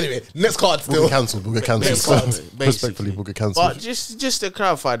 Anyway, next card We'll still. get cancelled. We'll get cancelled. Basically. Respectfully, we'll get cancelled. But just to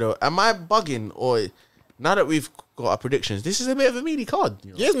clarify though, am I bugging or now that we've got our predictions, this is a bit of a meaty card.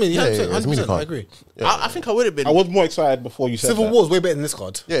 You know? Yes, man. Yeah, 100%, it's a mini 100%, card. I agree. I think I would have been. I was more excited before you said Civil that. War's way better than this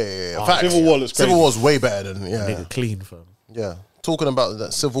card. Yeah. Facts. Civil War looks crazy. Civil War's way better than nigga clean, fam. Yeah. Talking about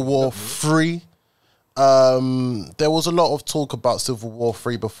that Civil War 3. There was a lot of talk about Civil War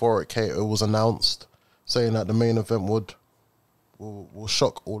 3 before it was announced, saying that the main event will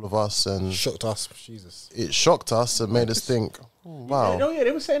shock all of us, and Shocked us. Jesus. it shocked us and made us think, wow. Yeah,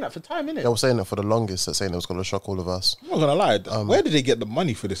 they were saying that for time, innit? They were saying it for the longest, that saying it was going to shock all of us. I'm not gonna lie. Where did they get the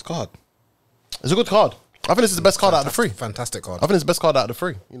money for this card? It's a good card. I think this is the best card out of the three. Fantastic card. I think it's the best card out of the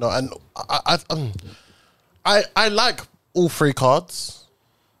three. You know, and I like all three cards.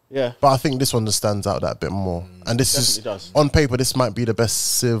 Yeah. But I think this one just stands out that bit more. And this Definitely is, does. on paper, this might be the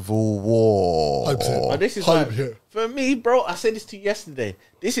best Civil War. But this is why, for me, bro, I said this to you yesterday.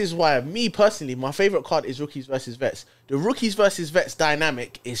 This is why, me personally, my favorite card is Rookies versus Vets. The Rookies versus Vets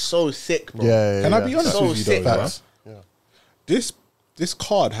dynamic is so sick, bro. Yeah. Can I be honest So with you sick, though? bro. Facts. This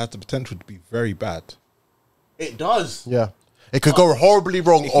card has the potential to be very bad. It does. Yeah. It could go horribly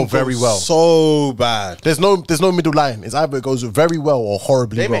wrong or very well. So bad. There's no middle line. It's either it goes very well or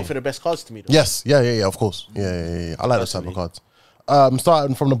horribly They wrong. make for the best cards to me, though. Yes. Yeah, of course. Yeah. I like those type of cards.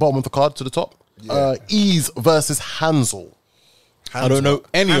 Starting from the bottom of the card to the top. Ease versus Hansel. I don't know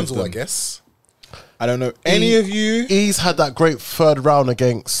any Hansel, of I them. guess. I don't know any of you. Ease had that great third round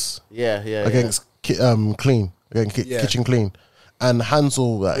against Yeah. Clean. Against Kitchen Clean. And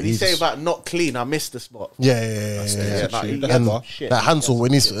Hansel, When you say about not clean, I missed the spot. yeah. Like, he And had shit. that Hansel,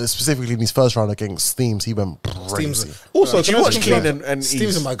 specifically in his first round against Steams, he went crazy. Also, Did can you I watch just Clean confirm- and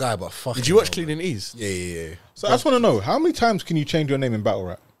Steve's Ease? my guy, but fuck. Did you watch Clean and Ease? Yeah. So I just want to know, how many times can you change your name in battle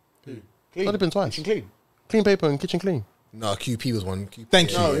rap? Clean. Only been twice. Kitchen Clean. Clean paper and Kitchen Clean. No, QP was one. QP.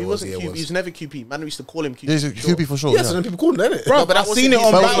 Thank you. No, Yeah, he it wasn't yeah, it QP. He was never QP. Man, we used to call him QP. He's a QP for sure. Yeah, so then people called him, innit? Bro, but that I've seen it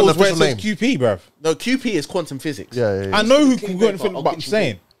wasn't on his- that wasn't battles where it an says official QP, bruv. No, QP is quantum physics. Yeah. I know who Clean can go paper anything, or but I'm kitchen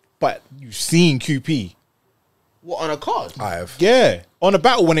saying, but you've seen QP. What, on a card? I have. Yeah. On a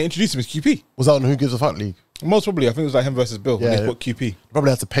battle when they introduced him as QP. Was that on Who Gives a Fuck League? Most probably, I think it was like him versus Bill when Yeah. they put QP.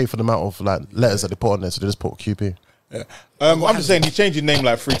 Probably had to pay for the amount of like letters that they put on there, so they just put QP. Yeah. I'm just saying, he changed his name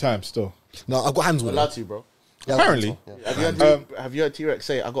like 3 times still. No, I've got Hansel. You're allowed to, bro. Apparently. Have you heard T-Rex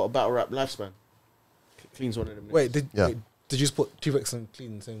say, I got a battle rap lifespan? Clean's one of them. Wait, niggas. Yeah. did you just put T-Rex and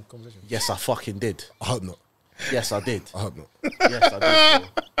Clean in the same conversation? Yes, I fucking did. I hope not. Yes, I did. I hope not. Yes, I did.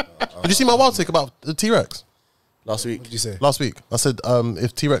 Bro. Did you see my wild take about the T-Rex Last week. What did you say? last week? I said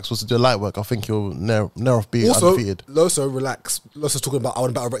if T-Rex was to do light work, I think he'll near off be Also, undefeated. Loso, relax. Loso's talking about I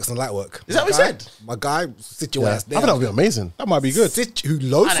want to battle Rex and light work. Is that what he My guy- said? My guy, sit your Yeah. I ass think down. that would be amazing. That might be good. Sit who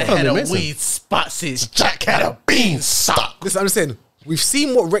Loso? And a That'd head be of amazing. weed spots his Jack had a beanstalk. Listen, I'm just saying, we've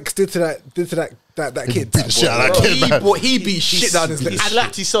seen what Rex did to that kid. beat the shit out of that kid, man. He beat shit down his leg. He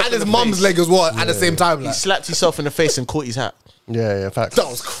slapped himself And in his the mum's face. leg as well at the same time. He Like. slapped himself in the face and caught his hat. Yeah, facts. That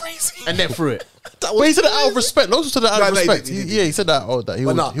was crazy. And then threw it. That But he said that out of respect. Not just said that out of No, he respect. did, he did. He said that. That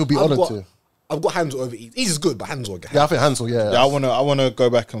But nah, he'll be I've honoured got- to. I've got Hansel over Ease. Ease is good, but Hansel again. Yeah, I think Hansel. Yeah, Yeah, I wanna go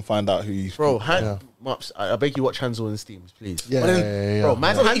back and find out who he's. Bro, Mops, I beg you watch Hansel and Steams, please. Yeah, yeah. Bro,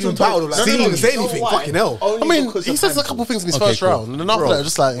 man, It's not even battle, like, No, Steve didn't say you know anything, why? fucking hell. Only I mean, because he of says a Hansel. couple things in his Okay, first cool. round, and then after Bro. that,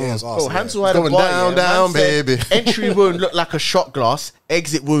 just like, Yeah, it's Bro, awesome, Hansel had a Going bar, down, yeah. down, Man said, baby. Entry wound looked like a shot glass.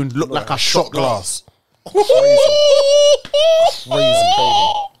 Exit wound looked like a shot glass.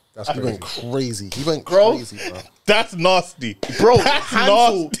 He went crazy. He went Bro. crazy, bro. That's nasty. Bro, That's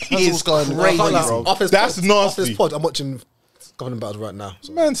Hansel nasty. is going crazy, crazy. bro. That's Off nasty. his pod, I'm watching governing battles right now.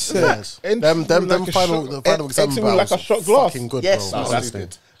 So. Man said, Them final exam exit wound like a battles shot glass. fucking good, Yes, bro. no, that's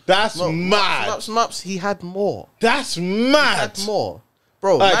Honestly. That's mad. Mops, he had more. That's He mad. had more.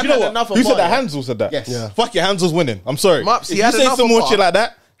 Bro, Alright, man do you know had what? another Who said bar, that? yeah. Hansel said that. Yes. Yeah. Fuck it, Hansel's winning. I'm sorry. Mops, he if you had say another some more bar. shit like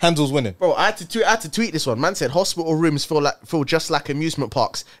that, Hansel's winning. Bro, I had to tweet this one. Man said hospital rooms feel just like amusement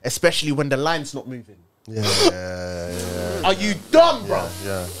parks, especially when the line's not moving. Yeah. Are you dumb, bro?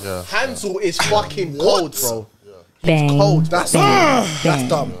 Yeah. Hansel is fucking cold, bro. Bang. Cold. That's Bang. that's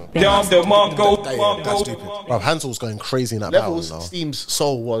dumb. Bang. That's stupid. Bro, Hansel's going crazy in that Levels battle now. Steam's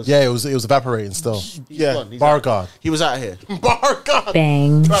soul was. Yeah, it was evaporating still. Yeah. gone. He's Bar out. guard. He was out of here. Bar guard.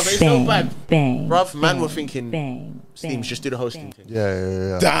 Bang. Bruv, it's so Bang. bad. Bang. Bruv, man, bang, were thinking Bang. Steams Bang, just do the hosting bang. thing.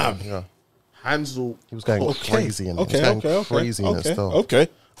 Yeah. Damn. Yeah. Hansel. He was going crazy in it. He was Okay. going crazy in it still. Okay.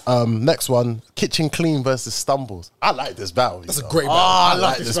 Next one, Kitchen Clean versus Stumbles. I like this battle. That's a you know. great battle. I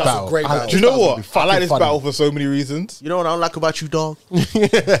like this battle. Great I- battle. Do you know This battle's what? gonna be I like fucking this funny. battle for so many reasons. You know what I don't like about you, dog?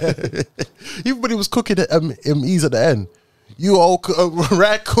 Even when he was cooking at MEs at the end, you old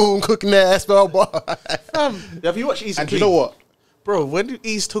raccoon cooking that ass bell boy. Have you watched Ease And and do you know what? Bro, when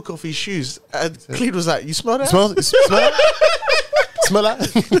Ease took off his shoes, and Clean was like, you smell that? Smell that? Smell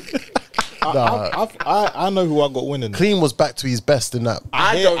that? I know who I got winning. Clean was back to his best in that.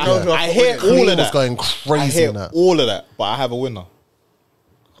 I don't know who I I hear thought all Clean of was that. going I crazy hear in that. all of that, but I have a winner.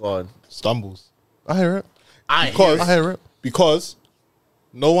 Go on. Stumbles. I hear it. I hear it. Because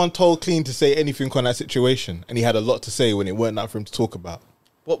no one told Clean to say anything on that situation, and he had a lot to say when it weren't that for him to talk about.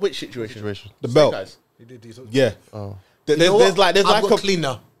 Which situation? The belt. Guys. Yeah. Oh. There's like I've got a clean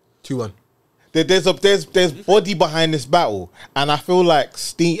now. 2-1. there's body behind this battle, and I feel like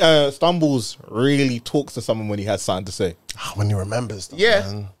Stumbles really talks to someone when he has something to say. When he remembers stuff, Yeah.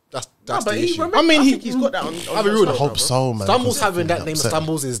 man. That's But the he issue. remember, I mean, I he- think he's got that on. I'll be real, I hope so, man. Stumbles 'cause having that it's name of upsetting.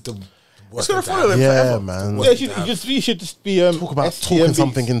 Stumbles is the worst. It's gonna thing follow him Yeah, forever. man. Yeah, you should just be Talk about talking STMBs.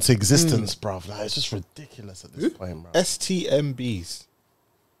 something into existence, bruv. Like, it's just ridiculous at this point, bro. STMBs.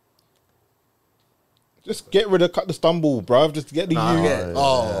 Just get rid of cut the stumble, bruv. Just get the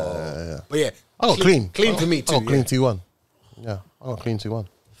U. But yeah, I got clean. Clean for me too. I got clean yeah. 2-1. Yeah, I got clean 2-1.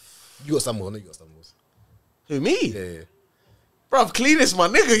 You got Stumbles. I know you got Stumbles. Who, me? Yeah. Bruv, Clean is my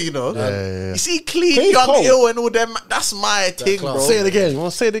nigga, you know. yeah. You see, Clean, Clean's Young cold. Ill, and all them. That's my thing, class. bro. Say it again. You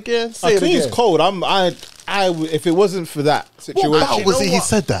want to say it again? Say it Clean's again. cold. If it wasn't for that What situation, battle was know it? He what?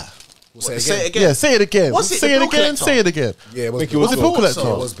 said that. We'll say Say it again. again. Yeah, say it again. Was it say the it Bill again. Collector? Say it again. Yeah, it was Think it Bill. was Was it Bill. Bill Collector?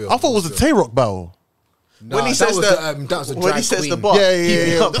 So it was Bill. I thought it was the Tay-Rock battle. Nah, When he that says was the, that was the when he drag says queen. the bar, Yeah, keep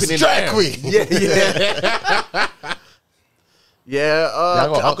me up That's in drag the queen. Yeah,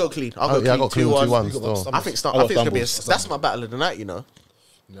 I'll go Clean. I'll go I got clean 2-1 You got still. Stumbles. I think it's gonna be. Stumbles. That's my battle of the night, you know.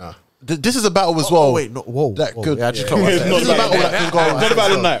 Nah. This is a battle as well. Oh, wait, no, whoa. That whoa. good. Yeah, I just clocked myself. It's This is a battle that can go. It's not about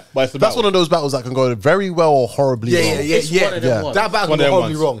the night, but it's the That's battle. one of those battles that can go very well or horribly wrong. It's one of them Yeah. ones. That battle One was of them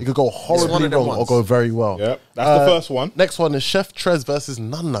horribly ones. wrong. It could go one horribly of them wrong or ones. go very well. Yep, that's the first one. Next one is Chef Trez versus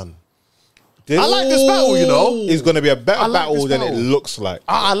Nun Nun. This I like this battle, you know. It's going to be a better I like battle this than it battle. looks like.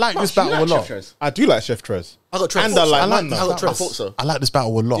 I like this battle a lot. I do like Chef Trez. I got Trez. And I like I like Nana. this I got battle. Trez. I thought so. I like this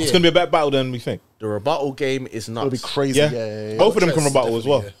battle a lot. It's going to be a better battle than we think. The rebuttal game is nuts. It'll be crazy. Yeah, Yeah. both of them can Trez, rebuttal as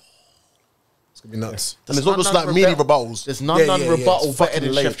well. definitely, yeah. It's gonna be nuts. And it's not just None like meaty rebuttal. rebuttals. There's none Yeah, yeah, yeah. rebuttal It's better fucking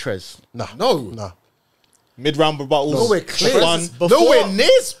than late. Chef Trez. Nah. No. Nah. Mid-round rebuttals. Nowhere clear. One. Nowhere near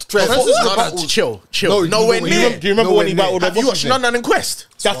Trez. Chill. No, Nowhere no, near. Do you remember when he battled? Have you watched None? None and Quest?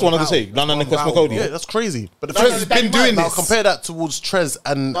 That's the one I was going to say. None and Quest battle, McCody. Yeah, that's crazy. But the Trez has been doing now this. compare that towards Trez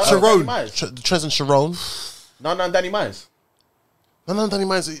and Sharon. Trez and Sharon. None and Danny Myers. No, Danny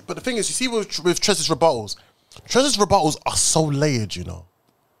Myers. But the thing is, you see with Trez's rebuttals are so layered, you know.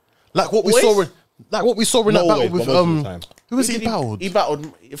 Like what we Always? saw in, that No battle always, with but most of the time. who was he battled? He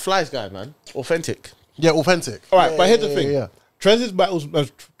battled Flies guy, man. Authentic. Yeah, Authentic. All right, but here's the thing. Yeah. Trez's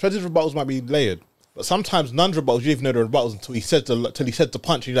rebuttals might be layered, but sometimes Nun's rebuttals, you didn't even know the rebuttals until he said the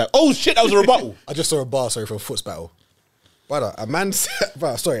punch. And you're like, oh shit, that was a rebuttal. I just saw a bar, sorry, for a Foots battle. Brother, a man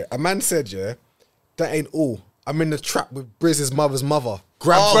said, yeah, that ain't all. I'm in the trap with Brizz's mother's mother.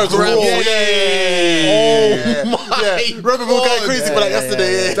 Grab Grab Raw. Raw, Oh my Remember we were going crazy for that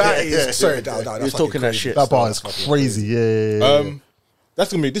yesterday. Yeah. That is sorry, that He was talking that shit. That bar is crazy. Yeah.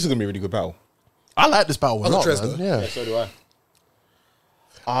 This is gonna be a really good battle. I like this battle a I got lot, Trez, man. though. Yeah. So do I.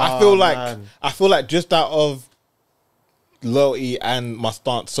 I feel like just out of loyalty and my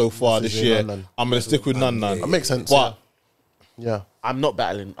stance so far this year, None. I'm gonna stick with none. That makes sense. But Yeah. I'm not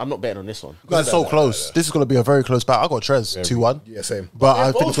betting on this one. It's so close. This is going to be a very close battle. I got Trez 2-1. Yeah, same. But They're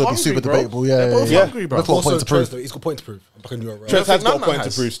I think it's going to be both super hungry, bro. debatable. Yeah, They're both yeah. hungry, bro. Both got a point to prove. Though, he's got a point to prove. I'm back on URL. Trez has got a none point to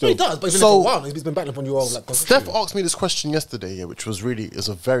has. prove He still. does, but he's been So- there for a while. He's been battling on URL. Like, Steph asked me this question yesterday, yeah, which was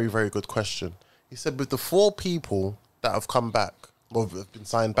a very, very good question. He said, with the 4 people that have come back, or have been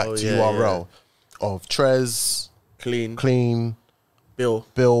signed back to yeah, URL, of Trez, Clean. Bill,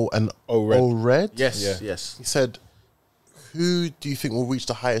 and O-Red. O-Red, Yes, yes. he said, who do you think will reach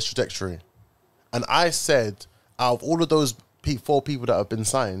the highest trajectory? And I said, out of all of those 4 people that have been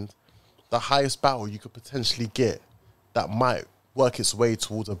signed, the highest battle you could potentially get that might work its way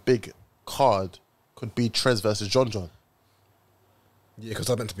towards a big card could be Trez versus John. yeah, because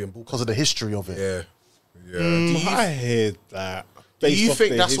I meant to be on ball. Because of the history of it. Yeah. I hear that. Do you Based off think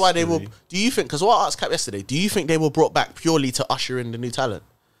their that's why they were? history. Do you think? Because what I asked Cap yesterday. Do you think they were brought back purely to usher in the new talent?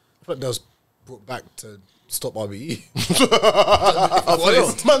 I feel like that was brought back to stop RBE.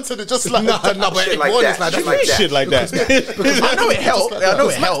 Man said it just like no, but Shit if like we're that, honest, shit like that. Shit like that. I know it helped. I know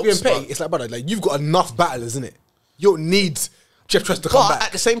it helps. Being paid, But, it's like, brother, like you've got enough battlers, innit? You don't need Jeff Tress to come but at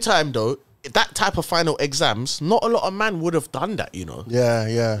back. the same time, though, that type of final exams, not a lot of man would have done that. You know,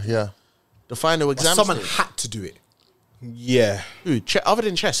 Yeah. the final exams. Someone thing. had to do it. Yeah. Who? Other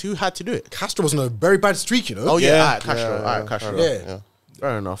than Chess, who had to do it? Castro was on a very bad streak, you know? Oh yeah, Yeah. alright, Castro. Alright, Castro. Yeah.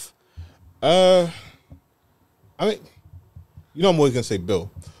 Fair enough. I mean, you know, I'm always gonna say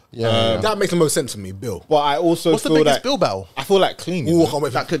Bill. That makes the most sense to me, Bill. But I also What's the feel biggest that Bill battle? I feel like clean. Ooh, I can't wait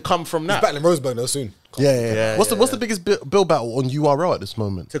for That could come from He's that battling Roseburg though soon. Yeah. What's the biggest Bill battle on URL at this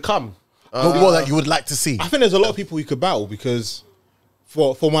moment? to come. What that you would like to see? I think there's a lot of people you could battle because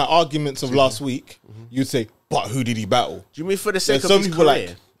for my arguments of last week, you'd say, but who did he battle? Do you mean for the sake There's of some his people career?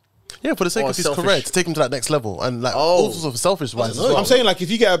 like- Yeah, for the sake Or of his selfish. career, to take him to that next level, and like Oh. all sorts of selfish wise as well. I'm saying, like, if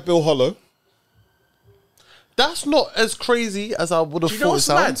you get a Bill Hollow, that's not as crazy as I would have Do you know thought it what's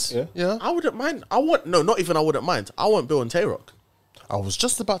sounds. mad? Yeah. I wouldn't mind. I want I mind. I want Bill and Tay-Rock. I was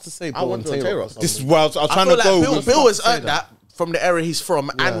just about to say I Bill want and Bill Taylor. Tay-Rock. this is where I was I trying feel to like go. Bill, with- Bill has say earned that from the era he's from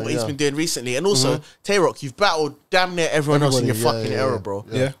and what he's yeah. been doing recently. And also, Tay-Rock, you've battled damn near everyone else in your Everybody, fucking yeah, era, yeah, bro.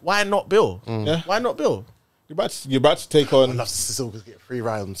 yeah. Why not Bill? Yeah. Why not Bill? You're about to take I'd on. love to still get 3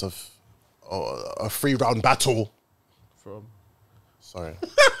 rounds of a 3-round battle. From Sorry.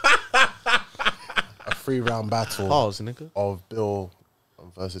 A 3-round battle Pause, nigga. of Bill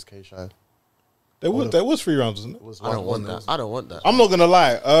versus K Shine. There was 3 rounds, wasn't it? I don't want that. I don't want that. I'm not gonna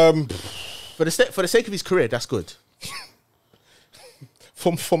lie. For the sake of his career, that's good.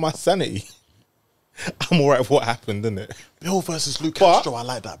 For my sanity, I'm alright with what happened, isn't it? Bill versus Luke But- Castro, I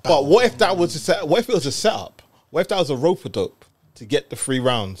like that battle. But what if that was what if it was a setup? What if that was a rope a dope to get the 3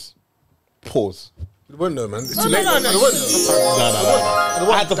 rounds? Pause. It won't know, man. It's too late. No.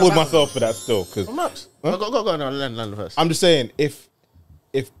 I had to hold myself for that still because I'm not. Go, no, land first. I'm just saying if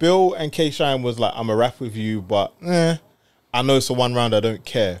Bill and K Shine was like, I'm a rap with you, but I know it's a 1 round, I don't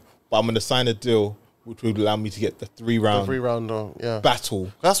care, but I'm gonna sign a deal which would allow me to get the 3 round 3-round, yeah.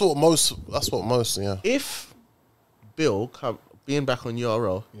 battle. That's what most, yeah. If Bill being back on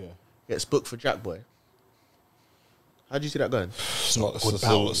URL gets booked for Jack Boy, how do you see that going? It's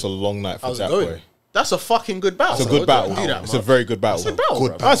a long night for How's it that going? boy. That's a fucking good battle. It's a good battle. Don't do that, It's a man. very good battle. It's a battle,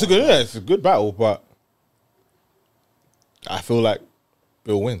 Good bro. That's a good. Yeah, it's a good battle, but I feel like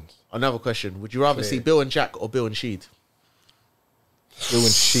Bill wins. Another question: would you rather see Bill and Jack or Bill and Sheed? Bill and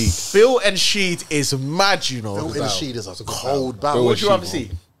Sheed. Bill and Sheed is mad, you know. Bill and Sheed is a cold Bill battle. What and would you rather Sheed.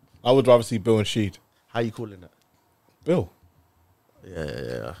 see? I would rather see Bill and Sheed. How you calling that? Bill.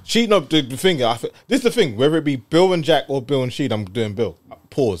 Yeah. Sheed, no, the thing, this is the thing, whether it be Bill and Jack or Bill and Sheed, I'm doing Bill.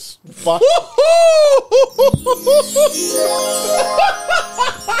 Pause. Fuck.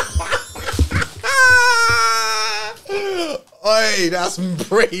 Oi, that's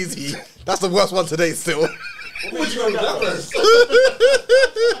crazy. That's the worst one today still.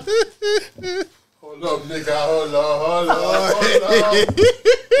 Hold up, nigga.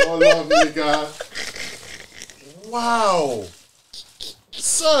 Hold up, nigga. Wow.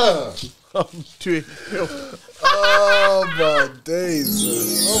 Sir. I'm doing Bill. Oh my days.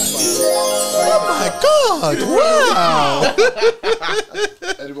 Oh my God. Wow.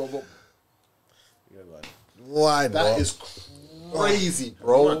 Why, That bro? is crazy,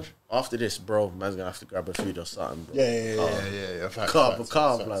 bro. After this, bro, man's gonna have to grab a food or something, bro. Yeah. Facts, Calm, facts,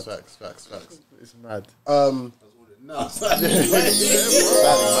 calm, facts, blood. facts. It's mad. The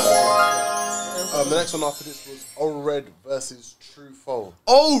next one after this was O-Red versus True Foe.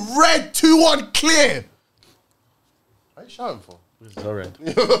 Oh, red 2-1 clear. What are you shouting for? It's all red.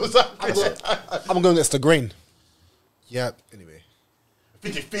 I'm going against the grain. Yeah. Anyway,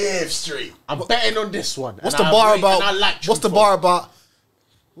 55th Street. I'm betting on this one. what's and the I bar rate- about? and I like What's the Truffaut. bar about?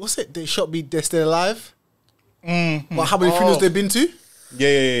 What's it? They shot me. They're still alive. But how many funerals they've been to?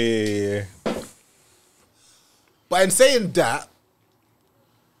 Yeah. But in saying that,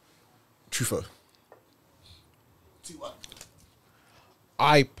 Truffaut.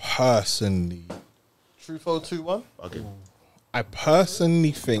 I personally Truffaut 2-1. Okay. I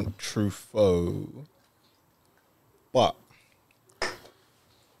personally think Truffaut, but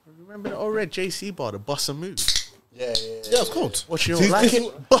Remember the old red JC bar, the Bossa Move? Yeah. Yeah, it's cold. What you See, don't like this-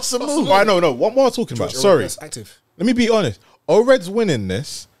 it? Bossa Move. I know. What more am I talking about? Sorry, Yes, active. let me be honest. O-Red's winning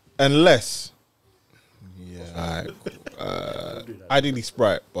this unless, ideally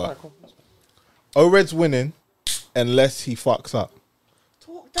Sprite, but O-Red's winning unless he fucks up.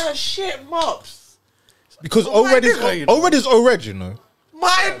 Talk that shit, Mops. Because Oh, O-Red my is nigga, you know. O-Red is O-Red, you know.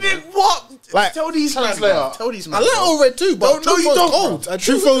 My nigga, what? Like- tell these man, Translator. bruv. Tell these I man. like bruv. all red too, but No, you Truffaut's don't, cold. bro. I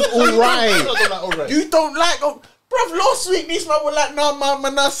do. Truffaut's all right. You don't like, bruv, last week these man were like, nah,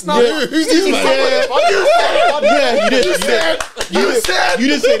 man, that's not. Yeah. Who's these man? Yeah, you did. You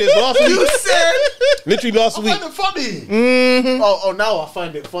didn't say this last You week. said. Literally last I week. find it funny. Oh, now I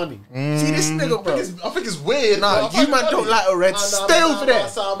find it funny. See this nigga, bro. I think it's weird. Nah, bro. I you find it man funny. don't like a red. Nah, Stay over there.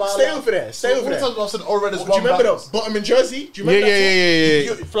 Stay over there. Stay over How many there. times have I said all red is Do you one remember back? the bottom in Jersey? Do you Yeah, remember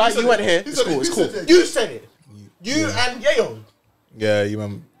yeah. You, Fly, you went here. It's cool. It's cool. You said it. You and Yayo. Yeah, you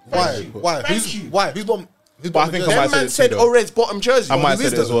remember. Why? Thank you. Why? Who's bottom? Who's But I bottom think jersey? I might That man say said it too, though. Red's bottom jersey. I might who say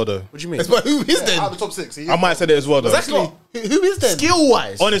is it as that? well, though. What do you mean? It's but who is Out then? of the top 6. I might say it as well, though. That's not. Who is then? Skill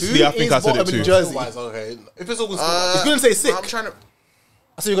wise. Honestly, I think I said it too. Jersey. Okay. If it's all good, He's gonna say sick. I'm trying to.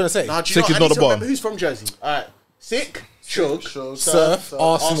 That's what you're gonna say. Nah, do you Sick know, is I not need a to bottom. remember who's from Jersey. All right. Sick, Shug, Surf,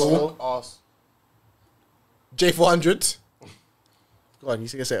 Arsenal. Arse. J400. Go on, you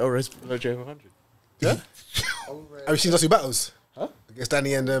think I say Red's below J100? Yeah. Have you seen those two battles? Huh? Against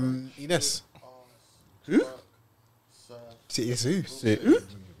Danny and Ines. Who? See, yes, who?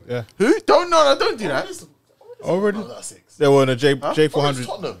 Yeah. Who? Don't do that. Already? That's 6. They were on a It's J400.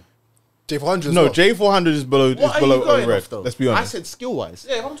 Tottenham. J400 as No, well. J400 is below What are you below going O-Red. off, though? Let's be I honest. said skill wise.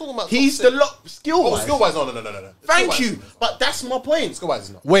 Yeah, if I'm talking about He's top the six. skill Oh, wise. skill wise. No. Thank you, but that's my point. Skill wise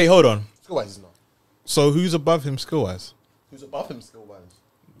is not. Wait, hold on. Skill wise is not. So who's above him skill-wise? Who's above him skill wise?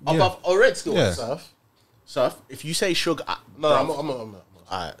 Above Red skill Yeah. wise. Surf. Surf. If you say Shug, No, I'm not.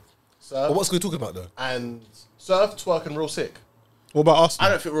 Alright. Surf. But what's we talking about though? And Surf, Twerk, and Real Sick. What about I Arsenal?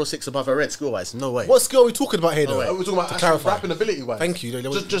 don't think Real Sick's above a Red skill wise. No way. What skill are we talking about here though? We're talking about to actual clarify. rapping ability wise. Thank you.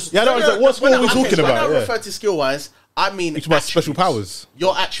 Just Yeah, I don't understand. What skill are we talking When I about? Yeah. refer to skill wise, I mean You talking about special attributes. powers?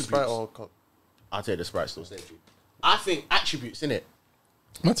 Your Sprite attributes. or co- I'll tell you the Sprite still saves you. I think attributes, innit?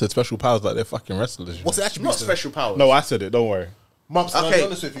 I said special powers like they're fucking wrestlers. you What's know. the Not attributes? then? special powers. No, I said it. Don't worry. Mops, can I be Okay,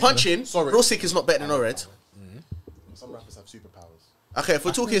 honest with you? punching. Sorry. Real Sick is not better than Red. Some rappers have superpowers. Okay, if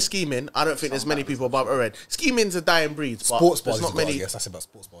we're talking scheming, I don't think there's many people above Red. Scheming's a dying breed, but Sports bars. there's not many. Yes, I said about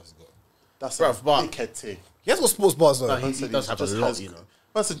sports bars. He's got. That's Bruv, a but- dickhead thing. He has got sports bars though. He does have a lot, you know.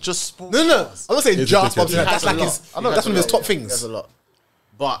 Man said just sports. No, no. bars. I'm not saying He's a just, but I'm dickhead. saying He that's has like a his. lot. I He know has that's a one of his lot, top yeah. things. There's a lot.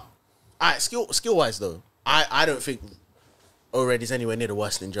 But alright, skill wise though, I don't think Red is anywhere near the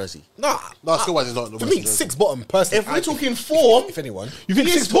worst in Jersey. Nah, No, skill wise is not the for worst. me, 6 bottom personally. If we're talking form, if anyone. You think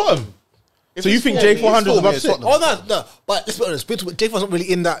He is six bottom? if So you it's think form, he is J400 is form, above yeah, six? Tottenham. Oh no. But let's be honest. J4's not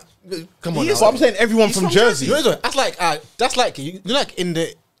really in that. Come on, He now. is But I'm saying everyone He's from from Jersey. You know, that's like you know, like in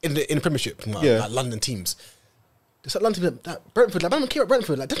the Premiership, Yeah. like London teams. There's like London teams, like Brentford. Like I don't care about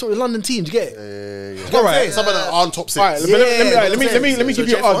Brentford. Like that's not the London teams. You get it? All right. Some of them aren't top 6. All right, let me So give you an J400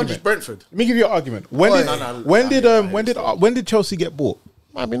 's argument. Brentford. Let me give you an argument. When did Chelsea get bought?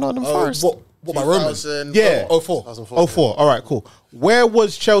 Might be Nottingham Oh, Forest. what by Roman? 2000 Yeah. 04. 04. All right, cool. Where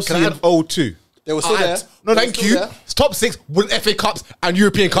was Chelsea Can I in add- 02? They were still there. No, They were thank still you. there. It's top 6 with FA Cups and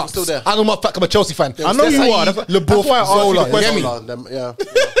European Cups. still there. I know my fact. I'm a Chelsea fan. I know you are. That's why I asked you the question. Yemi. Zola, them, yeah.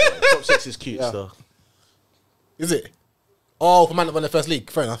 Top 6 is cute still. Is it? Oh, for man that won the first league.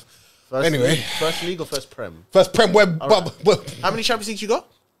 Fair enough. Anyway, First league or first Prem? first Prem web. How many Champions Leagues you got?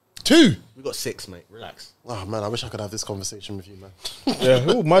 2. We got 6, mate. Relax. Oh man, I wish I could have this conversation with you, man.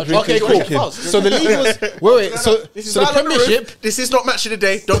 Yeah. Ooh, my drink Okay, is cool. cooking. So the league was wait. So the Premiership. This is not match of the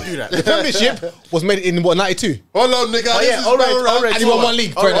day. Don't do that. The Premiership was made in what 92. Hold on, nigga. Oh, yeah, all right. And he won one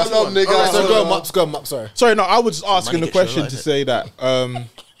league. Fair enough. Hold on, nigga. Alright, so Hold on. go up. Sorry. Sorry, no, I was asking Money the gets you a question lot, to innit? say that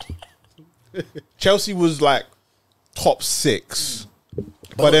Chelsea was like top 6,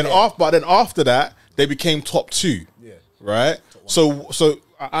 but then after that they became top 2. Yeah. Right. So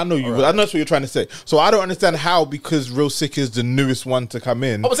I know you. I know that's what you're trying to say. So I don't understand how, because Real Sick is the newest one to come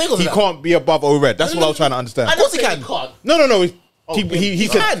in, I was saying he that. can't be above O-Red. That's what I was trying to understand. Of course he can. No. He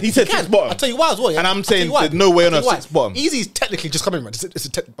said six bottom. I'll tell you why as well. Yeah? And I'm I'll tell saying you why. there's no way on I'll a tell you why. six bottom. Easy's technically just coming right. It's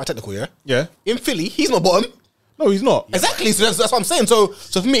by technical, yeah. Yeah. In Philly, he's not bottom. No, he's not. Exactly. So that's what I'm saying. So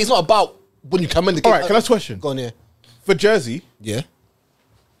for me, it's not about when you come in the game. All right, can I ask a question? Go on, yeah. For Jersey, Yeah.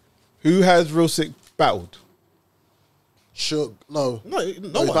 who has Real Sick battled? Sure, no. No He's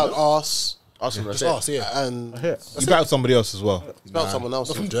one. about Arse Arsenal, Just that's it. us, yeah. and He battled somebody else as well. he's about someone else.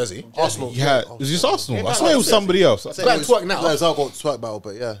 Not from Jersey. Arsenal. He had. It was just Arsenal. I Yeah, swear it was somebody else. Say Back it was- to work now. No, it's not got twerk battle,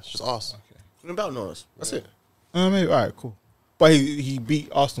 but yeah, it's just Arse. What about Norris? That's it. Maybe. All right, cool. But he beat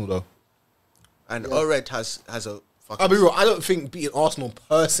Arsenal though. And Ored has a fucking. I'll be real. I don't think beating Arsenal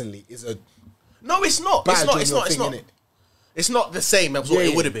personally is a No, it's not. bad It's not. thing, It's not. It's thing, not. innit? It's not the same as what Yeah, it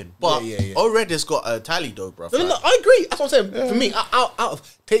yeah. would have been. But Yeah. Ored has got a tally though, bro. No, I agree. That's what I'm saying. For me, out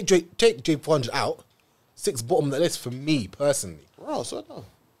of take J400 out, 6 bottom of the list for me personally. Wow, so no.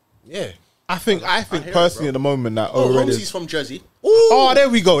 Yeah. I think hear it, personally bro. at the moment that Oh, already. Holmesy's from Jersey. Oh, there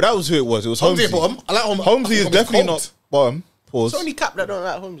we go. That was who it was. It was Holmesy Holmesy. bottom. I like Holmesy. Holmesy is definitely cold. not bottom. Pause. It's only Cap that don't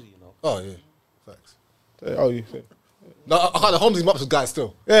like Holmesy, you know. Oh yeah. Facts. Oh, you think? No, I can't. Holmesy Mops with guys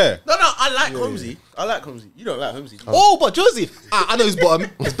still. Yeah. No, I like Holmesy. I like Holmesy. You don't like Holmesy. do you? Oh, but Jersey. I know who's bottom.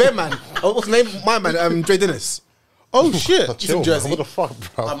 It's Bear Man. What's the name? My man. Dre Dennis. Oh shit. He's from Jersey. What the fuck,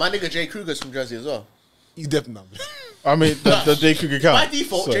 bro? My nigga Jay Kruger's from Jersey as well. He's definitely. I mean, the J Cougar count. By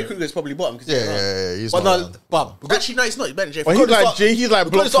default, So- Jay Kruger's probably bottom. Cause Yeah, he's But not. no, Bob. Actually, no, he's not. He's better than Jay. Well, Kruger. he's like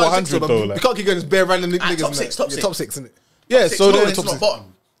block 400 though. We Like. can't keep going. It's bare random niggas. top in six, there. top Yeah, six. top 6, isn't it? Yeah, Six, so no, then it's not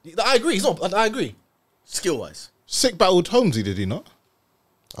bottom. I agree. He's not. I agree. Skill wise. Sick battled Holmesy, did he not?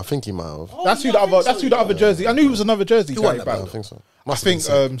 I think he might have. That's who the other. That's who the other Jersey. I knew he was another Jersey. Who won guy that he I battled. think so. I Must have been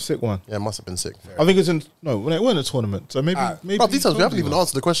think sick. sick one. Yeah, must have been sick. I think it's in when it weren't a tournament. So maybe maybe. Bro, these times we haven't Holmesy even won.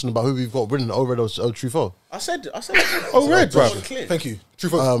 answered the question about who we've got winning over those Truffaut. I said. Oh, red, bro. Clear. Thank you. True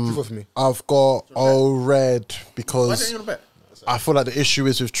for me. I've got Red Why because don't you want to bet? I feel like the issue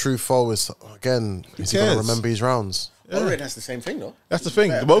is with Truffaut is again is he gonna cares? remember his rounds? Ored has the same thing though. That's the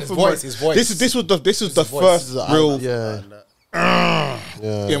thing. Yeah, Both his of voice, them- his voice. This was the voice. first real. Yeah,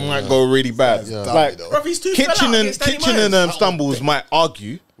 It might go really bad. Like Bro, he's too fell out Kitchen against Danny and Myers. Stumbles might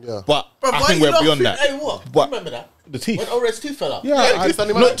argue, Yeah. but Bro, I why think you we're not beyond think- that. Hey, what? But Remember that? the teeth. When Ored's tooth fell out. Yeah, against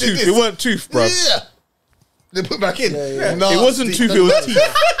Danny Myers. not tooth. It weren't tooth, bro. Yeah. They put back in. It wasn't tooth. It was teeth.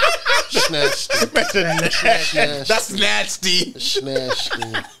 That's nasty.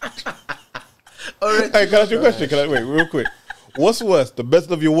 Ored, Hey, can I ask you a question? Can I wait real quick? What's worse, the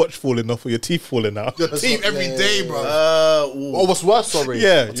bezel of your watch falling off or your teeth falling out? Your team every day, bro. Oh, what's worse? Sorry.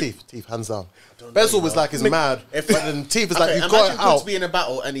 Yeah. Teeth, hands down. Bezel was like is mad, If- but then teeth is like okay, you've got imagine it out. Goods be in a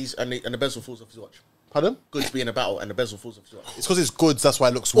battle and the bezel falls off his watch. Pardon? Goods be in a battle and the bezel falls off his watch. It's because it's goods. That's why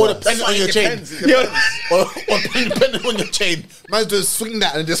it looks Or worse. depending on your chain. Depends, it depends. Or depending on your chain. Man's just swing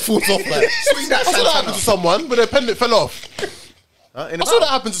that and it just falls off. Like, swing that. I saw that happen to someone, but their pendant fell off. In a I saw battle. that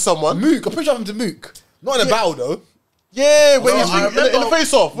happen to someone. Mook. I'm pretty sure happened to Mook. Not in a battle though. Yeah, when No, he's I in the remember-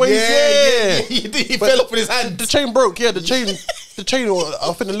 face off. When He did. He fell off with his hand. the chain broke. Yeah, the chain. I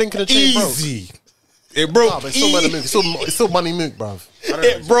think the link in the chain broke. Easy. It broke. Nah, but it's still money mook. It's still money mook, bruv.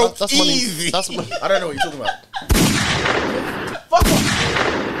 It broke That's money. easy. That's money. I don't know what you're talking about. Fuck off.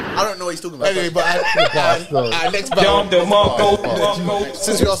 I don't know what he's talking about. Anyway, but next battle.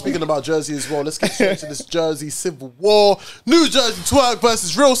 Since we are speaking about Jersey as well, let's get straight to this Jersey Civil War. New Jersey Twerk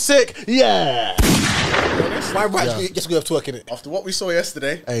versus Real Sick. Yeah. My right, just go have twerk in it. After what we saw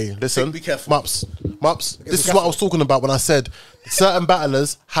yesterday, Hey, listen. Be careful. Mups. This is what I was talking about when I said certain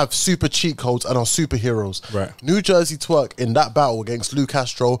battlers have super cheat codes and are superheroes. Right. New Jersey Twerk in that battle against Lou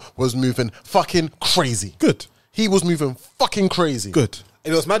Castro was moving fucking crazy. Good. He was moving fucking crazy. Good.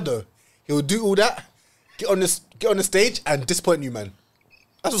 And it was mad though. He would do all that, get on the stage and disappoint you, man.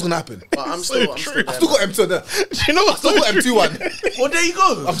 That's what's gonna happen. but I'm still I've still got M2 there. You know I've still got M2 one. Well, there you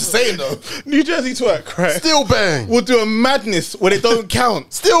go. I'm just saying though. New Jersey Twerk, right? Still bang. We'll do a madness where they don't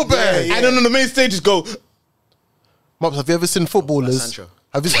count. Still bang. And then on the main stage, just go. Mops, have you ever seen footballers? Sancho.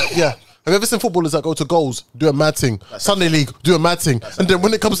 Have you ever seen footballers that go to goals, do a mad thing? Sunday League, do a mad thing. And then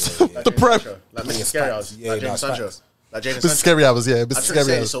when it comes to the Prem, Like Mr. Scary Hours. Yeah, Like no, Jaden it's Sancho. facts. Like Jaden Mr. Sancho. Scary Hours, yeah, Mr. I was trying to Scary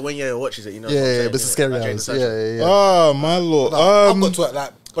say, Hours. so when Yayo watches it, you know. Yeah, what I'm yeah, saying, Mr. innit? Scary Like Jaden Hours. Sancho. Yeah. Oh my lord. I've got twerk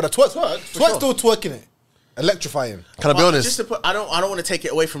like, but the twerk still twerking it, electrifying. Can I be But honest? Just to put, I don't want to take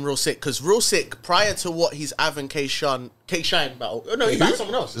it away from Real Sick because Real Sick prior to what he's having K Shine battle. Oh, no, he battled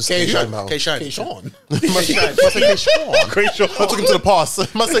someone else. It's K-Shine battle. K Shine. Sean. Must say Krishan. I took him to the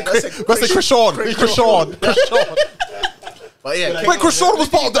pass. Must say Krishan. Krishan. But yeah, Wait, Krishan was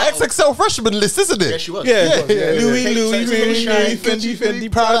part of the XXL freshman list, isn't it? Yeah, she was. Yeah. Louis, K- Louis, so it's K-Shine,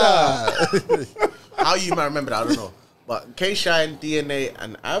 Fendi, Prada. How you might remember that, I don't know. But K Shine, DNA,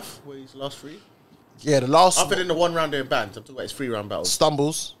 and Av were his last three. Yeah, the last Other than the 1 rounder in bands, I'm talking about his 3-round battles.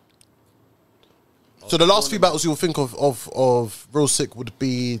 stumbles. So the last few battles you'll think of Real Sick would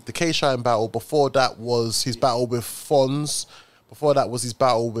be the K-Shine battle. Before that was his battle with Fonz. Before that was his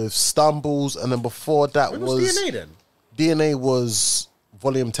battle with Stumbles. And then before that When was DNA then? DNA was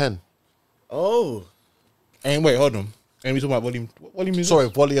volume 10. Oh. And wait, hold on. And we talking about volume. What volume is Sorry,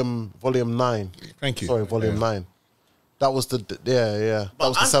 this? volume 9. Thank you. Sorry, volume 9. That was that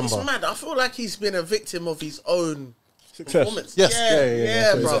was December. It's mad. I feel like he's been a victim of his own Success. performance. Yes,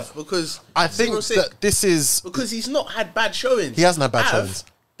 yeah, yeah. bro. Because I think 06 that this is because he's not had bad showings. He hasn't had bad Av, showings.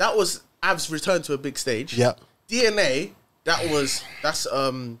 That was Av's return to a big stage. Yeah. DNA. That's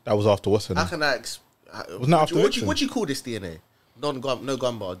That was after what's her how name? can I? Wasn't that after Vixen? What do you call this DNA? No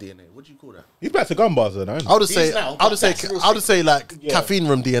gun bar DNA. What do you call that? He's back to gun bars, though. No? I would He say is now, I would but say that's Real I would Sick. say like caffeine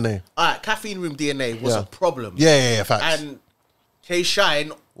room DNA. All right, caffeine room DNA was Yeah. a problem. Yeah, facts. And K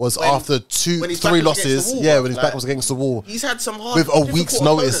Shine Was when- after when his 3 back was against losses. the wall, Yeah, bro. when his Like, back was against the wall. He's had some hard With a difficult week's notice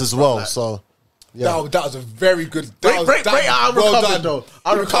opponents, as bro, well. like- So yeah. That was a very good. Break, I recovered, though.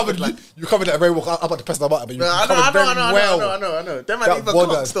 I You recovered, recovered. like- You covered that very well. I'm about to press that button, but you I recovered very well. know. Them man That even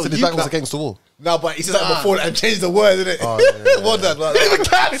wonder- clocks though. Till his You back was got- against the wall. No, but he said that before and changed the word, didn't it? Oh, yeah. Well done. Like,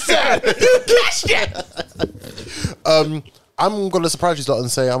 I'm gonna surprise you lot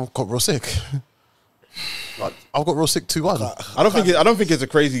and say I've got Real Sick. Like, I've got Real Sick 2-1. I don't think it's a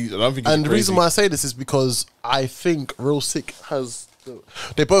crazy. I don't think. It's And the crazy. reason why I say this is because I think Real Sick has.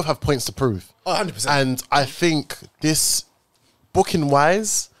 They both have points to prove. Oh, 100%. And I think this, booking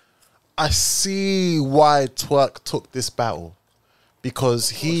wise, I see why Twerk took this battle. Because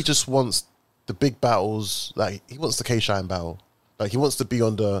he just wants the big battles. Like, he wants the K-Shine battle. Like, he wants to be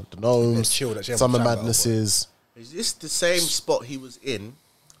on the Gnomes, chill, that shit Summer battle, Madnesses. Is this the same spot he was in,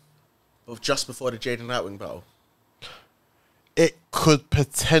 of just before the Jaden Nightwing battle? It could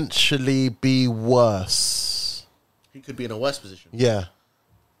potentially be worse. He could be in a worse position. Yeah.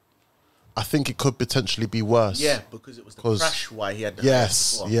 I think it could potentially be worse. Yeah, because it was the 'Cause- crash why he had the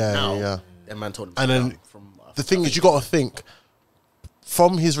Yes, before. yeah, Now, yeah. That man told him. And to then sit down from the thing is, you got to think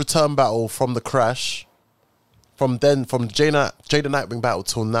from his return battle, from the crash, from Jada Nightwing battle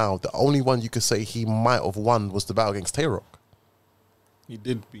till now, the only one you could say he might have won was the battle against Tay-Rock. he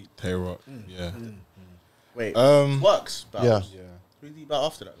did beat Tay-Rock. Yeah. Wait, Yeah. works. Battles. Who did he battle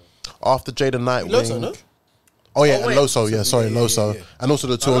after that? Though? After Jada Nightwing. Loso, no? Oh yeah, Oh, and wait. Loso. Yeah, sorry, Yeah, Loso, yeah. and also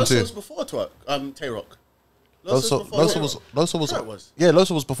the 2-on-2. Loso was before Tay-Rock. Loso was Sure it was. yeah,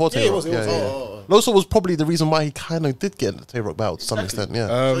 Loso was before Tay-Rock. it was, it was. Yeah. Loso was probably the reason why he kind of did get into the Tay-Rock battle to some Exactly. extent.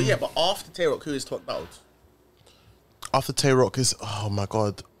 Yeah. So yeah, but after Tay-Rock, who is Twerk battled? After Tay-Rock is, oh my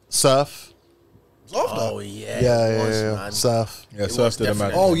god, Surf. Oh yeah, Yeah, it was, yeah. man. Surf. Yeah, It Surf was did a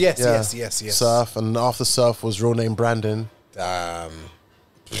definitely- man. oh yes, Yeah. yes. Surf, and after Surf was real name Brandon,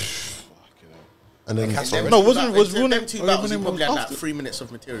 and then No, wasn't was them Rooney? two battles? He Rooney probably was had after. like 3 minutes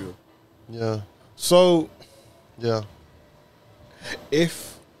of material. yeah, So yeah.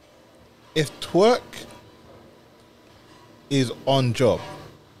 if Twerk is on job,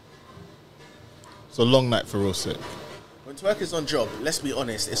 it's a long night for Real Sick. When Twerk is on job, let's be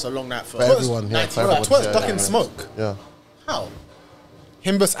honest, it's a long night for For everyone, yeah, 90 for everyone. Twerk's Yeah, ducking yeah. smoke. Yeah. How?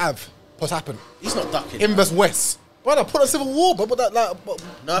 Him vs Av. What's happened? He's not ducking. Him vs West. Brother, put on Civil War, but that like.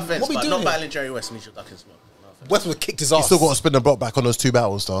 No offense, what we but doing not here? battling Jerry West means you're ducking smoke. No offense. West would have kicked his ass. He's still got to spin the block back on those 2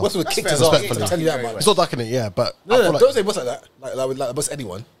 battles though. West would have That's kicked fair, his but ass. respectfully. I'm telling you that, man. He's not ducking it, yeah, but I No, feel no, like, don't say West like that. Like West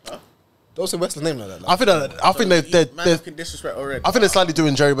anyone. Don't say West's name like that. I think Man they're can disrespect already. I think they're slightly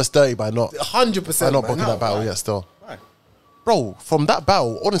doing Jerry West dirty by not 100%. booking that battle yet still. Why? Bro, from that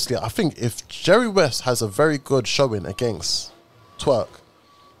battle, honestly, I think if Jerry West has a very good showing against Twerk,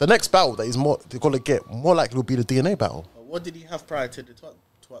 the next battle that they're gonna get more likely will be the DNA battle. What did he have prior to the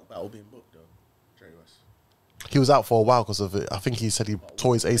Twerk battle being booked, though? Jerry West. He was out for a while because of it. I think he said he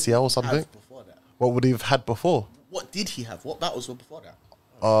tore his ACL or something. Have before that. What would he have had before? What did he have? What battles were before that?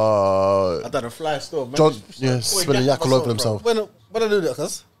 Uh, I done a fly store. Man. John, Just- yeah, just spilling yak all over bro. himself. When I do that,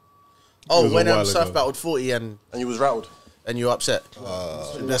 cuz? Oh, It was a when while Surf ago. battled 40 and And he was rattled. you're upset.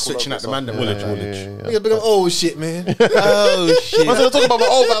 They're switching out the man. Woolwich. Nigga, big up, oh shit, man. Oh shit! I'm talking about my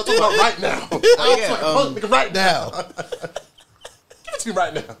old battle, I'm talking about right now. yeah, Right now. Give it to me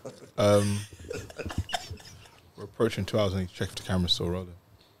right now. We're approaching 2 hours. I need to check if the camera's still rolling.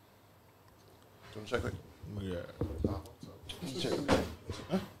 Do you want to check it? Yeah.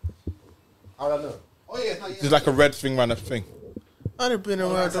 I don't know. Oh yeah, There's like a red thing around the thing. I'd have been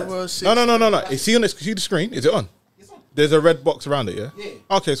around the world. No. Is he on this? See the screen? Is it on? There's a red box around it. Yeah. Yeah.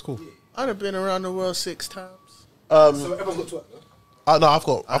 Okay, it's cool. I'd have been around the world 6 times. So everyone's got to no, I've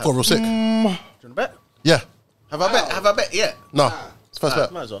got real sick. Do you want to bet? Yeah. Have I bet? Have I bet yet? No. It's first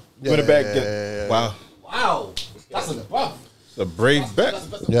bet. Might as well. You want to bet? yeah. Wow. Wow. That's a buff. It's a brave bet.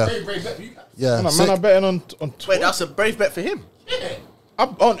 Yeah. Very brave bet for you guys. Yeah. Man, sick. I'm betting on Twerk. Wait, that's a brave bet for him.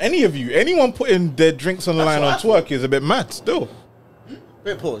 On any of you. Anyone putting their drinks on the line on Twerk is a bit mad still.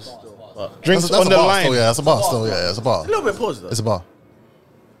 Bit pause. Still, but Drinks That's on a the bar line. still, yeah, that's a bar still. Yeah, it's a bar. a little bit pause though. It's a bar.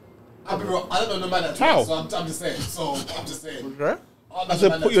 I don't know the man that How? so I'm just saying. So I'm just saying. Right? I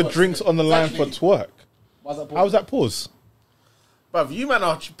said put your drinks on the line for Twerk. Twerk. How's that pause? Bruv, you man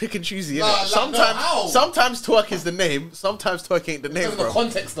are pick and choosy, innit? Nah, no, how? Sometimes Twerk is the name, sometimes Twerk ain't the name, Because of the bro.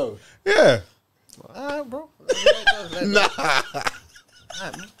 context, though. Yeah. Alright, bro.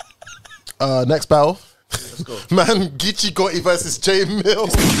 Next battle. Let's go. Man, Geechee Gotti versus J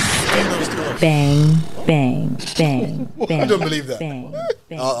Mills. Bang, bang, bang, bang. I don't believe that. Bang,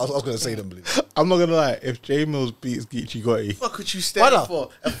 bang. I was going to say, don't believe that. I'm not gonna lie, if J Mills beats Geechee Gotti, Fuck what you stand Brother. for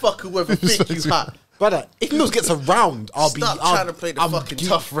and fuck whoever think he's hot. Brother, if Mills gets around, I'll Stop be. trying to play the fucking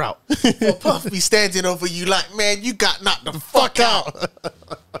tough route. Or Puff be standing over you like, man, you got knocked the fuck out.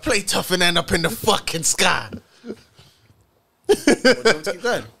 Play tough and end up in the fucking sky. Don't keep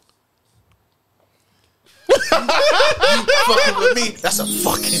going. You fucking with me? That's a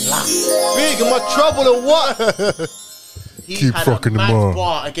fucking lie. Big, am I trouble or what? He Keep had fucking a mad him up.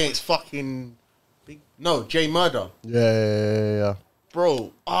 bar against fucking Jay Murder, Yeah.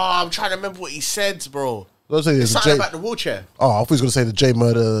 bro. Oh, I'm trying to remember what he said, bro. Let's say It's it's something J. about the wheelchair. Oh, I thought he was gonna say the J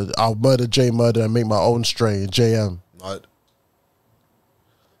murder. I'll murder J murder and make my own strain. JM. Oh,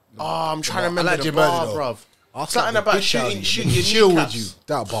 I'm trying to I remember like the Jay bar, Murder, though. bruv. I'll Something slap the about bitch out of shooting you. your Chill kneecaps. with you.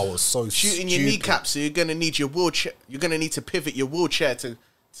 That bar was so Shooting your stupid. kneecaps, so you're gonna need your wheelchair. You're gonna need to pivot your wheelchair to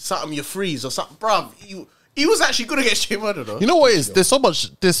something you freeze or something, bruv. He was actually good against Jay Murder though. You know what it is? There's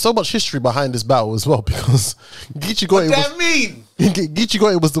so much history behind this battle as well because Geechee Gotti what that mean? Geechee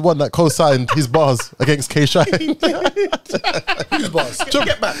Gotti was the one that co-signed his bars against K Shine. Whose bars?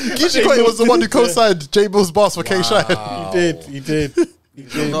 Get back. Geechee Gotti was the one who co-signed J Mill's bars for K Shine. he did. You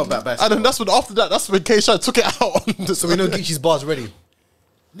don't know about And then that's when K Shine took it out on the So we know Geechee's bars ready.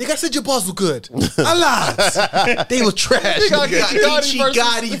 Nigga, I said your bars were good. Alas, they were trash. Nigga, Geechee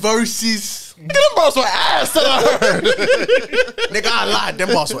Gotti versus. Nigga, them bars were ass. That I heard. Nigga, I lied. Them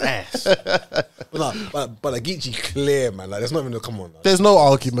boss were ass. But like Geechee clear, man. Like there's not even a come on. Like. There's no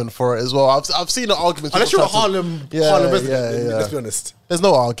argument for it as well. I've seen the argument. Unless you're a Harlem resident, yeah. let's be honest. There's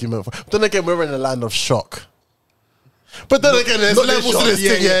no argument for it. But then again, we're in a land of shock. But then again, there's not this levels shock. to this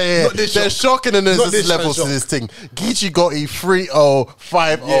Yeah, thing. yeah. Yeah. Not this There's shock. shocking and then Not there's this levels to shock. this thing. Geechee Gotti 3-0,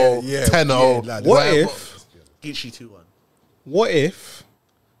 5-0, Yeah, 10-0. yeah, like, What if Geechee 2-1. What if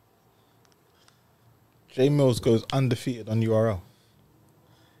J Mills goes undefeated on URL?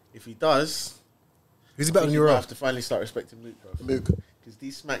 If he does, Who's he I better think than you your have to finally start respecting Luke, bro. Luke, because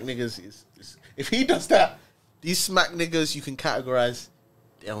these smack niggas is if he does that, these smack niggas you can categorize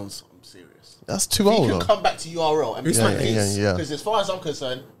they're on something serious. That's He 2-0 can though. come back to URL and be Yeah, yeah. Because as far as I'm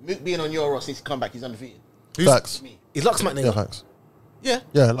concerned, Mook being on URL since he come back, he's undefeated. Facts. Me. He's like smack Yeah, nigga. facts. Yeah.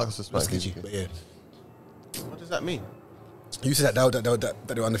 Yeah, like this. That's Geechee, but yeah. What does that mean? You said that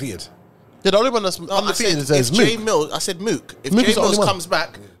they were undefeated. Yeah, the only one that's No, I undefeated said, is if J Mook. Mills, I said Mook. If Mook J is the only Mills one. comes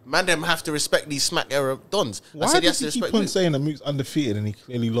back, man, them have to respect these smack era dons. I Why said he does has to he keep respect on Mook. saying that Mook's undefeated and he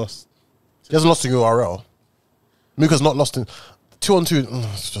clearly lost? He hasn't lost to URL. Mook has not lost in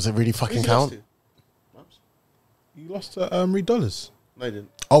 2-on-2. Does it really fucking Who's he lost count? to? Mumps? He lost to Reed Dollars. No, he didn't.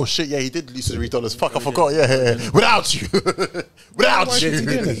 Oh shit! Yeah, he did lose to $3. Fuck, I forgot. Yeah. Without you, without Why you, did he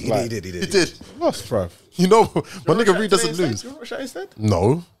do this? He did. he did. Lost, bruv. You know, my nigga Reed doesn't lose. You want to watch that instead?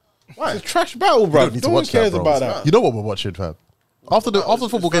 No, Why? It's a trash battle, bro. don't need to No one watch that, cares bro. about that. you know what we're watching, fam. After the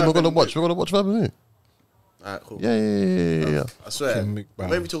football game, we're gonna Verb watch. and We're gonna watch Verb and Mook. Alright, cool. Yeah. I swear. Fucking Mook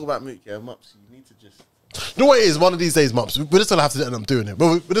battle. When we talk about Mook, yeah, Mups, you need to just. You know what it is? One of these days, Mumps, we're just gonna have to end up doing it.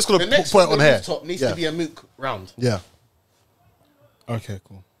 But we're just gonna The next put it one on here. top needs Yeah. to be a Mook round. Yeah. Okay,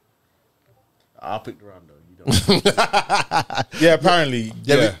 cool. I'll pick the round though. You don't. Yeah, apparently.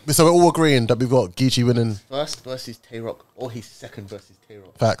 Yeah. So we're all agreeing that we've got Geechee winning. First versus Tay Rock, or his second versus Tay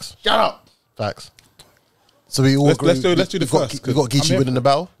Rock. Facts. Shut up. Facts. So we all Let's- agree. let's do the we've got- first, We've got 'cause I'm Geechee here winning for the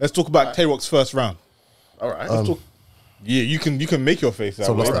battle. Let's talk about Tay-Rock's first round. All right. Yeah, you can make your face that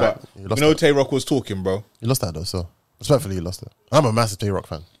So way, lost that. but You you lost know that. Tay-Rock was talking, bro. You lost that though, so respectfully, you lost it. I'm a massive Tay Rock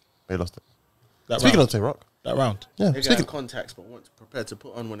fan. But you lost it. That Speaking round. of Tay Rock, That round. yeah. Nigga had Speaking, contacts, but weren't prepared to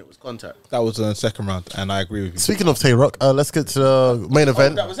put on when it was contact. That was the second round, and I agree with you. speaking of Tay Rock, let's get to the main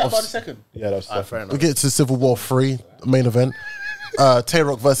event. That was that of- about the second. Yeah, that was Alright, fair we enough. get to Civil War 3 main event. Tay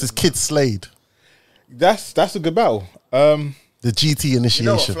Rock versus Kid Slade, That's a good battle. the GT You know what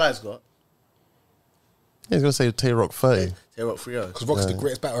initiation. Fly's got? Yeah, he's gonna say Tay Rock 30. Tay Rock 3-0. Because Rock's the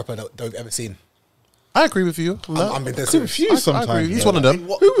greatest battle rapper that we've ever seen. I agree with you. on that. I'm dead I'm serious. confused I agree. sometimes. He's man. one of them.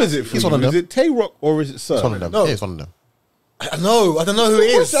 Who is it for He's you? one of Is them. it Tay Rock or is it Sir? He's one of them. No. Yeah, he's one of them. I know. I don't know who it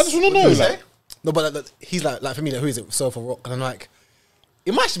is. I just want to know. Like, No, but he's like for me. Who is it? Surf or Rock? And I'm like,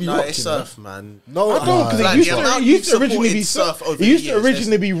 it might be No, Rock. it's you know? Surf, man. No, I don't because Like, it used the to, amount it used you've to originally be supported Surf. Surf over It used the to years,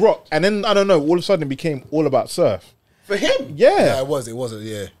 originally be Rock, and then I don't know. All of a sudden, it became all about Surf. For him. Yeah. Yeah, it was. It wasn't.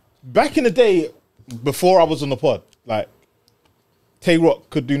 Yeah. Back in the day, before I was on the pod, like Tay Rock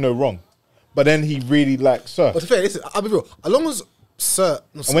could do no wrong, but then he really liked Surf. But to be fair, listen, I'll be real. As long as Sir,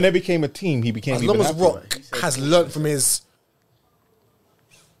 And when they became a team, he became as even long as happier. Rock has learnt from his,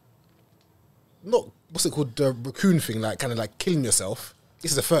 not what's it called, the raccoon thing, like kind of like killing yourself.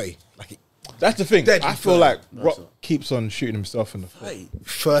 This is a 30, like That's the thing. Dead I you feel feel. like Rock keeps on shooting himself in the foot.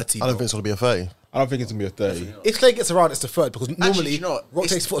 30. I don't think it's gonna be a 30. I don't think it's gonna be a 30. If Clay gets around, it's the third because normally Actually, you know what? Rock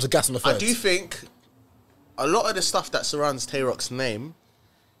It's- takes foot of the gas on the third. I do think a lot of the stuff that surrounds Tay Rock's name,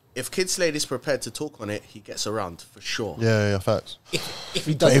 if Kid Slade is prepared to talk on it, he gets around for sure. Yeah, facts. if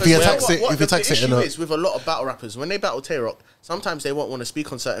he does, But if he Because attacks what- it, what if he attacks the it in issue a, is with a lot of battle rappers, when they battle Tay Rock, sometimes they won't want to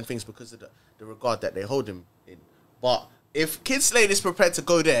speak on certain things because of the regard that they hold him in. But if Kid Slade is prepared to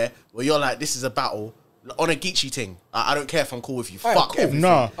go there, where you're like, this is a battle on a Geechee thing, I don't care if I'm cool with you. Alright, Fuck cool. everything.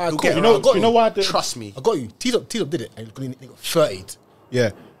 Nah. He'll cool. get You know- around. you know why the- Trust me. I got you. T-Dub did it and he got 30'd.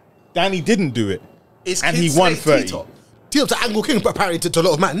 Yeah, Danny didn't do it, Is and Kid he won Slade 30. T-Top? T-Dub to Angle King apparently to a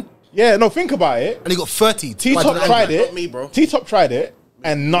lot of man Yeah, no, think about it. and he got 30'd. T-Top Like, tried not it. me, bro. T-Top tried it,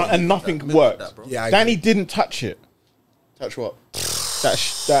 and nothing Middle worked. that, bro. Yeah, I Danny didn't touch it. Touch what?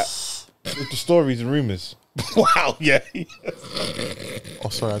 That with the stories and rumors. Wow, yeah. oh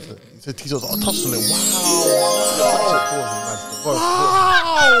sorry, he said Tito's touched on it.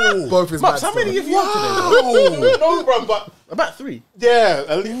 Wow. Both is Maps, mad how many still. have you had today? No, bro, but About 3. yeah,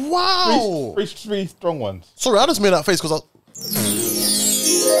 at least Wow. three strong ones. Sorry, I just made that face because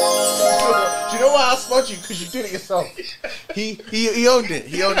Do you know why I spot you? Because you did it yourself. He owned it.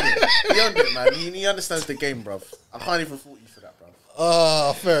 He owned it. He owned it, man. He understands the game, bruv. I can't even fault you for that, bruv.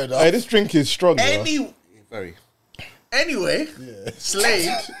 Oh, fair enough. Hey, this drink is strong, bro. Anyway, Slade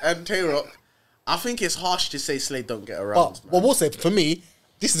and Tay Rock, I think it's harsh to say Slade don't get around. But what we'll say for me,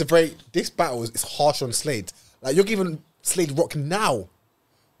 this battle is harsh on Slade. Like you're giving Slade Rock now.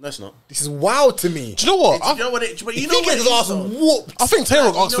 No, it's not. This is wild to me. do you know what? You know what it? But you If know he what gets it his is, ass though. whooped. I think Tay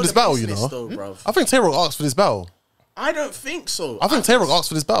Rock asked for You this the battle, you business, know. though, bruv. I think Tay Rock asked for this battle. I don't think so. I think Tay Rock asked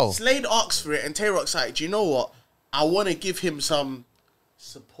for this battle. Slade asked for it, and Tay Rock's like, do you know what? I want to give him some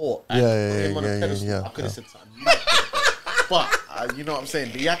support. And Yeah, put him on a yeah, pedestal. yeah, I could yeah. have said something mad, but you know what I'm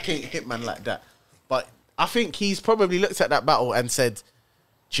saying. The Yak ain't hitman like that. But I think he's probably looked at that battle and said,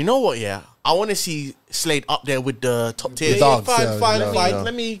 do you know what? Yeah, I want to see Slade up there with the top tier. The dogs, fine, yeah, fine, yeah, fine. yeah.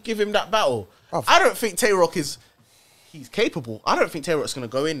 Let me give him that battle. I don't think Tay Rock he's capable. I don't think Tay Rock's going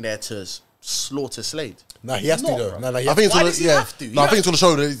to go in there to slaughter Slade. Nah, he has to though. Nah, he I has think it's Why gonna, does he yeah. have to? No, I think it's gonna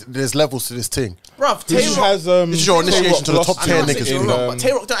show that there's levels to this thing. Bruv, Tay This Rock has This is your Tay initiation Rock to the lost top I tier know I said niggas, Tay you Rock, know. but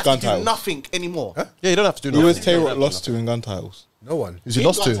Tay Rock don't have gun to do titles. nothing anymore. Yeah, you don't have to do Who nothing. has Tay Rock lost to in gun titles? no one. Who's he In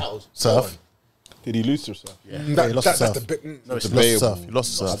lost gun to? titles. Surf. Did he lose to Surf? Yeah, he lost to That's Surf. the big. No, it's He lost to debatable. Surf. He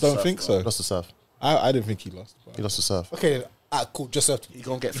lost to I Surf. don't think so. He lost to Surf. I didn't think he lost. But He lost to Surf. Okay, then. Cool. Just Surf. You're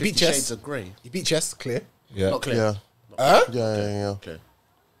going to get He 50 beat Chess. Shades of Grey. He beat Chess, clear. yeah. Not clear. Yeah. Huh? Yeah. Clear.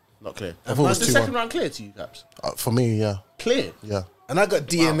 Not clear. I thought it was the 2-1. second round clear to you, Caps? For me, yeah. Clear. Yeah. And I got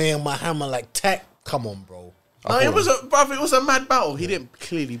DMA on my hammer like tech. Come on, bro. No, it was a mad battle. He didn't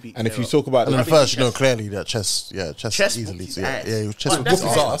clearly beat. And if Tay you Rock. talk about And then the first, you know clearly that Chess Chess easily. whooped his Yeah, ass. yeah, Chess But whooped his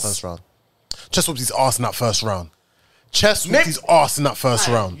that's ass in it. that first round. Chess whooped his ass in that first round. Chess whooped his ass in that first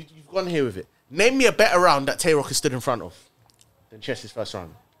Alright, round. You've gone here with it. Name me a better round that Tay Rock has stood in front of than Chess's first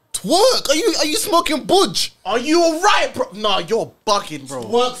round. Twerk. Are you smoking budge? Are you alright, bro? Nah, you're bugging, bro.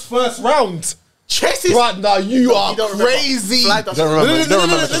 Twerk's first round. Chess is. Right now, you are don't remember. crazy. Fly You doesn't don't remember. You don't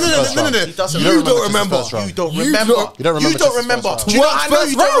remember Chess's first round. He doesn't You remember don't Chess's remember. first round. You don't You remember. don't- You don't remember You don't Chess's remember. first Do you know, round. I know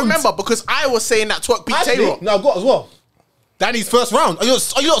Twerk's you first don't round. remember because I was saying that Twerk beat Tay Rock. Now I've got as well. Danny's first round. Are you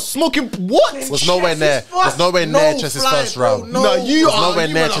not smoking what? Was nowhere near. Was nowhere near Chess's first round. No, you was are nowhere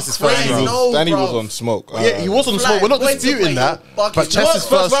near are Chess's first crazy. round. No, Danny bro. was on smoke. Yeah, he was on Fly, smoke. We're not boy to disputing boy, that. you're But bugging. Chess's First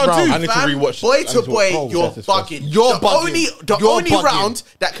first round round. too. I need to Fam, rewatch. boy I need to boy, oh, you're Chess's first. bugging. You're the bugging. The You're only bugging. round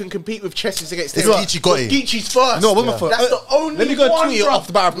that can compete with Chess's against It's Tay Rock Geechee Gotti. was Geechee's first. No, what's my first? That's the only Let me go one, tweet it bro. off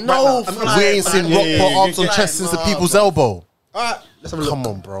the bat right No, now. fly, We ain't seen man. Rock yeah, put yeah, arms on yeah. chest since the Nah, people's bro. elbow. Alright, let's have a look. Come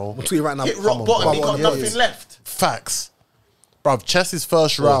on, bro. I'm tweeting right now. Hit rock on, bottom, bro. he Come got on, nothing yeah. left. Facts. Bruv, Chess's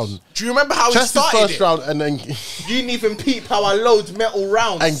first round. Do you remember how he Chess's started first it? round, and then You didn't even peep how I load metal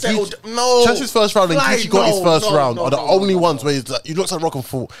rounds. and Settled. Geechee, No. Chess's first round and Fly, Geechee got his first round no, are the no, only no, ones no. where you looked at Rock and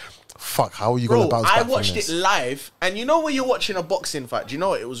thought, fuck, how are you going to Bro, bounce back I from watched this? it live, and you know when you're watching a boxing fight, do you know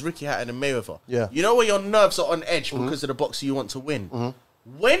what? It was Ricky Hatton and Mayweather. Yeah. You know where your nerves are on edge because of the boxer you want to win?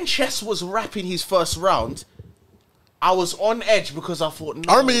 When Chess was rapping his first round, I was on edge because I thought, no.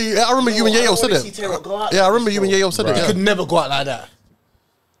 I remember you and Yayo said it. Yeah, I remember you and Yayo said it. You Yeah. could never go out like that.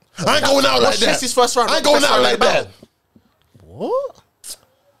 I ain't going out like that. Chess's first round. I ain't going best out round like of the that. battle. What?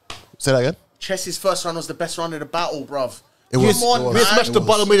 Say that again. Chess's first round was the best round of the battle, bruv. It was. Come on, it was. We man. smashed the It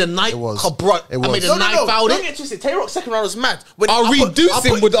bottom was. of the night. It was. Bro, It I was. made a No, knife out don't it. get twisted. Tay-Rock's second round was mad. When I'll reduce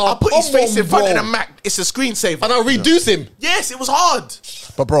him with I put his face in front of the bro. Mac. It's a screensaver. And I'll reduce him. Yes, it was hard.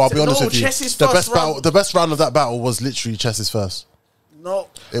 But bro, I'll be No, honest with you. Chess's The first best battle, round. the best round of that battle was literally Chess's first. No.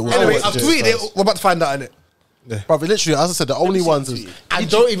 It was. Anyway, always I've Chess's tweeted first. it. We're about to find out in it. Bro, literally, as I said, the only ones is I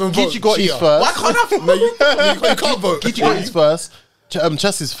don't even vote. Geechee got his Cheater. first. Why can't I? No, you can't vote. Geechee got his first.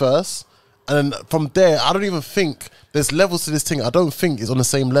 Chess's first, and then from there, I don't even think there's levels to this thing. I don't think it's on the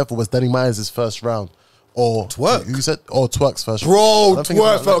same level as Danny Myers' first round or Twerk. Who said or Twerk's first? Bro, round. I don't think it's on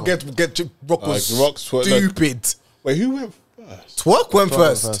Twerk that felt level. get Rock was Rock's Twerk, no. stupid. Wait, who went first? Twerk went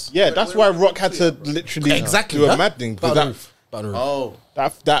Twerk first. Yeah, that's why Rock had to literally Exactly. do a Huh? mad thing. Battle Because Roof. Battle Roof. Oh.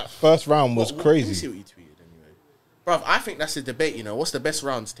 that first round was Let me see crazy. what you tweeted anyway. Bruv, I think that's a debate, you know. What's the best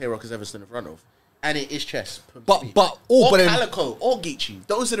rounds Tay-Rock has ever stood in front of? And it is Chess. But or then, Calico, or Geechee.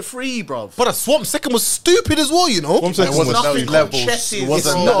 Those are the three, bruv. but a Swamp second was stupid as well, you know. Swamp It second wasn't was those nothing stupid. on levels. Chess's, It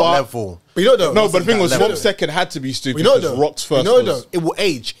wasn't bro. that But- level. But you know though. No, but the thing was, that Swamp level. second had to be stupid you know because though. Rock's first you know was... though. It will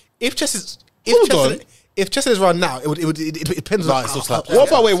age. If Chess is Hold on. if Chess is around now, it depends Nah, on it still slaps. What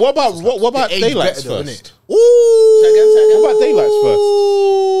about what about It aged Daylights better though, first? innit? Ooh. What about Daylights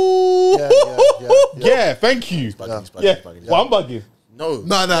first? Yeah. Yeah, thank you. bugging, he's Yeah, bugging. well, I'm bugging. No.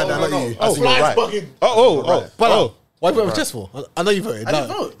 No, not you. I think you're right. But why you vote for Chess for? I know you voted. I didn't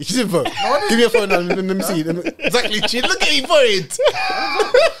No. vote. You didn't vote. Give me your phone now. Let me see. Exactly. Chin. Look at you voted.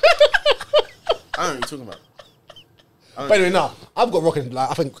 I don't know what you're talking about. By the way, now I've got Rock and like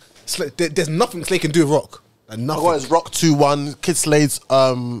I think there's nothing Slay can do with Rock. Like, I nothing. got his Rock 2-1. Kid Slade's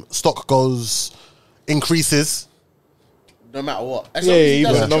stock increases. No matter what. As Yeah, long as he yeah,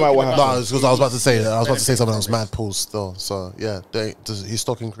 doesn't no matter joke what about No, it. it's because I was about to say something else. Mad pulls still. So yeah, his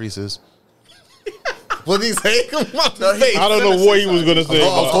stock increases. What did he say? I don't know what he was gonna say. I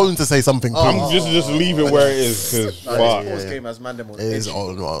was but going to say something. I'm just leave it where it is. Cause, No, fuck. this game has Mandem on It is edge.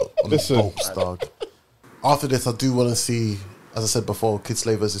 on the Listen. bolts, dog. After this, I do want to see, as I said before, Kid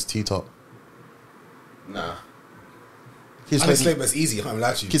Slade versus T-Top. Nah. Kid I think Slade, Slade easy. I can't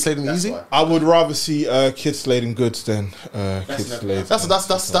lie to you. Kid Slade and That's Easy. why. I would rather see Kid Slade and Goods than Kid never- Slade.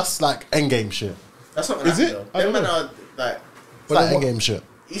 That's like endgame shit. That's not gonna Is happen, it? though. I don't Them know. men are like, It's like then what- endgame shit.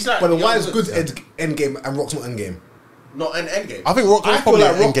 he's like. But then why young is Goods. good endgame and Rock's not endgame? Not an endgame. I think Rock I is feel probably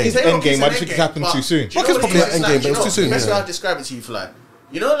like an Rock is endgame. endgame. It's I an just think it endgame, happened but too soon. do you Rock know is what probably it an is? endgame, Like, but it was you too soon, know, Best way yeah. I'll describe it to you, for like,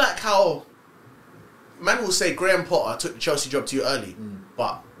 you know, like how man will say Graham Potter took the Chelsea job too early,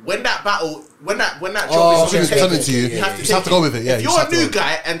 but when that battle, when that job Oh, is on the so he's presented table, to you. you have to, You just have to go with it, yeah, If you you're just a have to new go.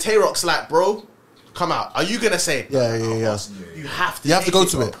 guy and Tay-Rock's like, bro, come out, are you gonna say? Yeah. You have to. You have to take go it,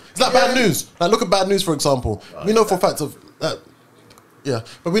 to bro. it. It's like bad news. Like look at bad news for example. We know for a fact of that. Yeah,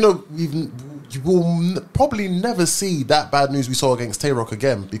 but we know you will probably never see that bad news we saw against Tay-Rock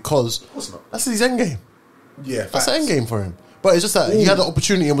again because course not. that's his end game. Yeah, That's the end game for him. But it's just that he had the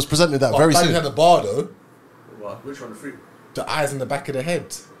opportunity and was presented that very He soon. had the bar though. What? Which one? The free? The eyes in the back of the head.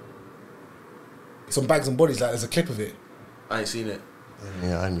 It's on Bags and Bodies. Like there's a clip of it. I ain't seen it.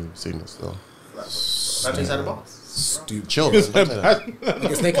 Yeah, I knew seen it still. That inside the bar. Stupid. Chill, man. Don't say that.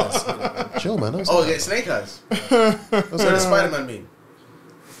 Like Snake Eyes. Chill, man. Don't say Oh, that. against Snake Eyes. What does Spider-Man mean?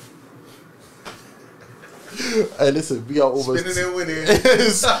 Hey, listen, we are almost Spinning and winning.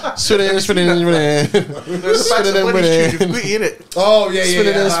 spinning and winning, spinning and winning, Gritty, innit? Oh yeah,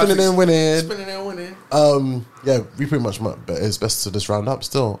 spinning and winning. Spinning and winning. Yeah, we pretty much but it's best to just round up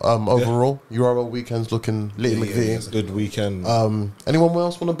still. Overall, URL weekend's looking lit McVie. Good weekend. Anyone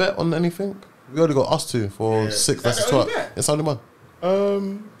else want to bet on anything? We only got us two for sick Is that versus the only twerk. bet? It's only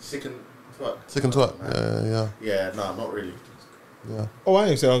one. Sick and twerk. Sick and twerk. Yeah. Yeah, no, not really. Oh, I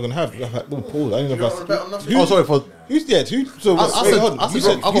didn't say I was gonna have. Oh, Paul, I didn't You know don't want to bet on nothing? Oh, sorry for. Who's dead? Who? So I wait, said- hold on. I said You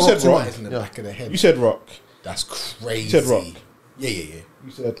said, Rock. you I said got Rock. Eyes in the back of the head. You said Rock. That's crazy. You said Rock. Yeah.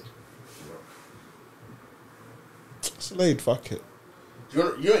 You said Slade. Fuck it.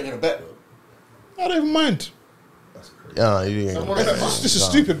 You ain't gonna bet though. I don't even mind. Yeah, you ain't gonna bet. It's just a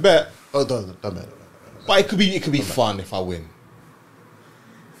stupid bet, Oh, don't bet. but it could be fun if I win.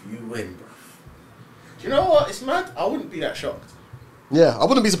 If you win, bro. Do you know what? It's mad. I wouldn't be that shocked Yeah, I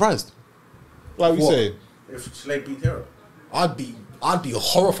wouldn't be surprised. Like we What? say, if Slade beat Hero. I'd be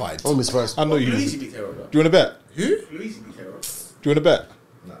horrified. I wouldn't be surprised. I know you. Louise Do beat Hero though. you want to bet? Who? Louise beat Hero. Do you want to bet?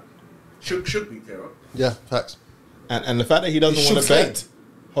 Should beat Hero. Yeah, facts. And the fact that he doesn't It want to should bet. Slade.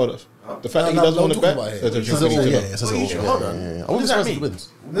 Hold up. The fact that he no, doesn't no, want to I'm bet. talking about says it. that Says Shook it all, beats yeah, Hero. it says Oh, it you all. should- Yeah, hold yeah, on. yeah, yeah. I What wouldn't does be that surprised if he mean?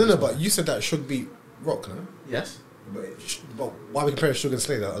 wins. No, but you said that Suge beat Rock, no? Yes. But why are we comparing Suge and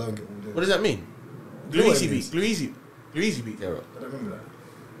Slade? I don't get What does that mean? know what Louise it beat Louise beat Hero. I don't remember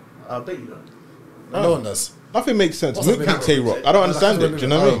that. I bet you don't. No one does. Nothing makes sense. What's Mook that beat been? Tay-Rock. I don't understand it. Do you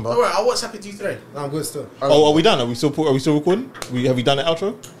know what I mean? All right. What's happened to you today? No, I'm good still. Oh, are we done? Are we still recording? Have we done the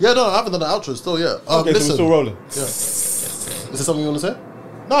outro? Yeah, no, I haven't done the outro still yet. Okay, so we're Listen, still rolling. is there something you want to say?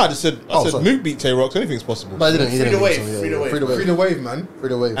 No, I just said sorry. Mook beat Tay-Rock. So anything's possible. No, he didn't. He Free didn't. the wave, Yeah, free the yeah, wave. Free the Free wave. the wave, man. Free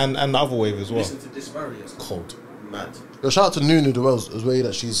the wave. And the other wave as well. Listen to this Various. Cold. Mad. Yo, shout out to Nunu the Wells as well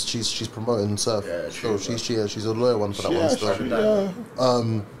that she's promoting surf. Yeah, so true, she's a loyal one for that Yeah, one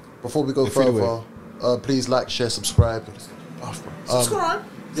still. yeah. Before we go Free the further, please like, share, subscribe. Subscribe.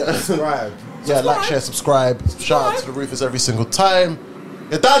 Subscribe. Yeah, like, share, subscribe. Shout out to the Roofers every single time.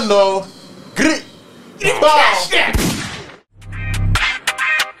 You done know. Grit. Bow.